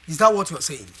you. Is that what you're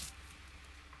saying?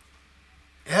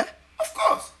 Yeah? Of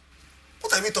course.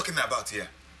 What are we talking about here?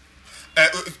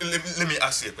 Let me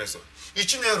ask you a question. Is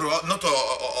Chinero not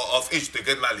of age to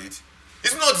get married?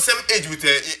 It's not the same age with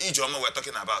Ijoma we're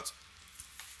talking about.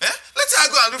 Let her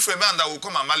go and look for a man that will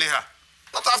come and marry her.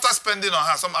 Not after spending on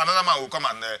her, another man will come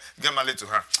and get married to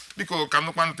her. Biko, can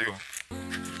you want you?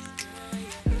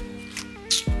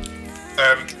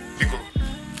 Biko,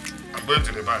 I'm going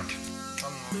to the bank.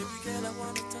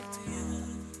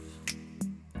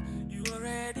 You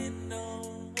already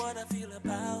know what I feel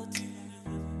about you.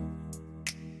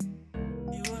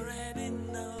 You already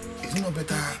know. Is it not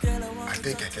better I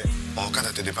take a or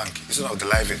cut to the bank instead of the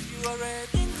live?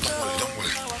 Don't worry.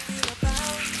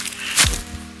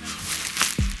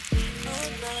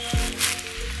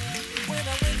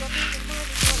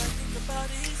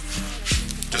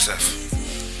 Joseph,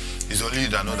 it's only you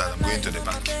that know that I'm going to the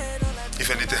bank. If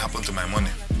anything happens to my money,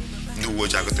 no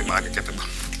watch I go take my get it back.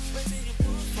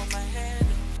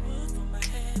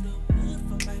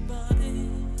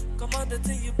 Come on, the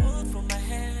thing you put from my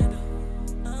head.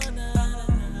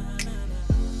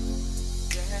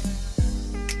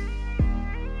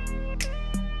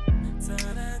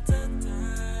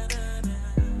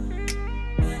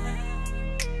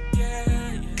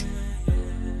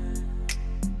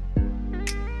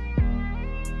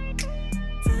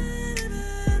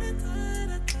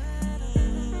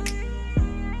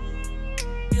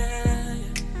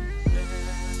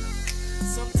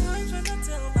 Sometimes when I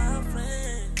tell my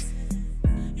friends,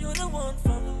 you're the one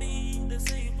for me, they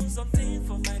say you put something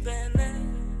for my belly.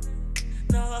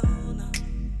 No.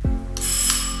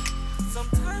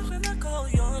 Sometimes when I call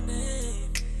your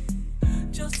name,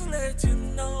 just to let you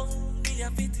know, me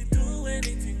happy to do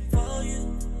anything for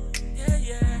you.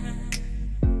 Yeah.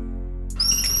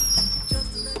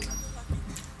 Just to let you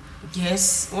know.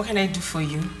 Yes, what can I do for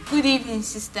you? Good evening,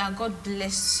 sister. God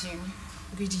bless you.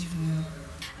 Good evening.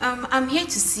 I'm here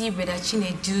to see Brother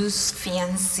Chinedu's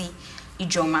fiancée,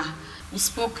 Ijoma. We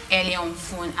spoke earlier on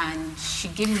phone and she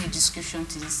gave me the description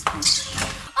to this place.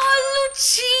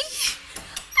 Oluchi!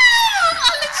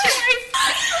 Oluchi,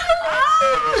 my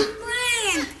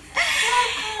friend!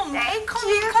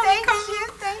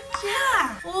 Thank you.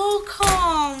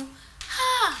 Welcome.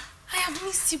 I have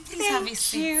missed you. Please have a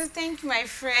seat. Thank you, my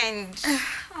friend.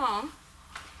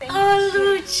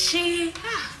 Oluchi!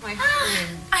 My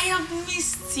friend. I have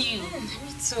missed you.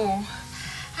 Me too.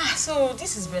 So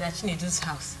this is Brother Chinedu's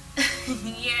house.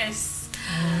 Yes.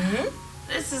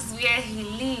 This is where he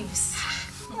lives.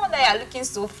 Mother, you're looking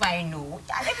so fine, no?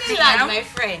 You're Yeah. my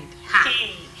friend.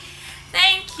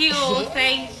 Thank you.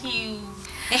 Thank you.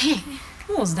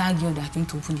 Who was that girl that came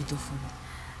to open the door for me?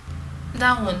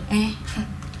 That one,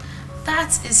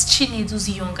 that is Chinedu's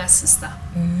younger sister.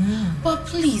 But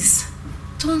please,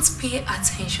 don't pay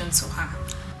attention to her.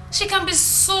 She can be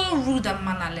so rude and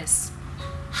mannerless.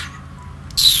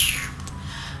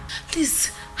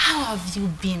 Please, how have you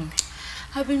been?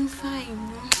 I've been fine, you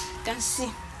know. You can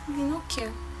see. I've been okay.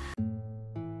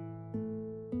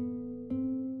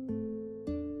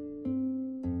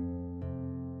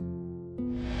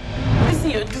 This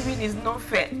thing you're doing is not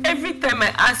fair. Every time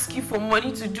I ask you for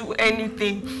money to do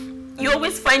anything, you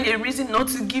always find a reason not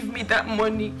to give me that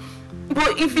money.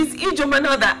 But if it's Ijoma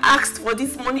now that asked for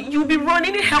this money, you'll be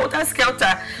running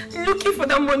helter-skelter, looking for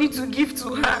that money to give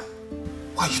to her.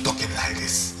 Why are you talking like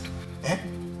this?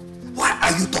 Why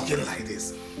are you talking like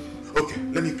this? Okay,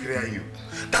 let me clear you.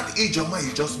 That Ijoma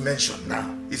you just mentioned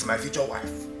now is my future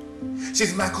wife.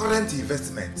 She's my current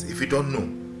investment, if you don't know.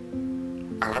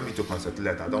 Allow me to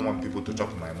concentrate. I don't want people to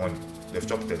chop my money. They've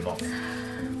chopped enough.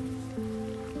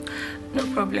 No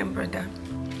problem, brother.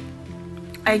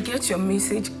 I get your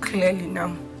message clearly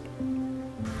now.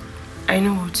 I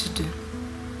know what to do.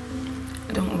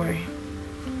 Don't worry.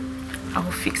 I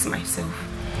will fix myself.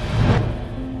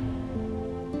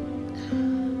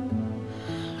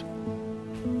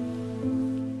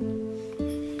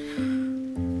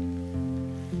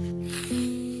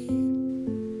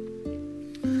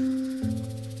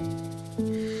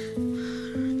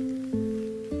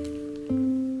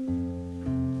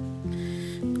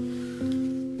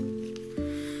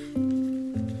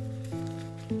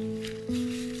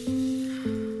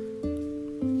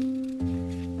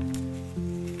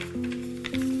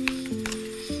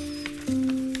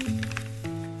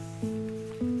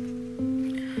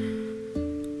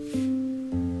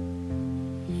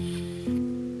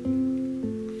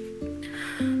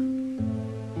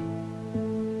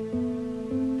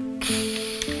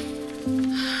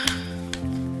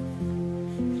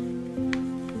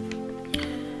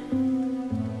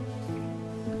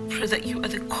 That you are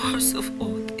the cause of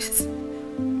all this.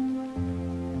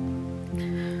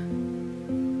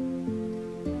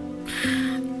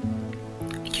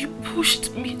 You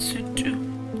pushed me to do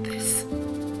this.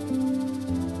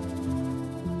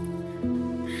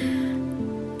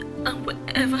 And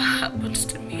whatever happens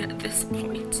to me at this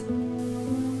point,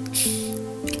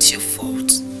 it's your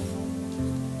fault.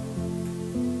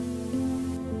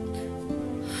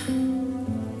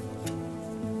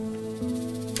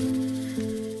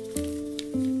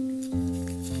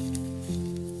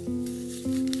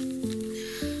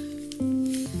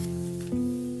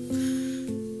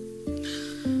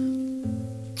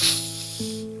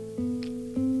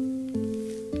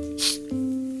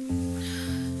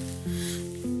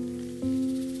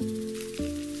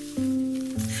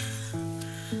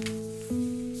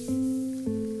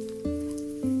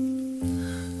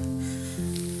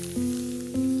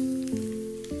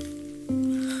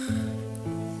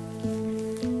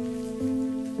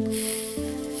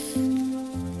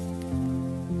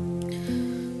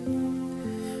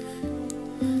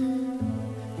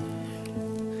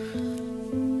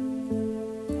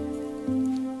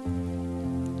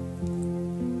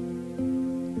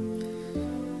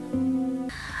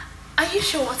 you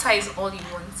sure water is all you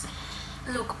want?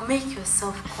 Look, make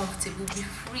yourself comfortable, be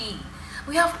free.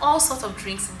 We have all sorts of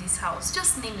drinks in this house.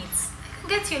 Just name it. I can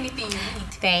get you anything you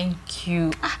need. Thank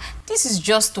you. This is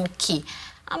just okay.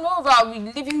 And moreover, I'll be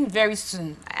leaving very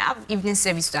soon. I have evening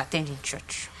service to attend in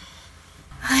church.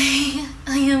 I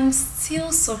am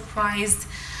still surprised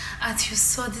at your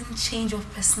sudden change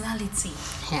of personality.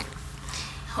 Yeah.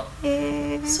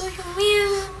 So you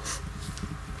mean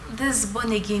this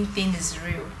born again thing is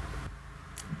real?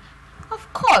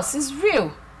 Of course, it's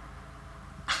real.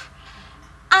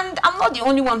 And I'm not the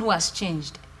only one who has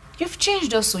changed. You've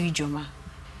changed also, Ijoma.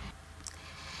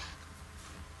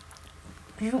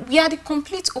 We are the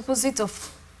complete opposite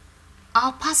of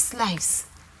our past lives.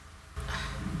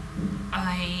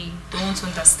 I don't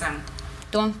understand.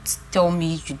 Don't tell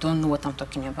me you don't know what I'm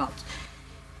talking about.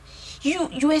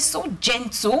 You were so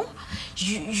gentle.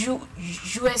 You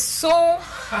were so...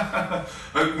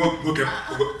 Okay,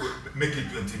 make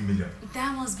it 20 million.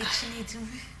 That must be Chinedu.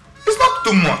 It's not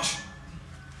too much.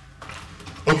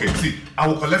 Okay, see, I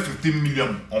will collect 15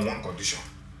 million on one condition.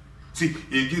 See,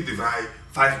 if you divide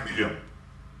 5 million,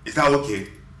 is that okay?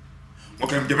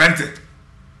 Okay, I'm giving.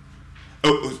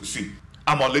 Oh, see,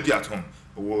 I'm already at home.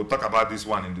 We'll talk about this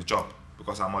one in the shop.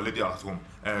 Because I'm already at home.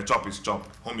 Chop is chop,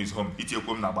 home is home. Iti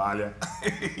ekom na balia.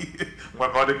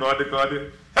 God.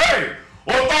 Hey!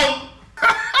 Otom!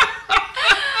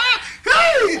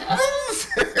 Hey!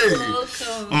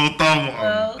 Otom!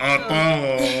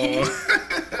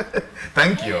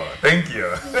 Thank you.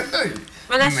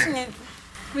 Well,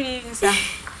 good evening, sir.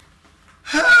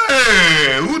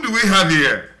 Hey! Who do we have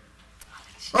here?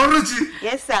 Orochi?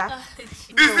 Yes, sir.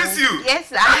 Is this you? Yes,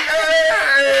 sir.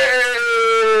 Hey!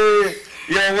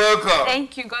 You're welcome.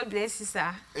 Thank you. God bless you,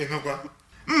 sir.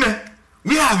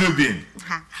 Where have you been?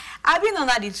 I've been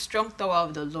under the strong tower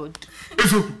of the Lord.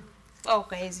 Oh,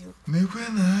 crazy.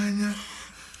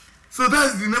 So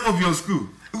that's the name of your school?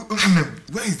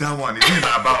 Where is that one? Is it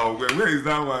about? Where is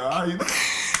that one?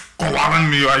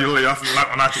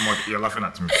 You're laughing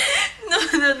at me. No.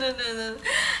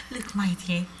 Look, my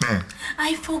dear.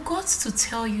 I forgot to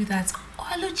tell you that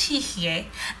Oluchi here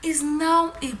is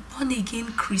now a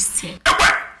born-again Christian.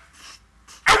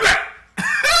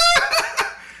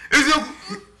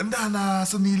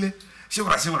 Sonile.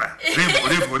 Shivra.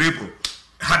 Rebo.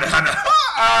 Hada.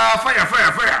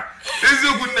 Fire. Is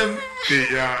your good name?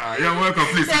 Yeah, you're welcome.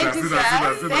 Please sit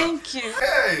down. Thank you.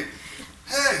 Hey.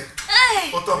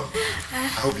 Otom, I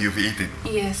hope you've eaten.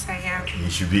 Yes, I am. You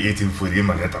should be eating food.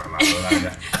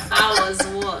 How was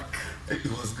work? It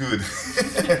was good.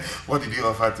 What did you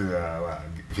offer to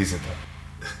visitor?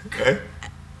 Okay.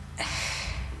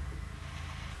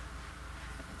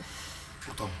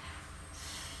 Otom,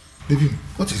 baby,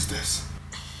 what is this?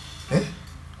 Eh?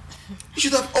 You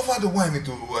should have offered the wine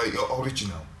to your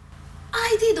original.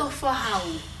 I did offer her,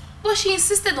 but she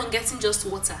insisted on getting just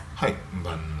water. Hi,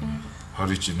 Mban.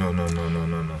 Horichi, no.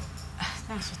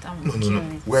 That's what I'm No.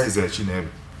 Where is Chinebe?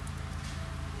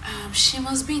 She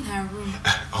must be in her room.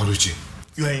 Horichi,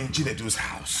 you are in Chinedu's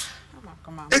house.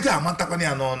 Come on.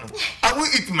 I will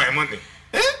eat my money.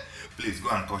 Eh? Please go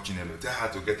and call Chinelo. Tell her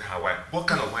to get her wine. What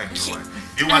kind of wine do you want?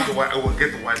 You want the wine? I will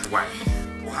get the white wine.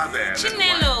 We'll have a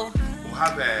Chinelo. We'll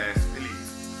have a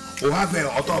spilly. We'll have a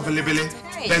auto available.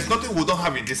 Hey. There's nothing we don't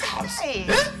have in this house. Hey.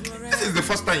 Eh? This is the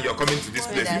first time you're coming to this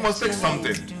place. You must take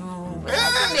something. What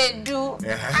they do?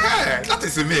 Yeah, that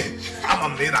is me.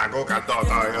 I'm a man. I go get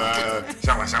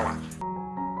shower.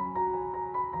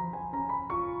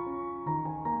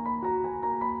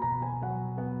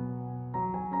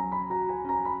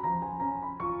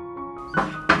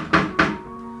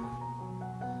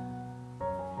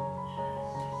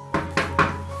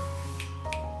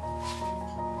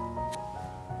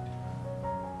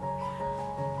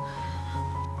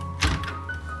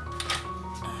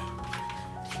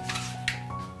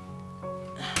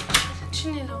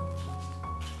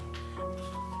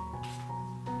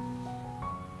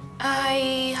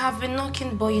 I have been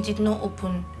knocking, but you did not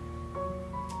open.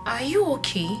 Are you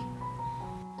okay?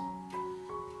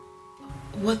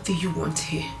 What do you want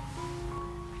here?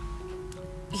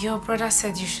 Your brother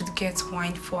said you should get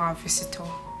wine for our visitor.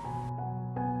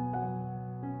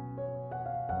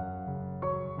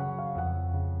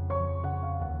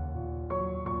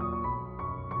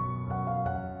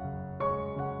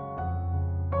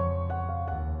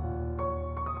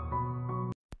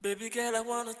 Baby girl, I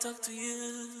wanna talk to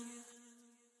you.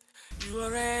 You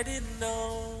already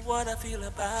know what I feel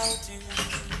about you.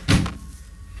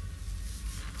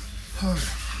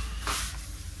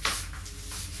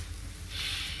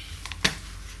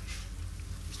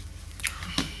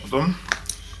 Madam?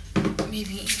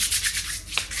 Maybe.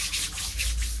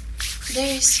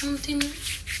 There is something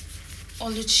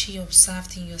Oluchi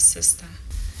observed in your sister,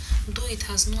 though it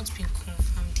has not been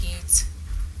confirmed yet.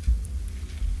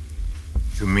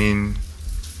 You mean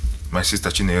my sister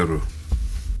Chinero?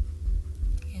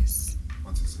 Yes.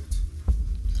 What is it?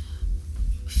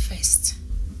 First,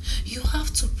 you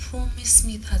have to promise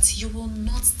me that you will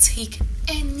not take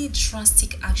any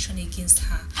drastic action against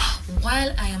her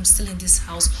while I am still in this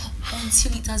house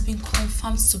until it has been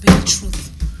confirmed to be the truth.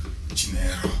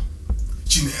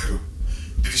 Chinero,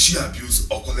 did she abuse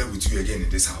or collect with you again in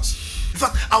this house? In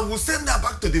fact, I will send her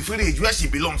back to the village where she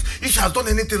belongs. If she has done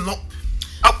anything wrong,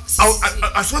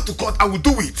 I swear to God, I will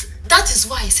do it. That is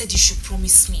why I said you should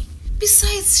promise me.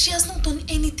 Besides, she has not done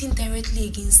anything directly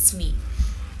against me.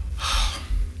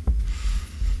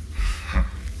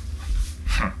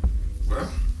 Well,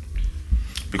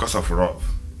 because of Rob,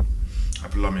 I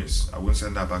promise I won't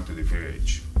send her back to the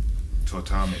village. So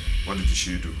tell me, what did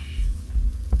she do?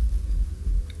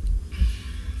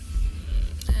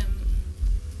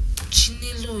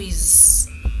 Chinelo is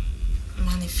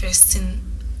manifesting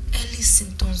early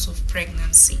symptoms of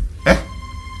pregnancy. Eh?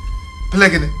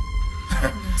 Pregnancy?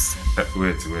 Pregnancy.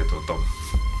 Wait, Otom.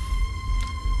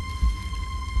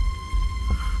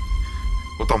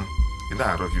 Otom, you know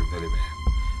I love you very much.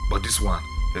 But this one,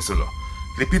 Esolo,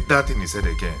 repeat that thing he said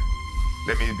again.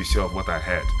 Let me be sure of what I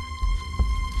heard.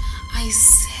 I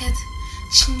said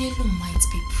Chinelo might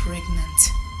be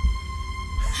pregnant.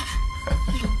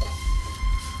 Look,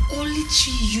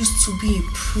 Olichi used to be a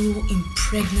pro in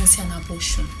pregnancy and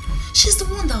abortion. She's the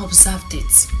one that observed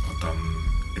it. But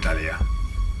Italia.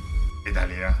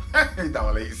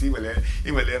 You see,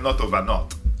 not over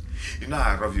not. You know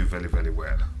I love you very, very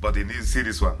well. But you need to see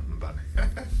this one,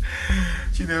 Mbane.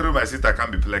 Chinero, my sister,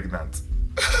 can't be pregnant.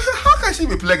 How can she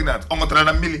be pregnant?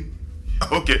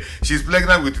 Okay, she's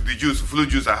pregnant with the juice, flu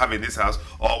juice I have in this house,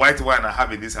 or white wine I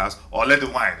have in this house, or red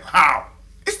wine. How?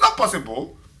 It's not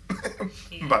possible.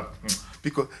 But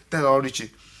because tell Orichi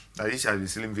that he shall be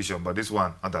slim vision, but this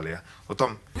one, Adalia,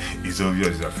 Otom, it's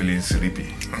obvious you are feeling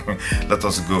sleepy. Let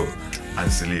us go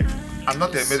and sleep. I'm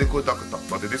not a medical doctor,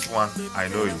 but this one, I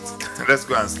know it. Let's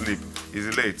go and sleep.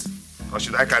 It's late. Or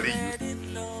should I carry you?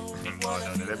 No,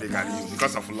 let me carry you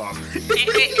because of love.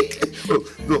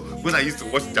 No, when I used to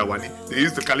watch Jawani, they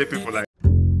used to carry people like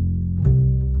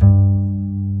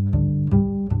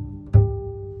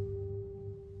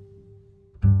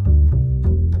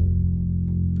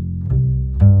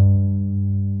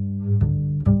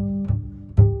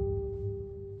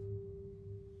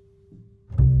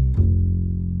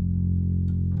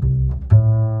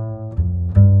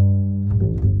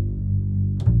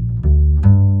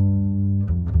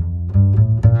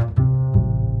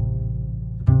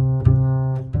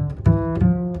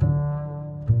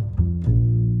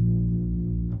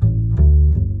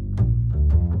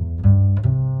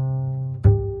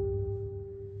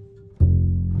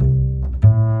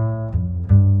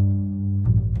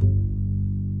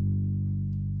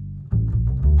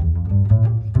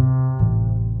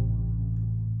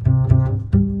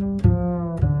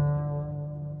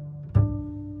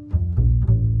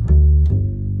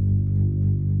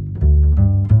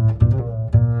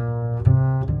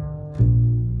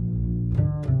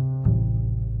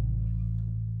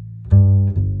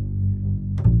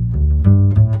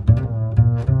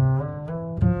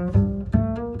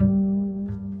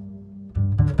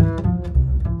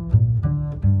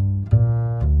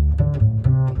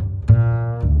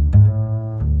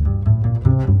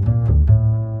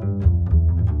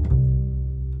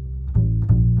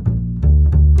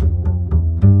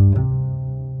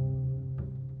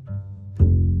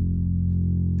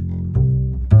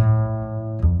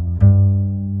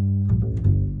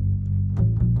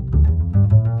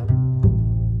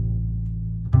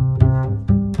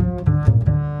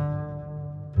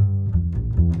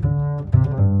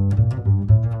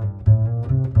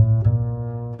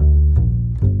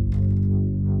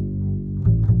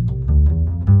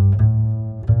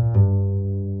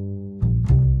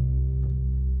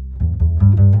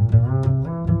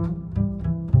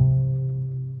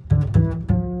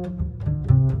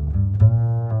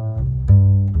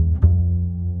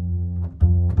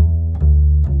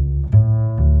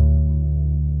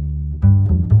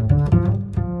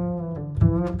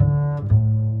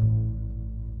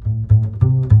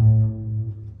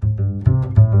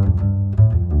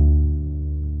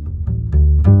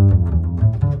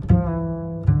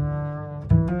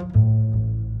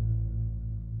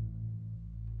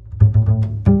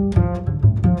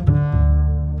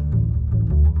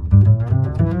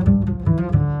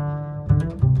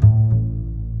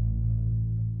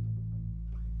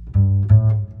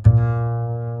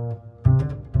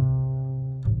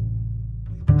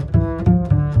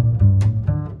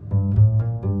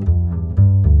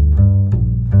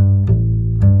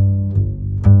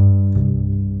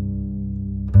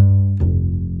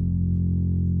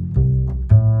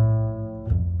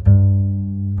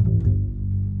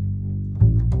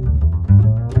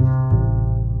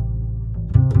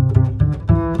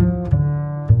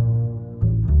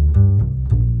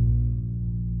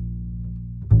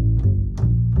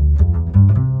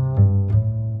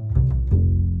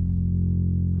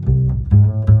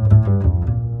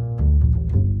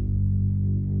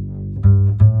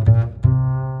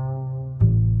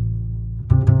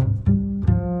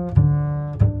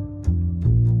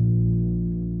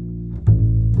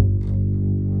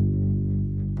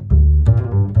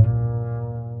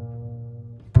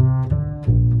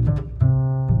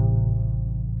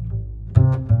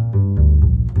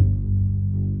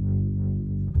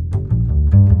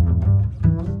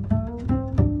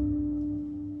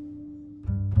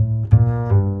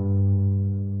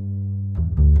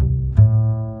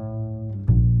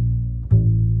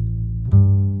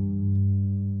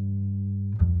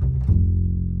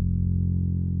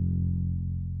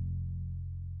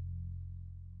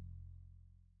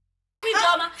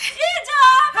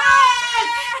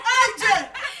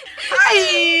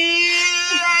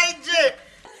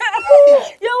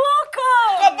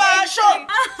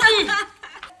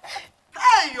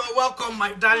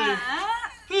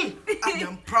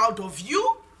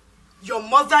Your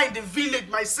mother in the village,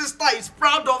 my sister, is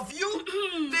proud of you.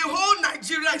 The whole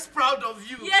Nigeria is proud of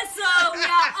you. Yes, sir. We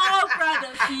are all proud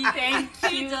of you. Thank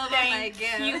you. Thank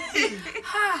you.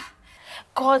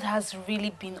 God has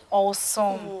really been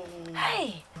awesome.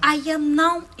 Hey, I am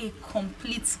now a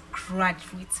complete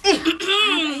graduate.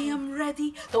 I am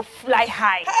ready to fly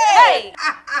high. Hey!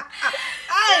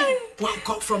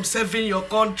 Welcome from serving your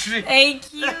country.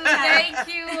 Thank you. Thank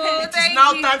you. It is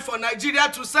now time for Nigeria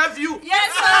to serve you.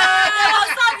 Yes, sir. They will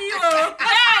serve you.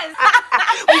 Yes.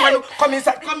 Come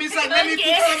inside. Come inside. Let me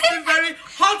cook something very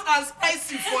hot and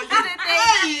spicy for you.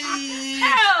 Hey!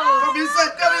 Come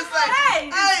inside. Come inside. Hey!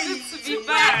 It's good to be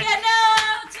back.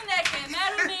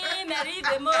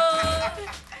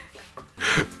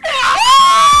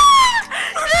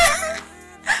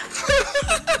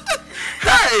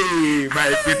 Hey,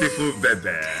 my beautiful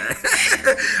baby.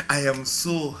 I am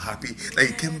so happy that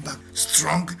you came back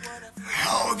strong,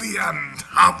 healthy, and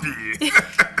happy.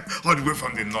 All the way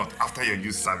from the north after your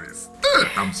youth service.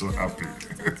 I'm so happy.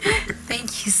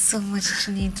 Thank you so much,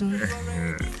 Chinedu.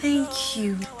 Thank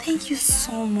you. Thank you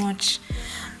so much.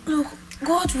 Look,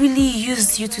 God really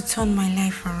used you to turn my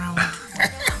life around.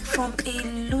 From a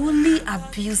lowly,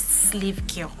 abused slave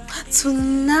girl to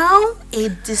now a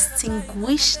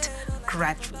distinguished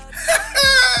graduate.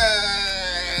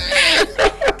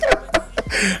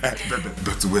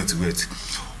 But wait.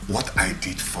 What I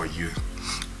did for you,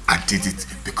 I did it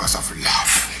because of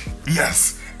love.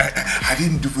 Yes, I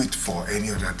didn't do it for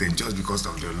any other thing, just because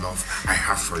of the love I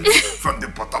have for you from the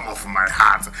bottom of my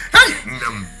heart.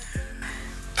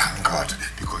 Thank God,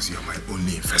 because you're my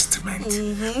only investment.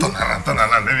 Turn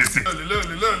around, let me see.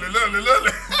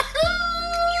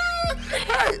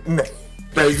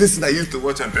 There is this thing I used to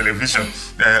watch on television.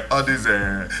 All these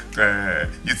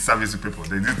youth service people,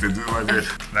 they used to do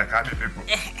like army people.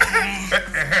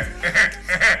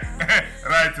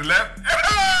 Right, left.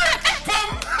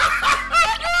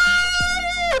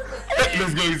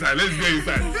 Let's go inside.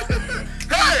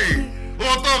 Hey!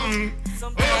 Autumn!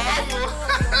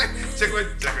 Check it.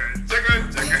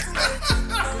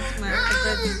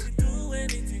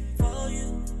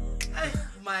 Hey,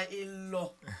 my in-law.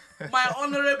 My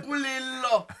honorable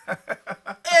in-law.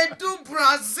 Edu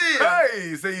Brazil.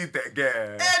 Hey, say it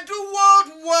again. Edu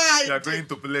worldwide. You are going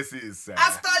to places.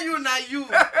 After you, now you.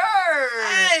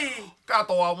 Hey.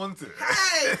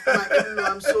 Hey, my in-law,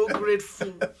 I'm so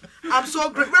grateful. I'm so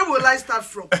grateful. Where will I start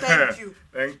from? Thank you.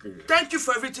 Thank you. Thank you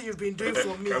for everything you've been doing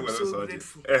for me. I'm so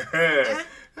grateful.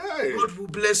 God will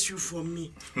bless you for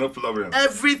me. No problem.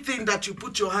 Everything that you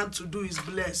put your hand to do is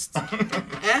blessed.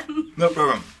 No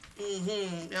problem.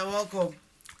 You're welcome.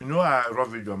 You know I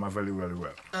love your mama very, very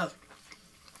well.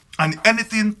 And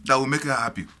anything that will make her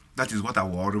happy, that is what I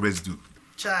will always do.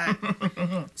 Child,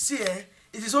 see, it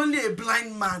is only a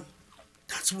blind man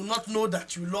that will not know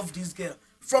that you love this girl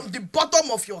from the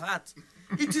bottom of your heart.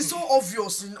 It is so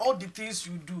obvious in all the things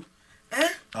you do.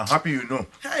 I'm happy you know.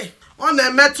 Hey, on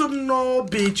a metal no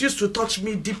beach used to touch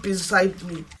me deep inside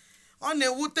me. On a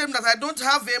wotem that I don't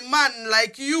have a man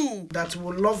like you that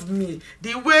will love me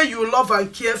the way you love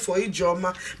and care for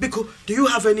Ijoma. Because do you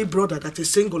have any brother that is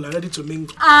single and ready to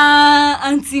mingle?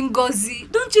 Auntie Ngozi,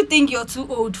 don't you think you're too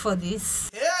old for this?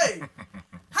 Hey,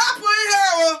 happy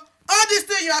here. All this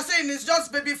thing you are saying is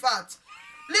just baby fat.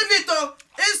 Leave it oh.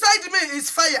 Inside me is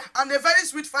fire and a very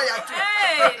sweet fire too.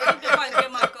 Hey, don't go and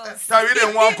get my cause.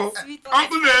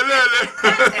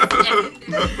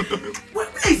 Where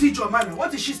is Ijoma?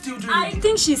 What is she still doing? I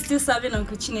think she's still serving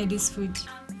Uncle Chinedu's food.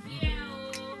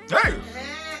 Hey!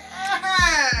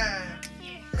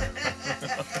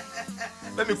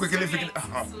 Let me quickly figure it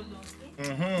out.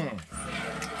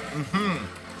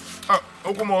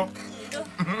 Okumo.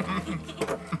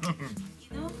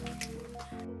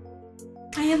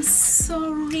 I am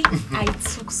sorry I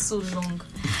took so long.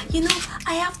 You know,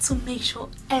 I have to make sure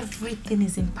everything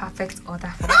is in perfect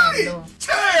order for my love.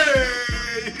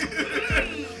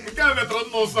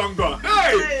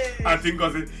 Hey! I think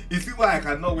you see why I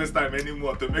cannot waste time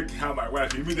anymore to make her my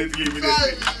wife immediately.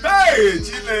 Hey,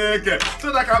 Chineke,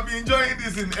 so that I can be enjoying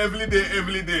this in every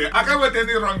day. I can't wait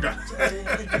any longer.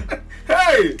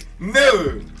 Hey,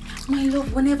 no. My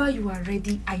love, whenever you are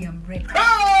ready, I am ready.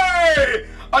 Hey!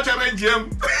 I challenge him.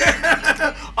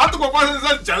 I took a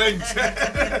challenge.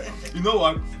 You know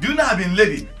what? Do you know I've been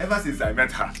lady ever since I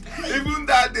met her? Even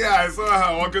that day I saw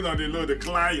her walking on the load, the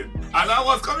client. And I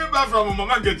was coming back from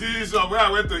Mama Geti's shop where I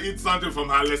went to eat something from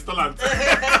her restaurant.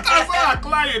 I saw her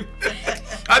client.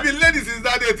 I've been lady since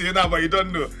that day to you now, but you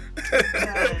don't know.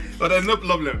 But there's no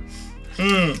problem.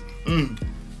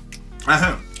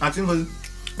 I think,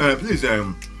 please,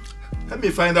 let me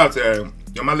find out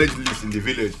your marriage list in the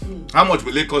village. How much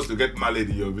will it cost to get married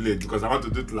in your village? Because I want to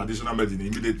do traditional medicine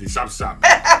immediately, sharp.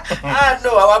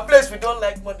 No, our place, we don't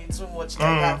like money too much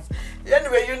like that.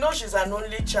 Anyway, you know she's an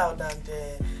only child, and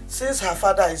since her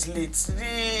father is late,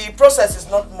 the process is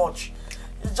not much.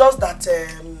 It's just that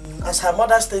as her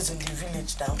mother stays in the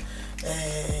village now,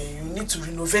 you need to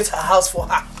renovate her house for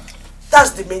her.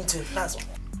 That's the main thing. That's all.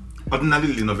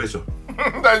 Ordinary renovation.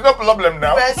 There's no problem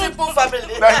now. We're a simple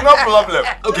family. There's no problem.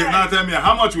 Okay, now tell me,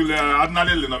 how much will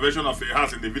ordinary renovation of a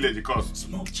house in the village cost?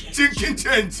 Small change. Chicken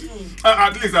change.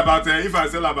 At least about, if I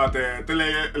sell about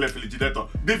tele-refrigerator,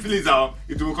 deep freezer,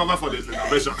 it will cover for the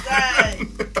renovation.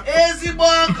 Easy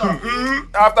burger.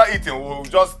 After eating, we'll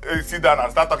just sit down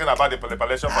and start talking about the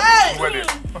preparation for the wedding.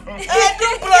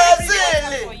 Brazil.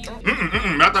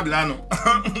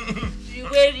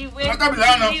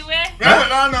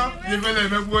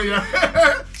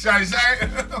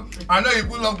 I know you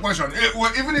pull up portion.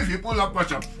 Even if you pull up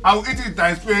portion, I will eat it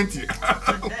times 20.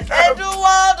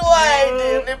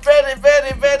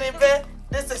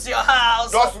 This is your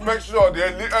house. Just make sure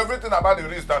everything about the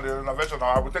list and the renovation,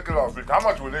 I will take care of it. How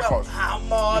much will it cost? How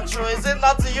much? Is it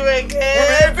not to you again?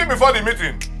 We'll be eating before the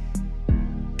meeting.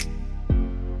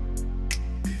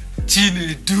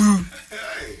 Chinedu.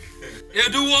 You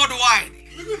do worldwide.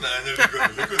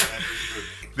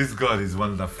 This God is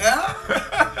wonderful.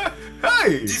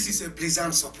 Hey! This is a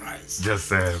pleasant surprise.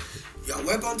 Joseph. You are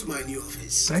welcome to my new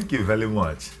office. Thank you very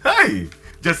much. Hey!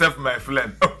 Joseph, my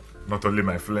friend. Oh, not only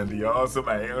my friend, you're also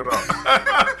my in-law.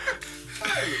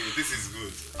 Hey, this is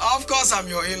good. Of course, I'm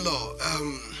your in-law.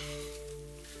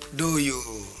 Though you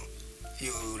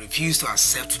refused to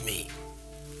accept me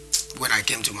when I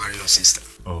came to marry your sister.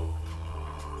 Oh.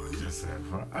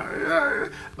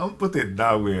 Don't put it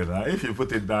that way now. If you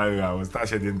put it that way, I will start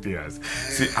shedding tears.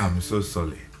 See, I'm so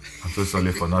sorry. I'm so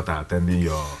sorry for not attending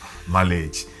your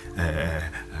marriage.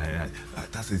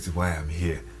 That is why I'm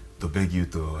here, to beg you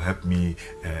to help me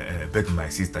beg my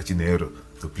sister Chinero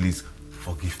to please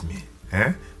forgive me.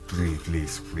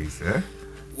 Please.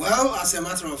 Well, as a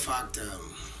matter of fact,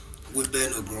 we bear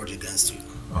no grudge against you.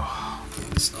 Oh.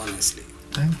 Yes, honestly.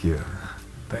 Thank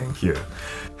you.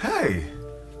 Hey!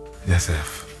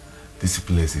 Joseph, this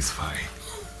place is fine.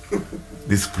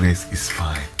 This place is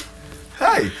fine.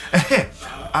 Hey!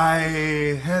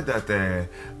 I heard that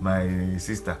my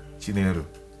sister, Chinero,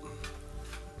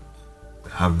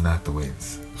 have not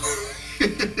twins.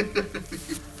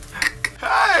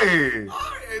 Hey!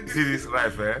 See this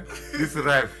wife, This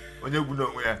wife. When you know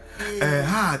where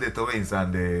how are the twins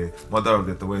and the mother of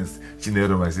the twins,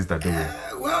 Chinero, my sister, doing?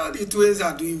 Well, the twins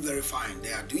are doing very fine.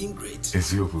 They are doing great.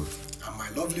 It's you good. And my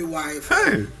lovely wife,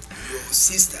 your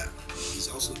sister, is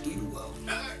also doing well.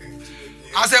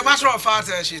 As a matter of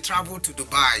fact, she traveled to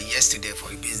Dubai yesterday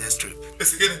for a business trip.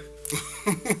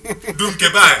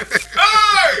 Dubai.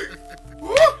 Hey!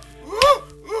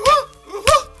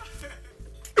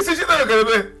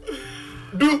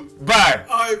 Dubai.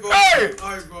 Hey!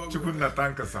 Chukuna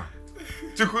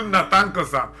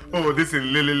Tankasa. Oh, this is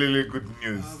really good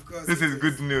news. This is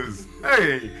good news.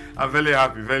 Hey, I'm very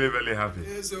happy, very happy.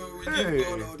 Yeah, so we give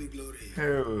God all the glory.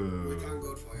 Hey. We thank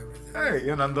God for everything. Hey,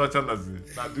 you're not watching us.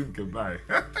 Not doing goodbye.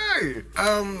 Hey.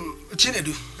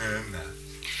 Chinedu.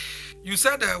 You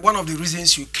said one of the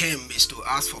reasons you came is to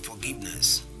ask for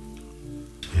forgiveness.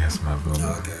 Yes, my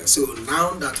brother. Okay, so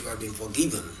now that you have been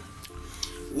forgiven,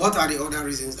 what are the other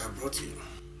reasons that brought you?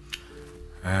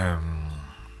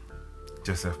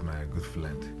 Joseph, my good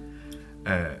friend.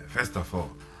 First of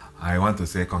all, I want to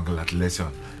say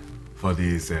congratulations for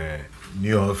this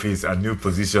new office and new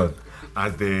position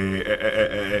as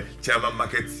the chairman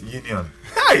market union.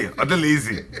 Hey, Odele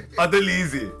easy.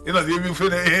 You know,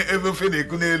 everything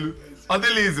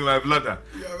easy, my brother.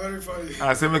 You are very funny.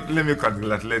 Let me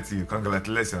congratulate you.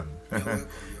 Congratulations.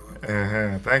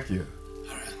 Thank you.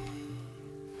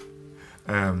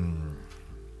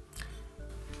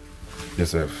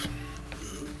 Joseph.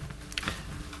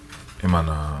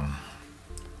 Imana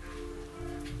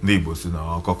ndị Igbo si na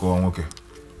ọkọkọ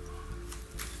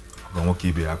nwoke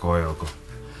ibe ya kọọ ya ọkọ.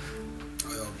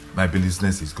 My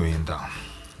business is going down.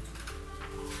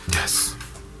 Yes,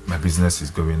 my business is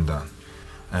going down.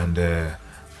 And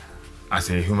as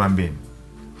a human being,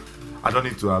 I don't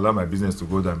need to allow my business to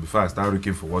go down before I start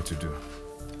looking for what to do.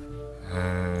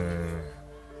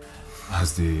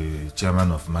 As the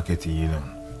chairman of marketing union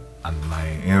and my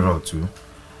in-law too,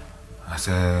 I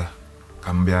said,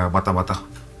 Kambia bata.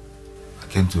 I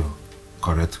came to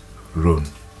correct loan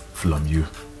from you,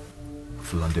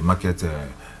 from the market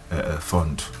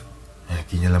fund.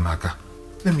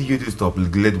 Let me use this to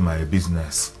upgrade my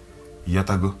business.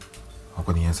 Yatago,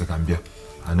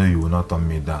 I know you will not turn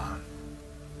me down.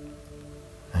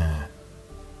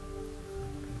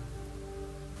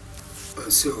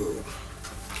 So,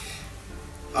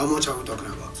 how much are we talking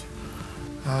about?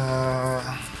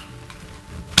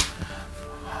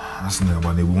 That's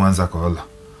about the ones I call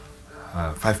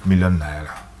 5 million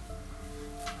naira.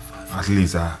 At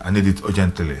least I need it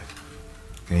urgently.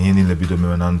 Can you need a bit of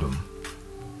memorandum?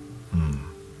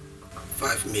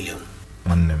 5 million.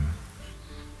 On them.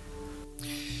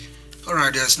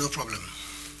 Alright, there's no problem.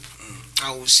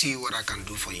 I will see what I can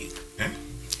do for you.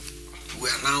 We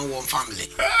are now one family.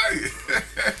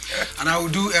 And I will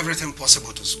do everything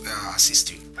possible to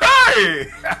assist you. Hey!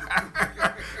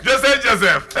 Joseph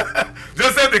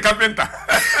the carpenter.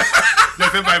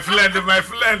 Joseph, my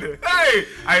friend. Hey!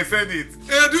 I said it.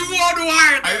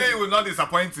 I know you will not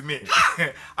disappoint me.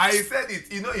 I said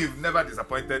it. You know you've never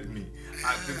disappointed me.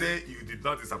 And today you did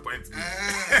not disappoint me.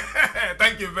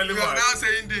 Thank you very much. You are now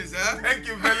saying this, huh? Thank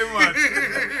you very much.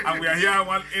 And we are here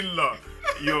one in-law.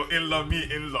 Your in-law, me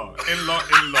in-law. In-law.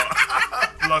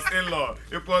 Plus in-law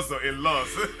equals to in-laws.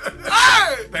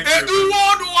 Thank you.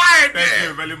 Thank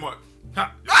you very much.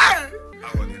 I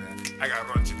gotta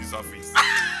run to this office.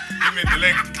 Give me the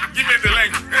link.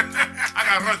 I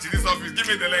gotta run to this office. Give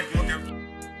me the link. Okay.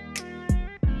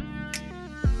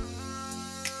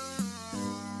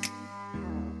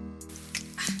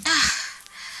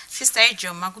 Sister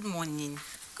Ejoma, good morning.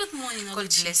 Good morning, God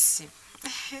bless you.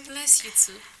 Bless you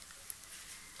too.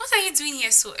 What are you doing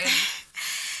here so early?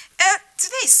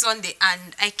 Today is Sunday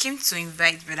and I came to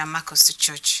invite Brother Marcus to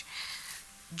church.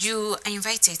 You are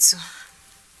invited too.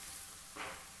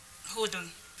 Hold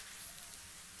on.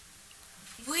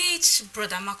 Which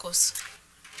Brother Marcus?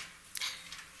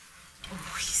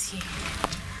 Oh, he's here.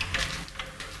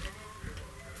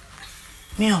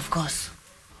 Me, of course.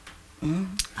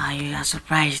 You are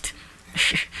surprised.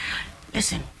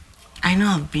 Listen, I know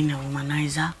I've been a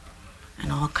womanizer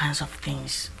and all kinds of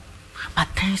things. But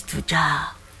thanks to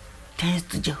Jah, thanks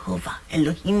to Jehovah,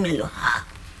 Elohim Eloha,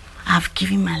 I've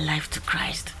given my life to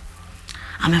Christ.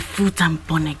 I'm a full-time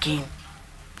born again.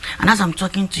 And as I'm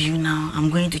talking to you now, I'm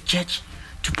going to church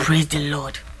to praise the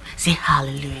Lord. Say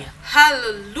hallelujah.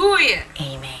 Hallelujah.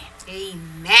 Amen.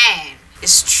 Amen.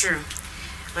 It's true.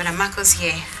 Brother Marcus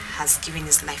here has given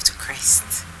his life to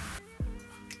Christ.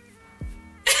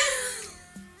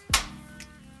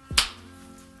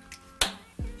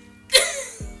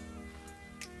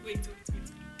 Wait.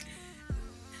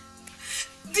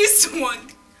 This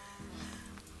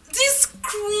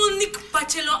chronic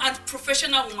bachelor and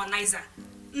professional womanizer,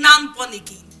 now born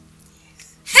again.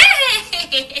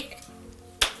 Hey!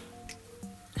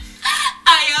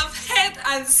 I have heard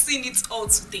and seen it all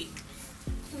today.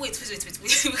 Wait.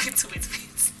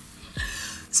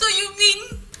 So you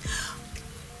mean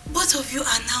both of you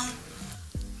are now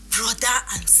brother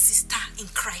and sister in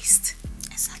Christ?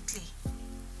 Exactly.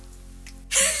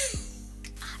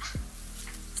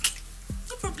 Okay,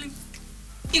 no problem.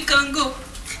 You can go.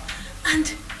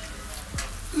 And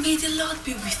may the Lord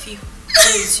be with you.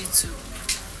 Praise you too.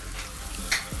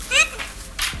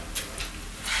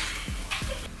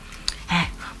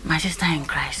 My sister in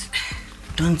Christ,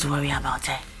 don't worry about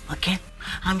her, okay?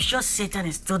 I'm sure Satan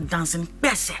is still dancing.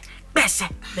 Bese,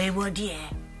 baby,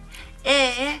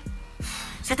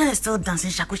 Satan is still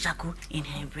dancing shaku in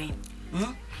her brain.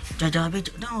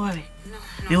 Jojo, don't worry. No.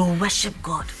 You will worship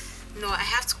God. No, I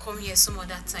have to come here some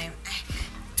other time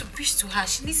to preach to her.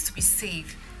 She needs to be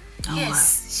saved. Don't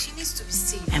yes, she needs to be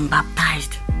saved. And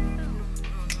baptized.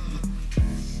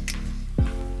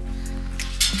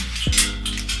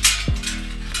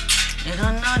 You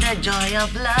don't know the joy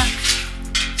of love.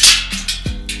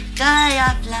 Joy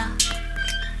of love.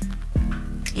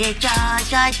 Yeah, joy.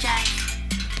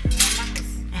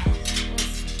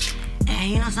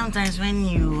 You know, sometimes when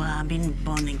you are being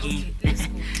born again,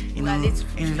 you know, it's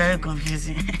very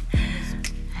confusing.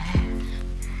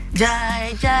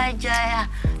 Joy,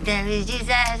 there is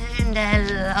Jesus in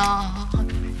the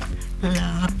Lord.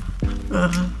 Love.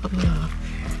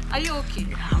 Are you okay?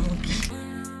 I'm okay.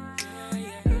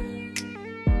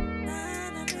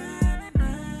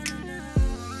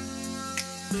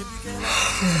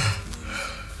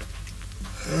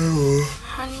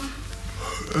 Honey.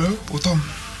 What's up?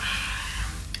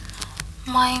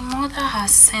 My mother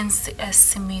has sent the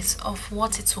estimates of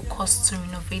what it will cost to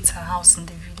renovate her house in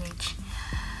the village.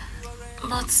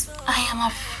 But I am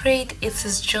afraid it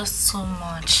is just so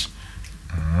much.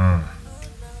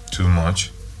 Too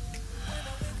much?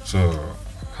 So,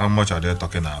 how much are they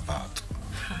talking about?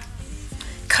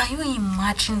 Can you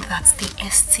imagine that they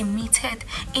estimated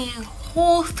a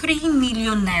whole 3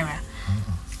 million naira?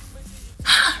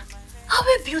 Are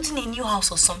we building a new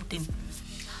house or something?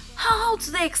 How do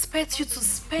they expect you to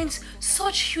spend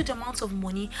such huge amounts of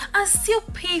money and still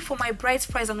pay for my bride's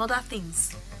price and other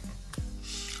things?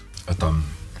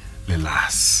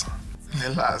 Relax.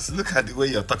 Look at the way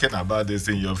you're talking about this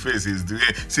in your face. Is the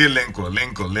way, say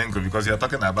Lenko, because you're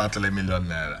talking about 3 million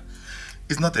naira.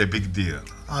 It's not a big deal.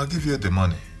 I'll give you the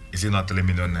money. Is it not 3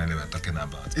 million naira we're talking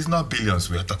about? It's not billions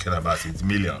we're talking about, it's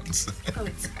millions.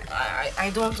 Wait,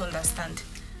 I don't understand.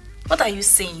 What are you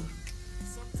saying?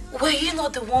 Were you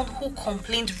not the one who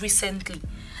complained recently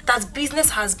that business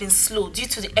has been slow due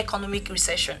to the economic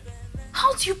recession?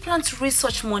 How do you plan to raise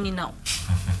such money now?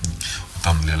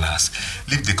 Relax.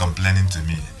 Leave the complaining to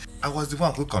me. I was the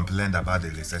one who complained about the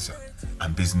recession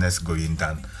and business going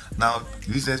down. Now,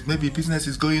 maybe business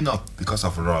is going up because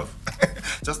of love.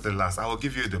 Just relax. I will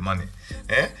give you the money.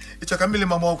 It's a family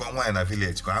mama in a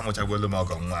village. Relax,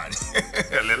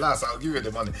 I'll give you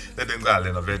the money. Let them go and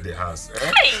renovate the house.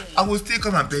 I will still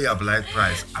come and pay your bride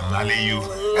price. I'm marrying you.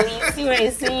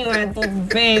 Seriously, you are the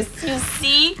best. You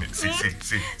see?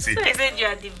 See. I said you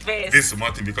are the best. This is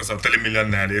money because of 3 million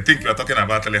naira. You think you are talking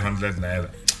about 300 naira?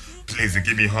 Please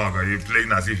give me a hug. Are you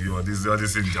playing as if you are this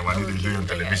in Germany they do on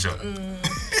television?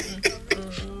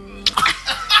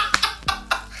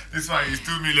 This one is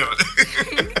 2 million.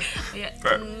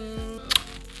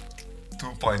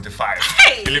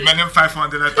 2.5. Eliminating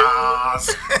 500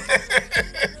 hours.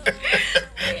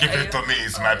 Give it to me,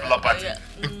 it's my property.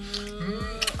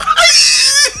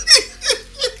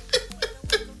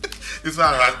 This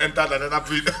one has entered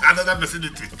another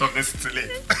vicinity.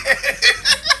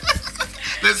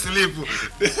 Let's sleep.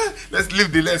 Let's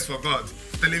leave the less for God.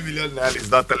 3 million naira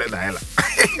is not 3 naira.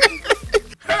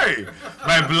 Hey,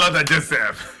 my brother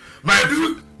Joseph. My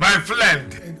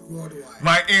friend,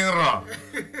 my in-law.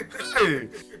 Hey,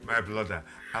 my brother,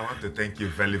 I want to thank you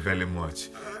very, very much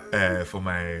for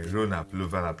my loan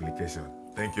approval application.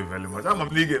 Thank you very much. Not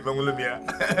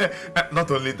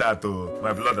only that,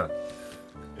 my brother,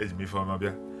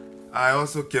 I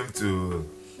also came to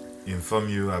inform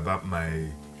you about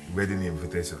my wedding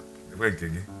invitation.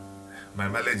 My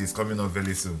marriage is coming up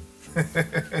very soon.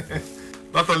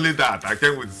 Not only that, I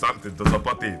came with something to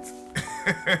support it.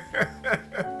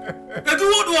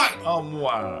 Oh,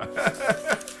 moi.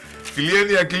 This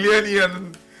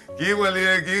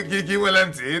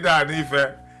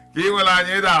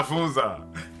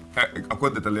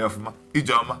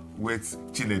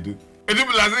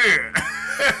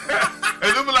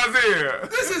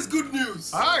is good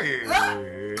news.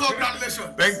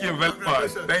 Congratulations. Thank you very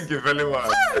much. Thank you very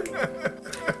much.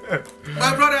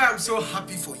 My brother, I'm so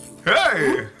happy for you.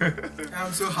 Hey.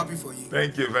 I'm so happy for you.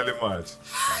 Thank you very much.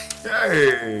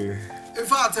 Hey. In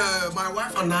fact, my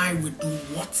wife and I will do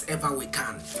whatever we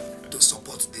can to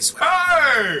support this one.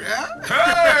 Hey! Yeah?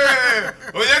 Hey!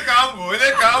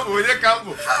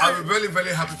 I'll be very,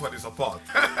 very happy for the support.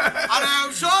 And I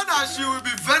am sure that she will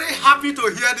be very happy to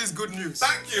hear this good news.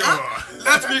 Thank you.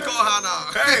 Let me call her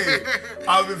now. Hey!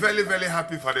 I'll be very, very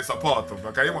happy for the support.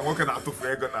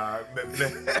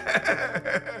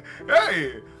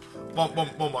 Hey! Mama,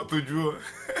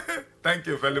 thank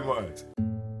you very much.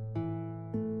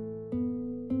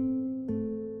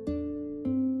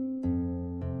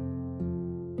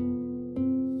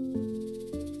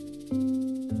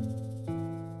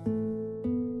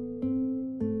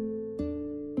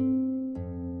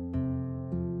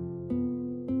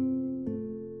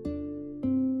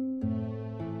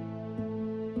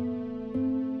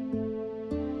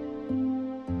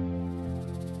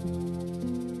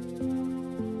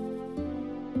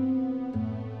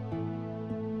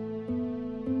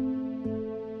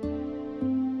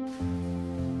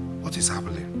 What is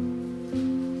happening?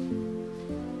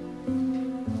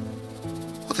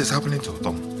 What is happening to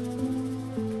Tom?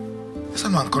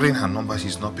 Someone calling her number,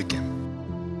 she's not picking.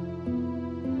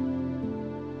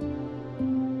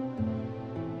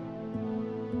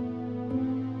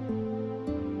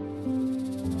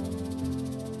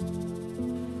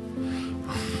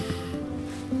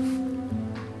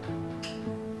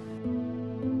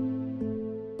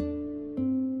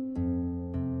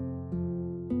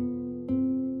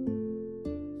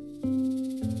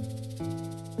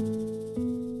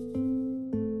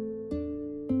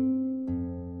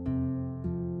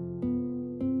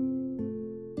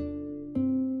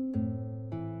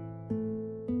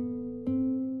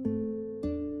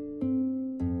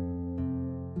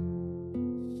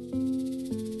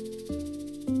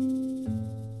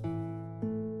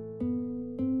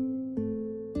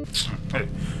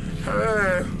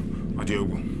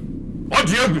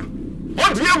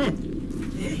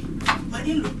 Hey, my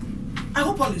in-law, I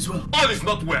hope all is well. All is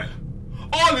not well.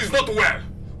 All is not well.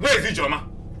 Where is Ijoma?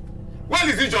 Where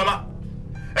is Ijoma?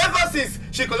 Ever since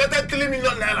she collected 3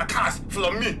 million naira cash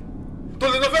from me to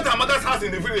renovate her mother's house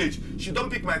in the village, she don't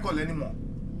pick my call anymore.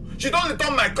 She don't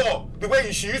return my call the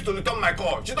way she used to return my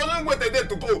call. She doesn't wait a day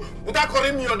to go without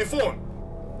calling me on the phone.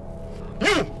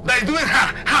 You that is doing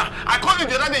her. I called you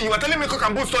the other day, you were telling me cock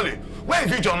and bull story. Where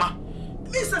is Ijoma?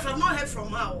 Me, sir, I've not heard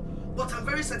from her, but I'm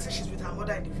very certain she's with her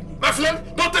mother in the village. My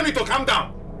friend, don't tell me to calm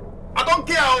down. I don't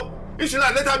care if she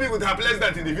let her be with her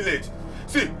president in the village.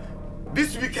 See,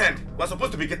 this weekend we're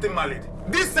supposed to be getting married.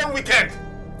 This same weekend.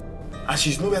 And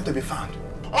she's nowhere to be found.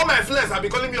 All my friends have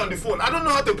been calling me on the phone. I don't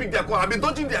know how to pick their call. I've been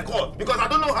dodging their call because I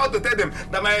don't know how to tell them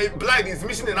that my bride is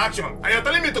mission in action. And you're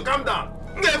telling me to calm down.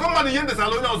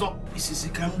 Mrs.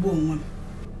 Ikambo,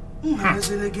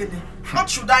 what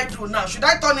should I do now? Should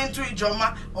I turn into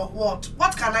Ijoma or what?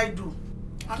 What can I do?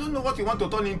 I don't know what you want to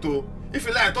turn into. If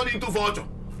you like, turn into vulture.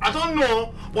 I don't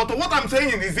know. But what I'm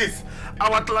saying is this.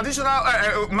 Our traditional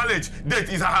marriage date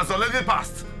has already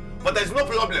passed. But there's no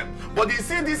problem. But you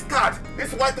see this card,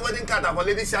 this white wedding card I've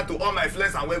already shared to all my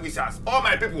friends and well-wishers. All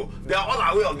my people, they are all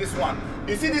aware of this one.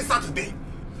 You see this Saturday,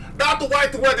 that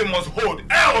white wedding must hold.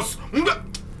 Else,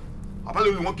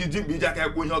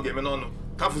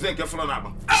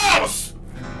 else!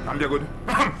 I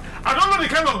don't know the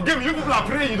kind of game you people are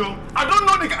playing, you know. I don't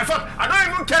know the in fact, I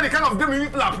don't even care the kind of game you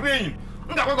people are playing.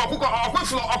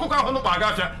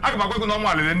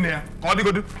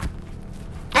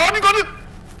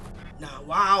 Now,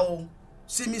 wow.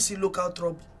 See me see local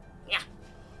trouble. Yeah.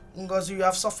 Because you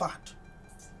have suffered.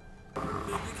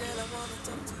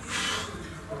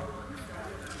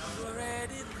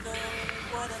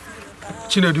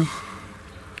 Chinedu,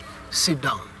 sit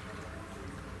down.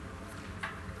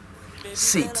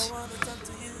 Sit.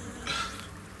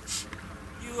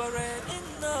 You already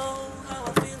know how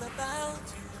I feel about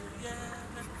you, yeah.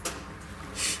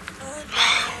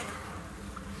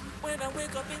 When I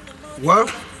wake up in the morning, Well,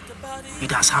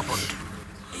 it has happened.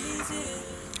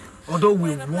 Although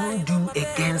we won't do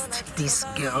against this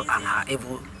girl and her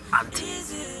evil auntie,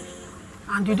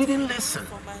 and you didn't listen,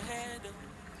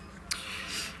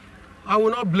 I will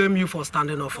not blame you for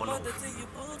standing up for love.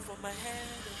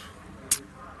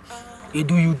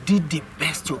 Edu, you did the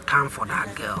best you can for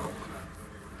that girl.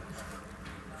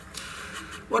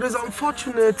 But it's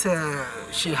unfortunate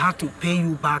she had to pay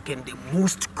you back in the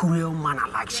most cruel manner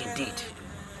like she did.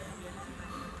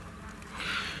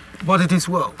 But it is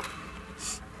well.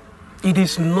 It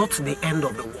is not the end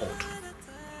of the world.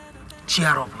 Cheer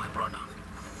up, my brother.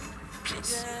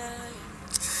 Please.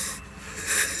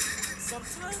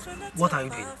 What are you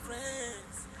doing?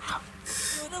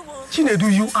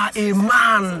 Chinedu, you are a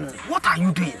man. What are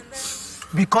you doing?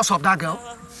 Because of that girl?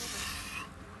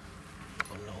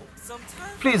 Oh no.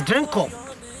 Please, drink up.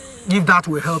 If that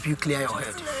will help you clear your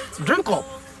head. Drink up.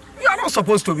 You are not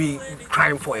supposed to be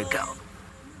crying for a girl.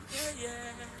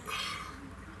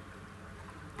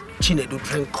 Chinedu,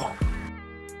 drink up.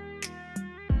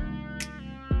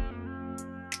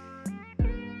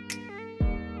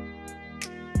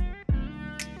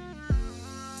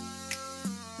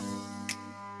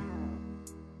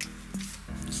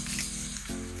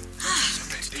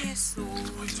 So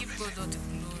give God all the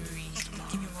glory.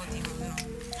 Give him all the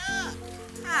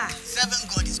honor. 7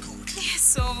 God is good. Yes,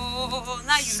 so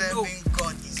now you know. 7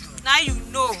 God is good. Now you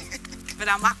know,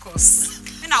 Brother Marcus.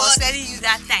 When I was telling you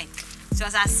that time, it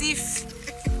was as if.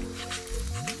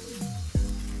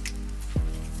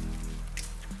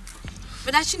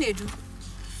 Brother Chinedu,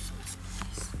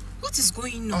 what is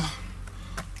going on?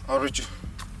 I'll reach you.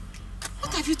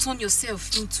 What have you turned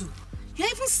yourself into? You're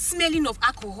even smelling of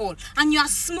alcohol and you are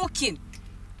smoking.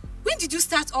 When did you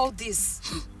start all this?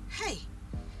 Hey.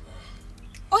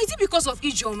 Or is it because of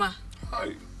Ijoma?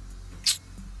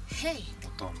 Hey.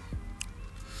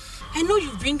 I know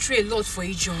you've been through a lot for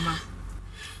Ijoma.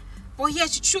 But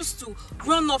yet you choose to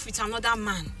run off with another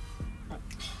man.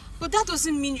 But that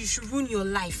doesn't mean you should ruin your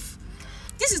life.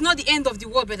 This is not the end of the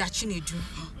world, Brother Chinedu.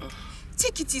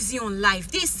 Take it easy on life.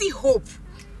 They see hope.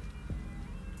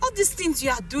 All these things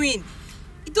you are doing,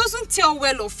 it doesn't tell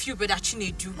well of you, Brother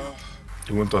Chinedu.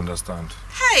 You won't understand.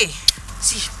 Hey!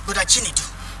 See, Brother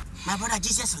Chinedu, my brother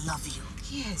Jesus loves you.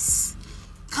 Yes.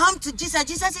 Come to Jesus.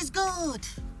 Jesus is good.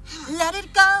 Let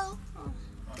it go.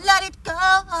 Let it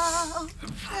go.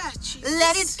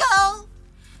 Let it go.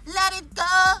 Let it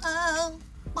go.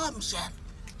 Bombshell.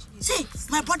 See,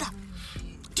 my brother,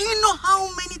 do you know how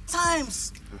many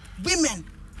times women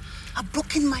have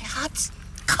broken my heart?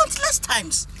 Countless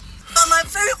times. But my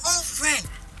very own friend,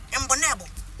 Mbonebo,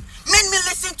 made me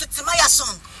listen to Timaya's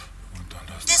song.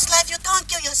 This life, you can't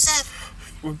kill yourself.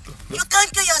 You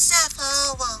can't kill yourself.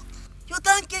 Oh, well. You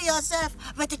can't kill yourself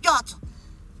with the yacht,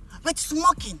 with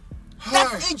smoking,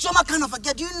 That Ijoma kind of a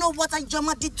girl. Do you know what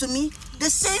Ijoma did to me? The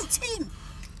same thing.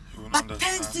 But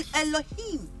thanks to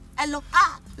Elohim,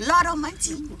 Lord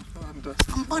Almighty,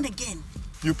 I'm born again.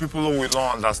 You people will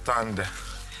not understand.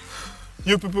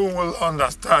 You people will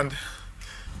understand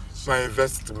my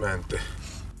investment.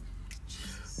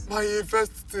 My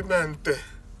investment.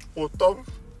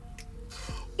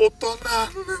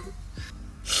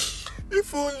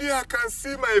 If only I can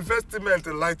see my investment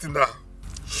light now.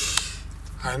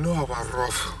 I know our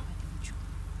rough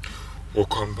will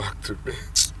come back to me.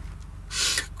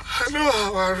 I know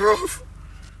our rough.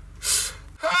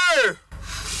 Hey!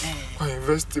 My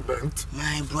investment.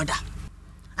 My brother,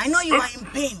 I know you are in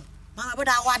pain. But my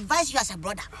brother, I will advise you as a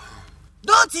brother.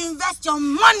 Don't invest your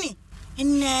money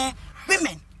in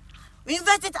women.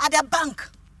 Invest it at the bank.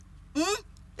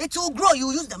 It will grow.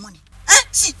 You use the money.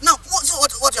 See, now,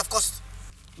 what you have cost?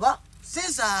 Well,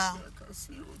 since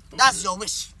that's your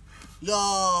wish,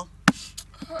 your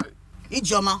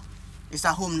Ijoma is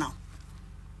at home now.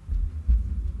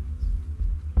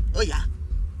 Oh, yeah.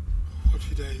 What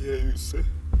did I hear you say?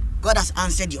 God has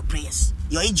answered your prayers.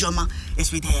 Your Ijoma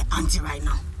is with her auntie right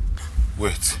now.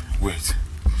 Wait.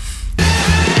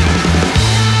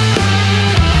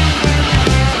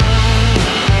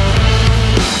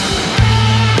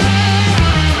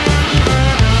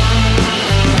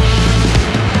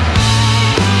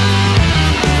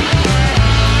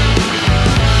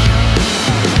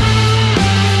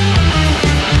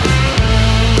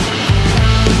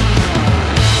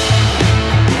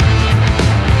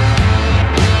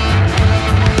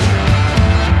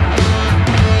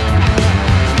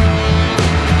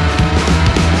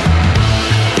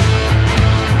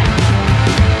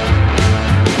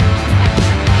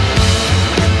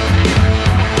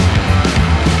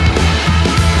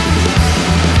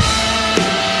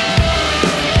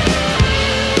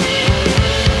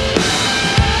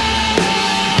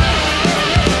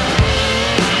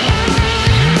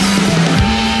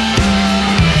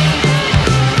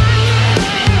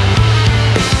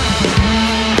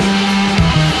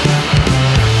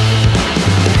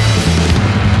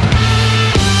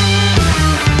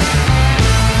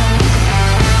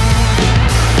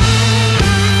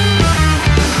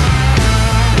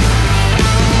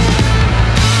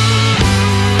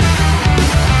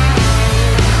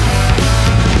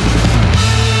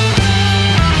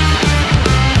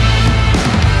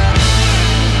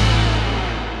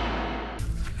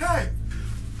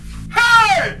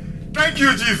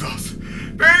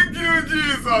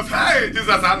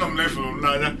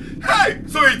 Hey,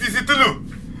 so it is Itulu.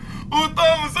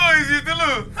 Utom, so is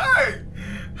Itulu.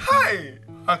 Hey,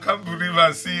 I can't believe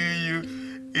I see you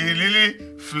in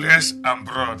really flesh and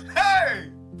blood.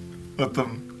 Hey,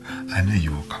 Utom, I know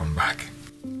you will come back.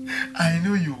 I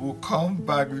know you will come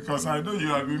back because I know you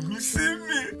have been missing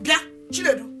me. Bia,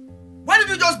 Chinedu, why did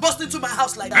you just bust into my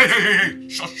house like that? Hey,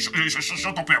 shut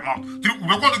up your mouth.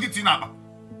 We're going to get in now.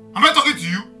 Am I talking to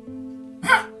you?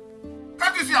 Huh?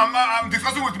 Can't you see I'm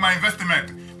discussing with my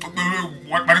investment?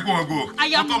 I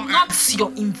am not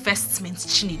your investment,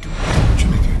 Chinedu.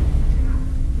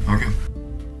 Okay.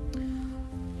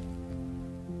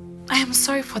 I am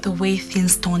sorry for the way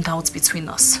things turned out between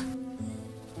us.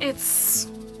 It's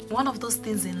one of those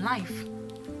things in life.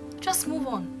 Just move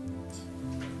on.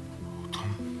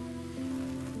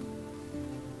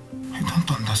 I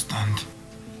don't understand.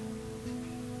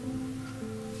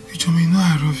 You know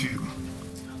I love you.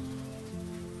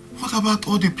 What about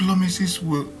all the promises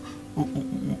we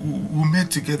made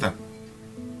together?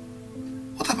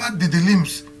 What about the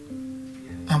limbs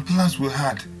and plans we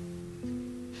had?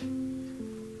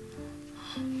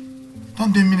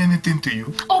 Don't they mean anything to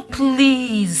you? Oh,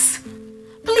 please.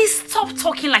 Please stop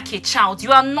talking like a child.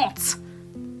 You are not.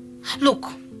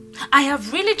 Look, I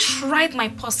have really tried my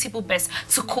possible best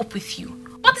to cope with you.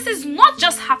 But this is not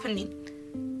just happening.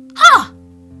 Huh?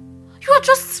 You are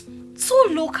just too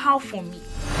local for me.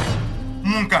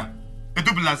 Munka,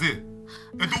 edu blaze,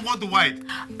 edu worldwide.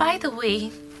 By the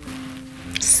way,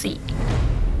 see,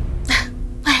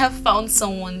 I have found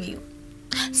someone new,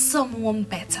 someone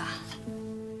better.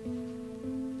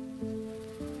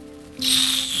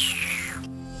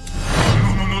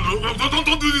 No,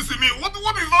 don't do this to me. What is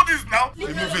all this now?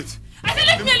 Remove it. I said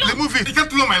leave me alone. Remove it. You can't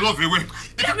throw my love away.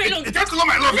 Leave me alone. You can't throw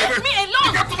my love away. Leave me alone.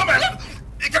 You can't throw my love.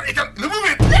 You can't remove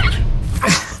it.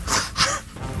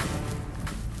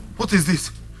 What is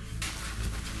this?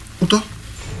 Uto?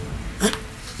 Huh?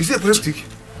 Is it a plastic?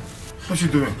 What's she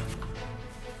doing?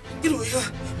 Get away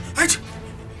here.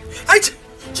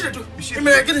 Chinedu.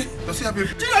 Does she have a...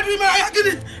 Chinedu,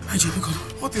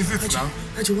 What is it now?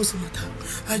 Ajo, what's the matter?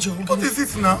 Ajo, what is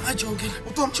it now? Ajo, get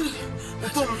Utom.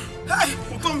 Hey,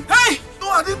 Utom. Hey! No,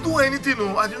 I didn't do anything.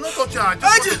 No, I did not touch you. I just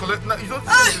want to collect. No, you don't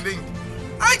send the link.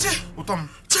 Utom.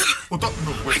 No,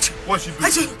 wait. What she do?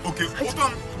 Okay,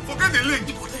 Utom. Forget the link. I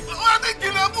didn't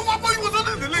kill her. What you was on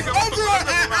the link?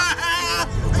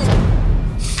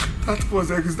 That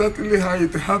was exactly how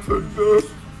it happened, though.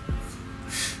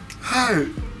 Hi.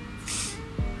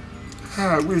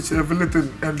 I wish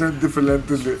everything ended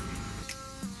differently.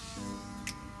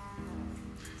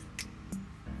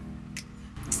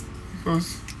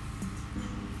 Because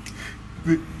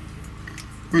we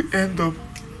end up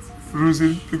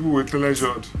losing people with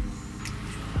pleasure.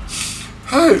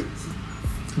 Hi,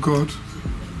 God,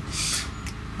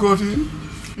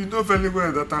 you know very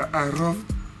well that I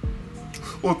robbed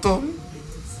Otom.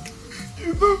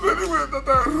 You know very well that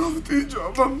I robbed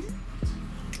Ijoma.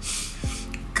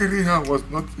 Killing her was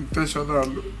not intentional. I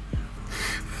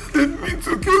didn't mean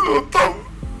to kill Otom.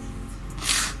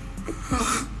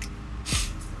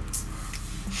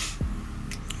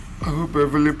 I hope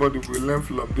everybody will learn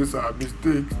from this our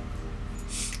mistake.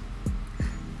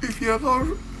 If you are not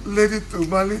ready to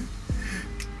marry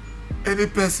any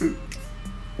person,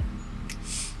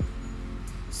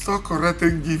 start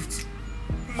collecting gifts,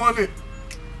 money,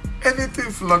 anything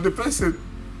from the person,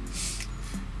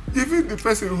 giving the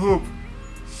person hope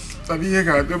that he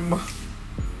got them.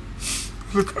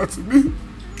 Look at me.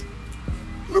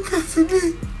 Look at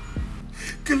me.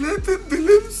 Collecting the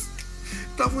limbs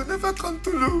that will never come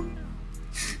to you.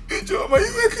 Ijoma,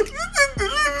 you were collecting the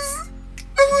limbs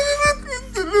that will never come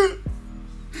to you.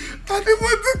 I didn't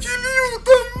want to kill you,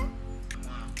 Tom.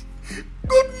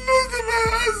 God knows that my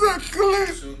hands are clean.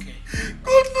 It's okay.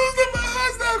 God knows that my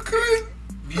hands are clean.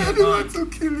 I didn't want to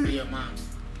kill you. Be a man.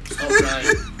 Stop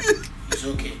crying. It's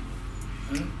okay.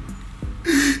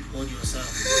 Hold yourself.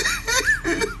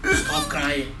 Stop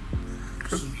crying.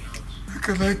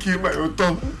 Can I kill my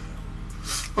Otom?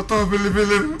 Otom, believe.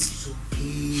 It's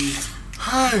okay.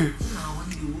 Hi. Now, when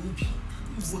you will be,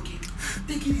 it's okay.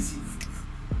 Take it easy.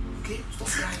 Okay? Stop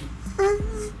crying. It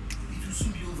will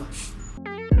soon be over.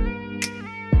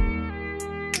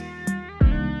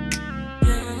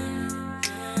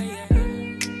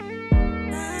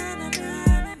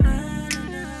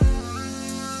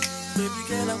 Baby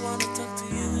girl, I wanna talk to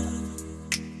you.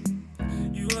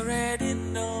 You already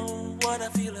know what I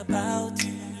feel about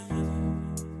you.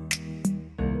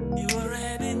 You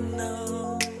already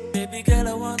know. Baby girl,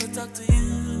 I wanna talk to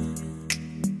you.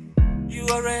 You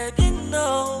already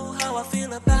know how I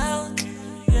feel about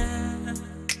you, yeah.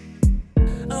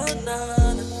 Oh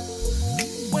no, no.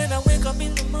 When I wake up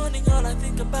in the morning, all I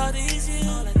think about is you.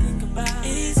 All I think about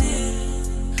is you.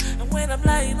 And when I'm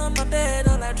lying on my bed,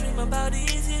 all I dream about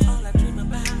is you. All I dream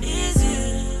about is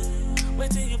you.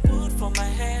 Wait till you put for my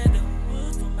head,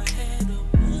 put for my head,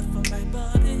 put for my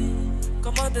body.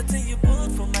 Come on, the thing you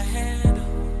put for my head,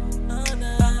 oh no, no,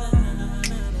 no, no.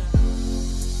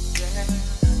 Yeah.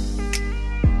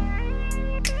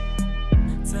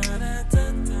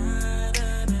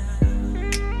 Ta-da-ta-ta-da-da.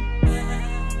 Yeah,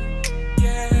 yeah,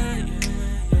 yeah, yeah.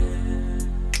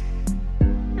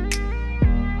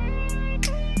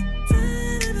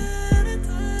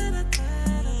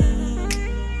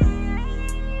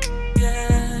 Yeah,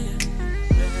 yeah, yeah.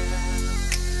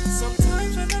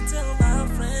 Sometimes when I tell my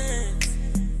friends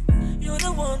you're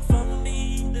the one for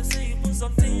me, they say you put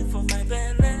something for my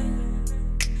belly.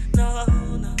 No,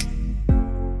 no.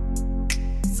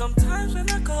 Sometimes when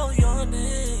I call your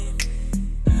name,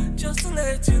 just to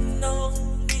let you know,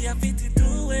 me I fit to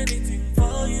do anything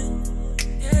for you.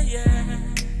 Yeah, yeah.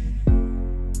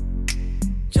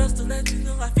 Just to let you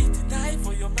know, I fit to die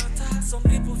for your matter. Some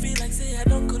people feel like say I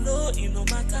don't go in no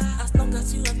matter. As long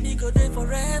as you and me go there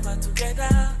forever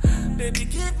together. Baby,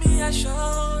 give me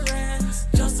assurance.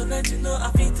 Just to let you know,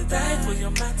 I fit to die for your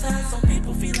matter. Some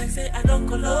people feel like say I don't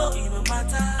go in no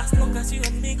matter. As long as you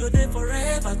and me go there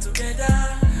forever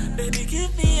together. Baby,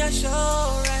 give me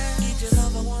assurance. Need your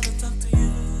love, I wanna talk to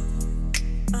you.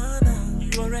 Oh no,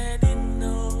 you already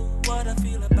know what I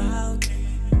feel about you.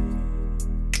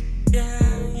 Yeah,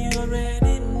 you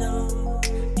already know.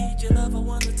 Need your love, I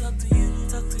wanna talk to you,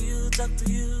 talk to you, talk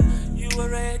to you. You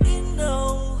already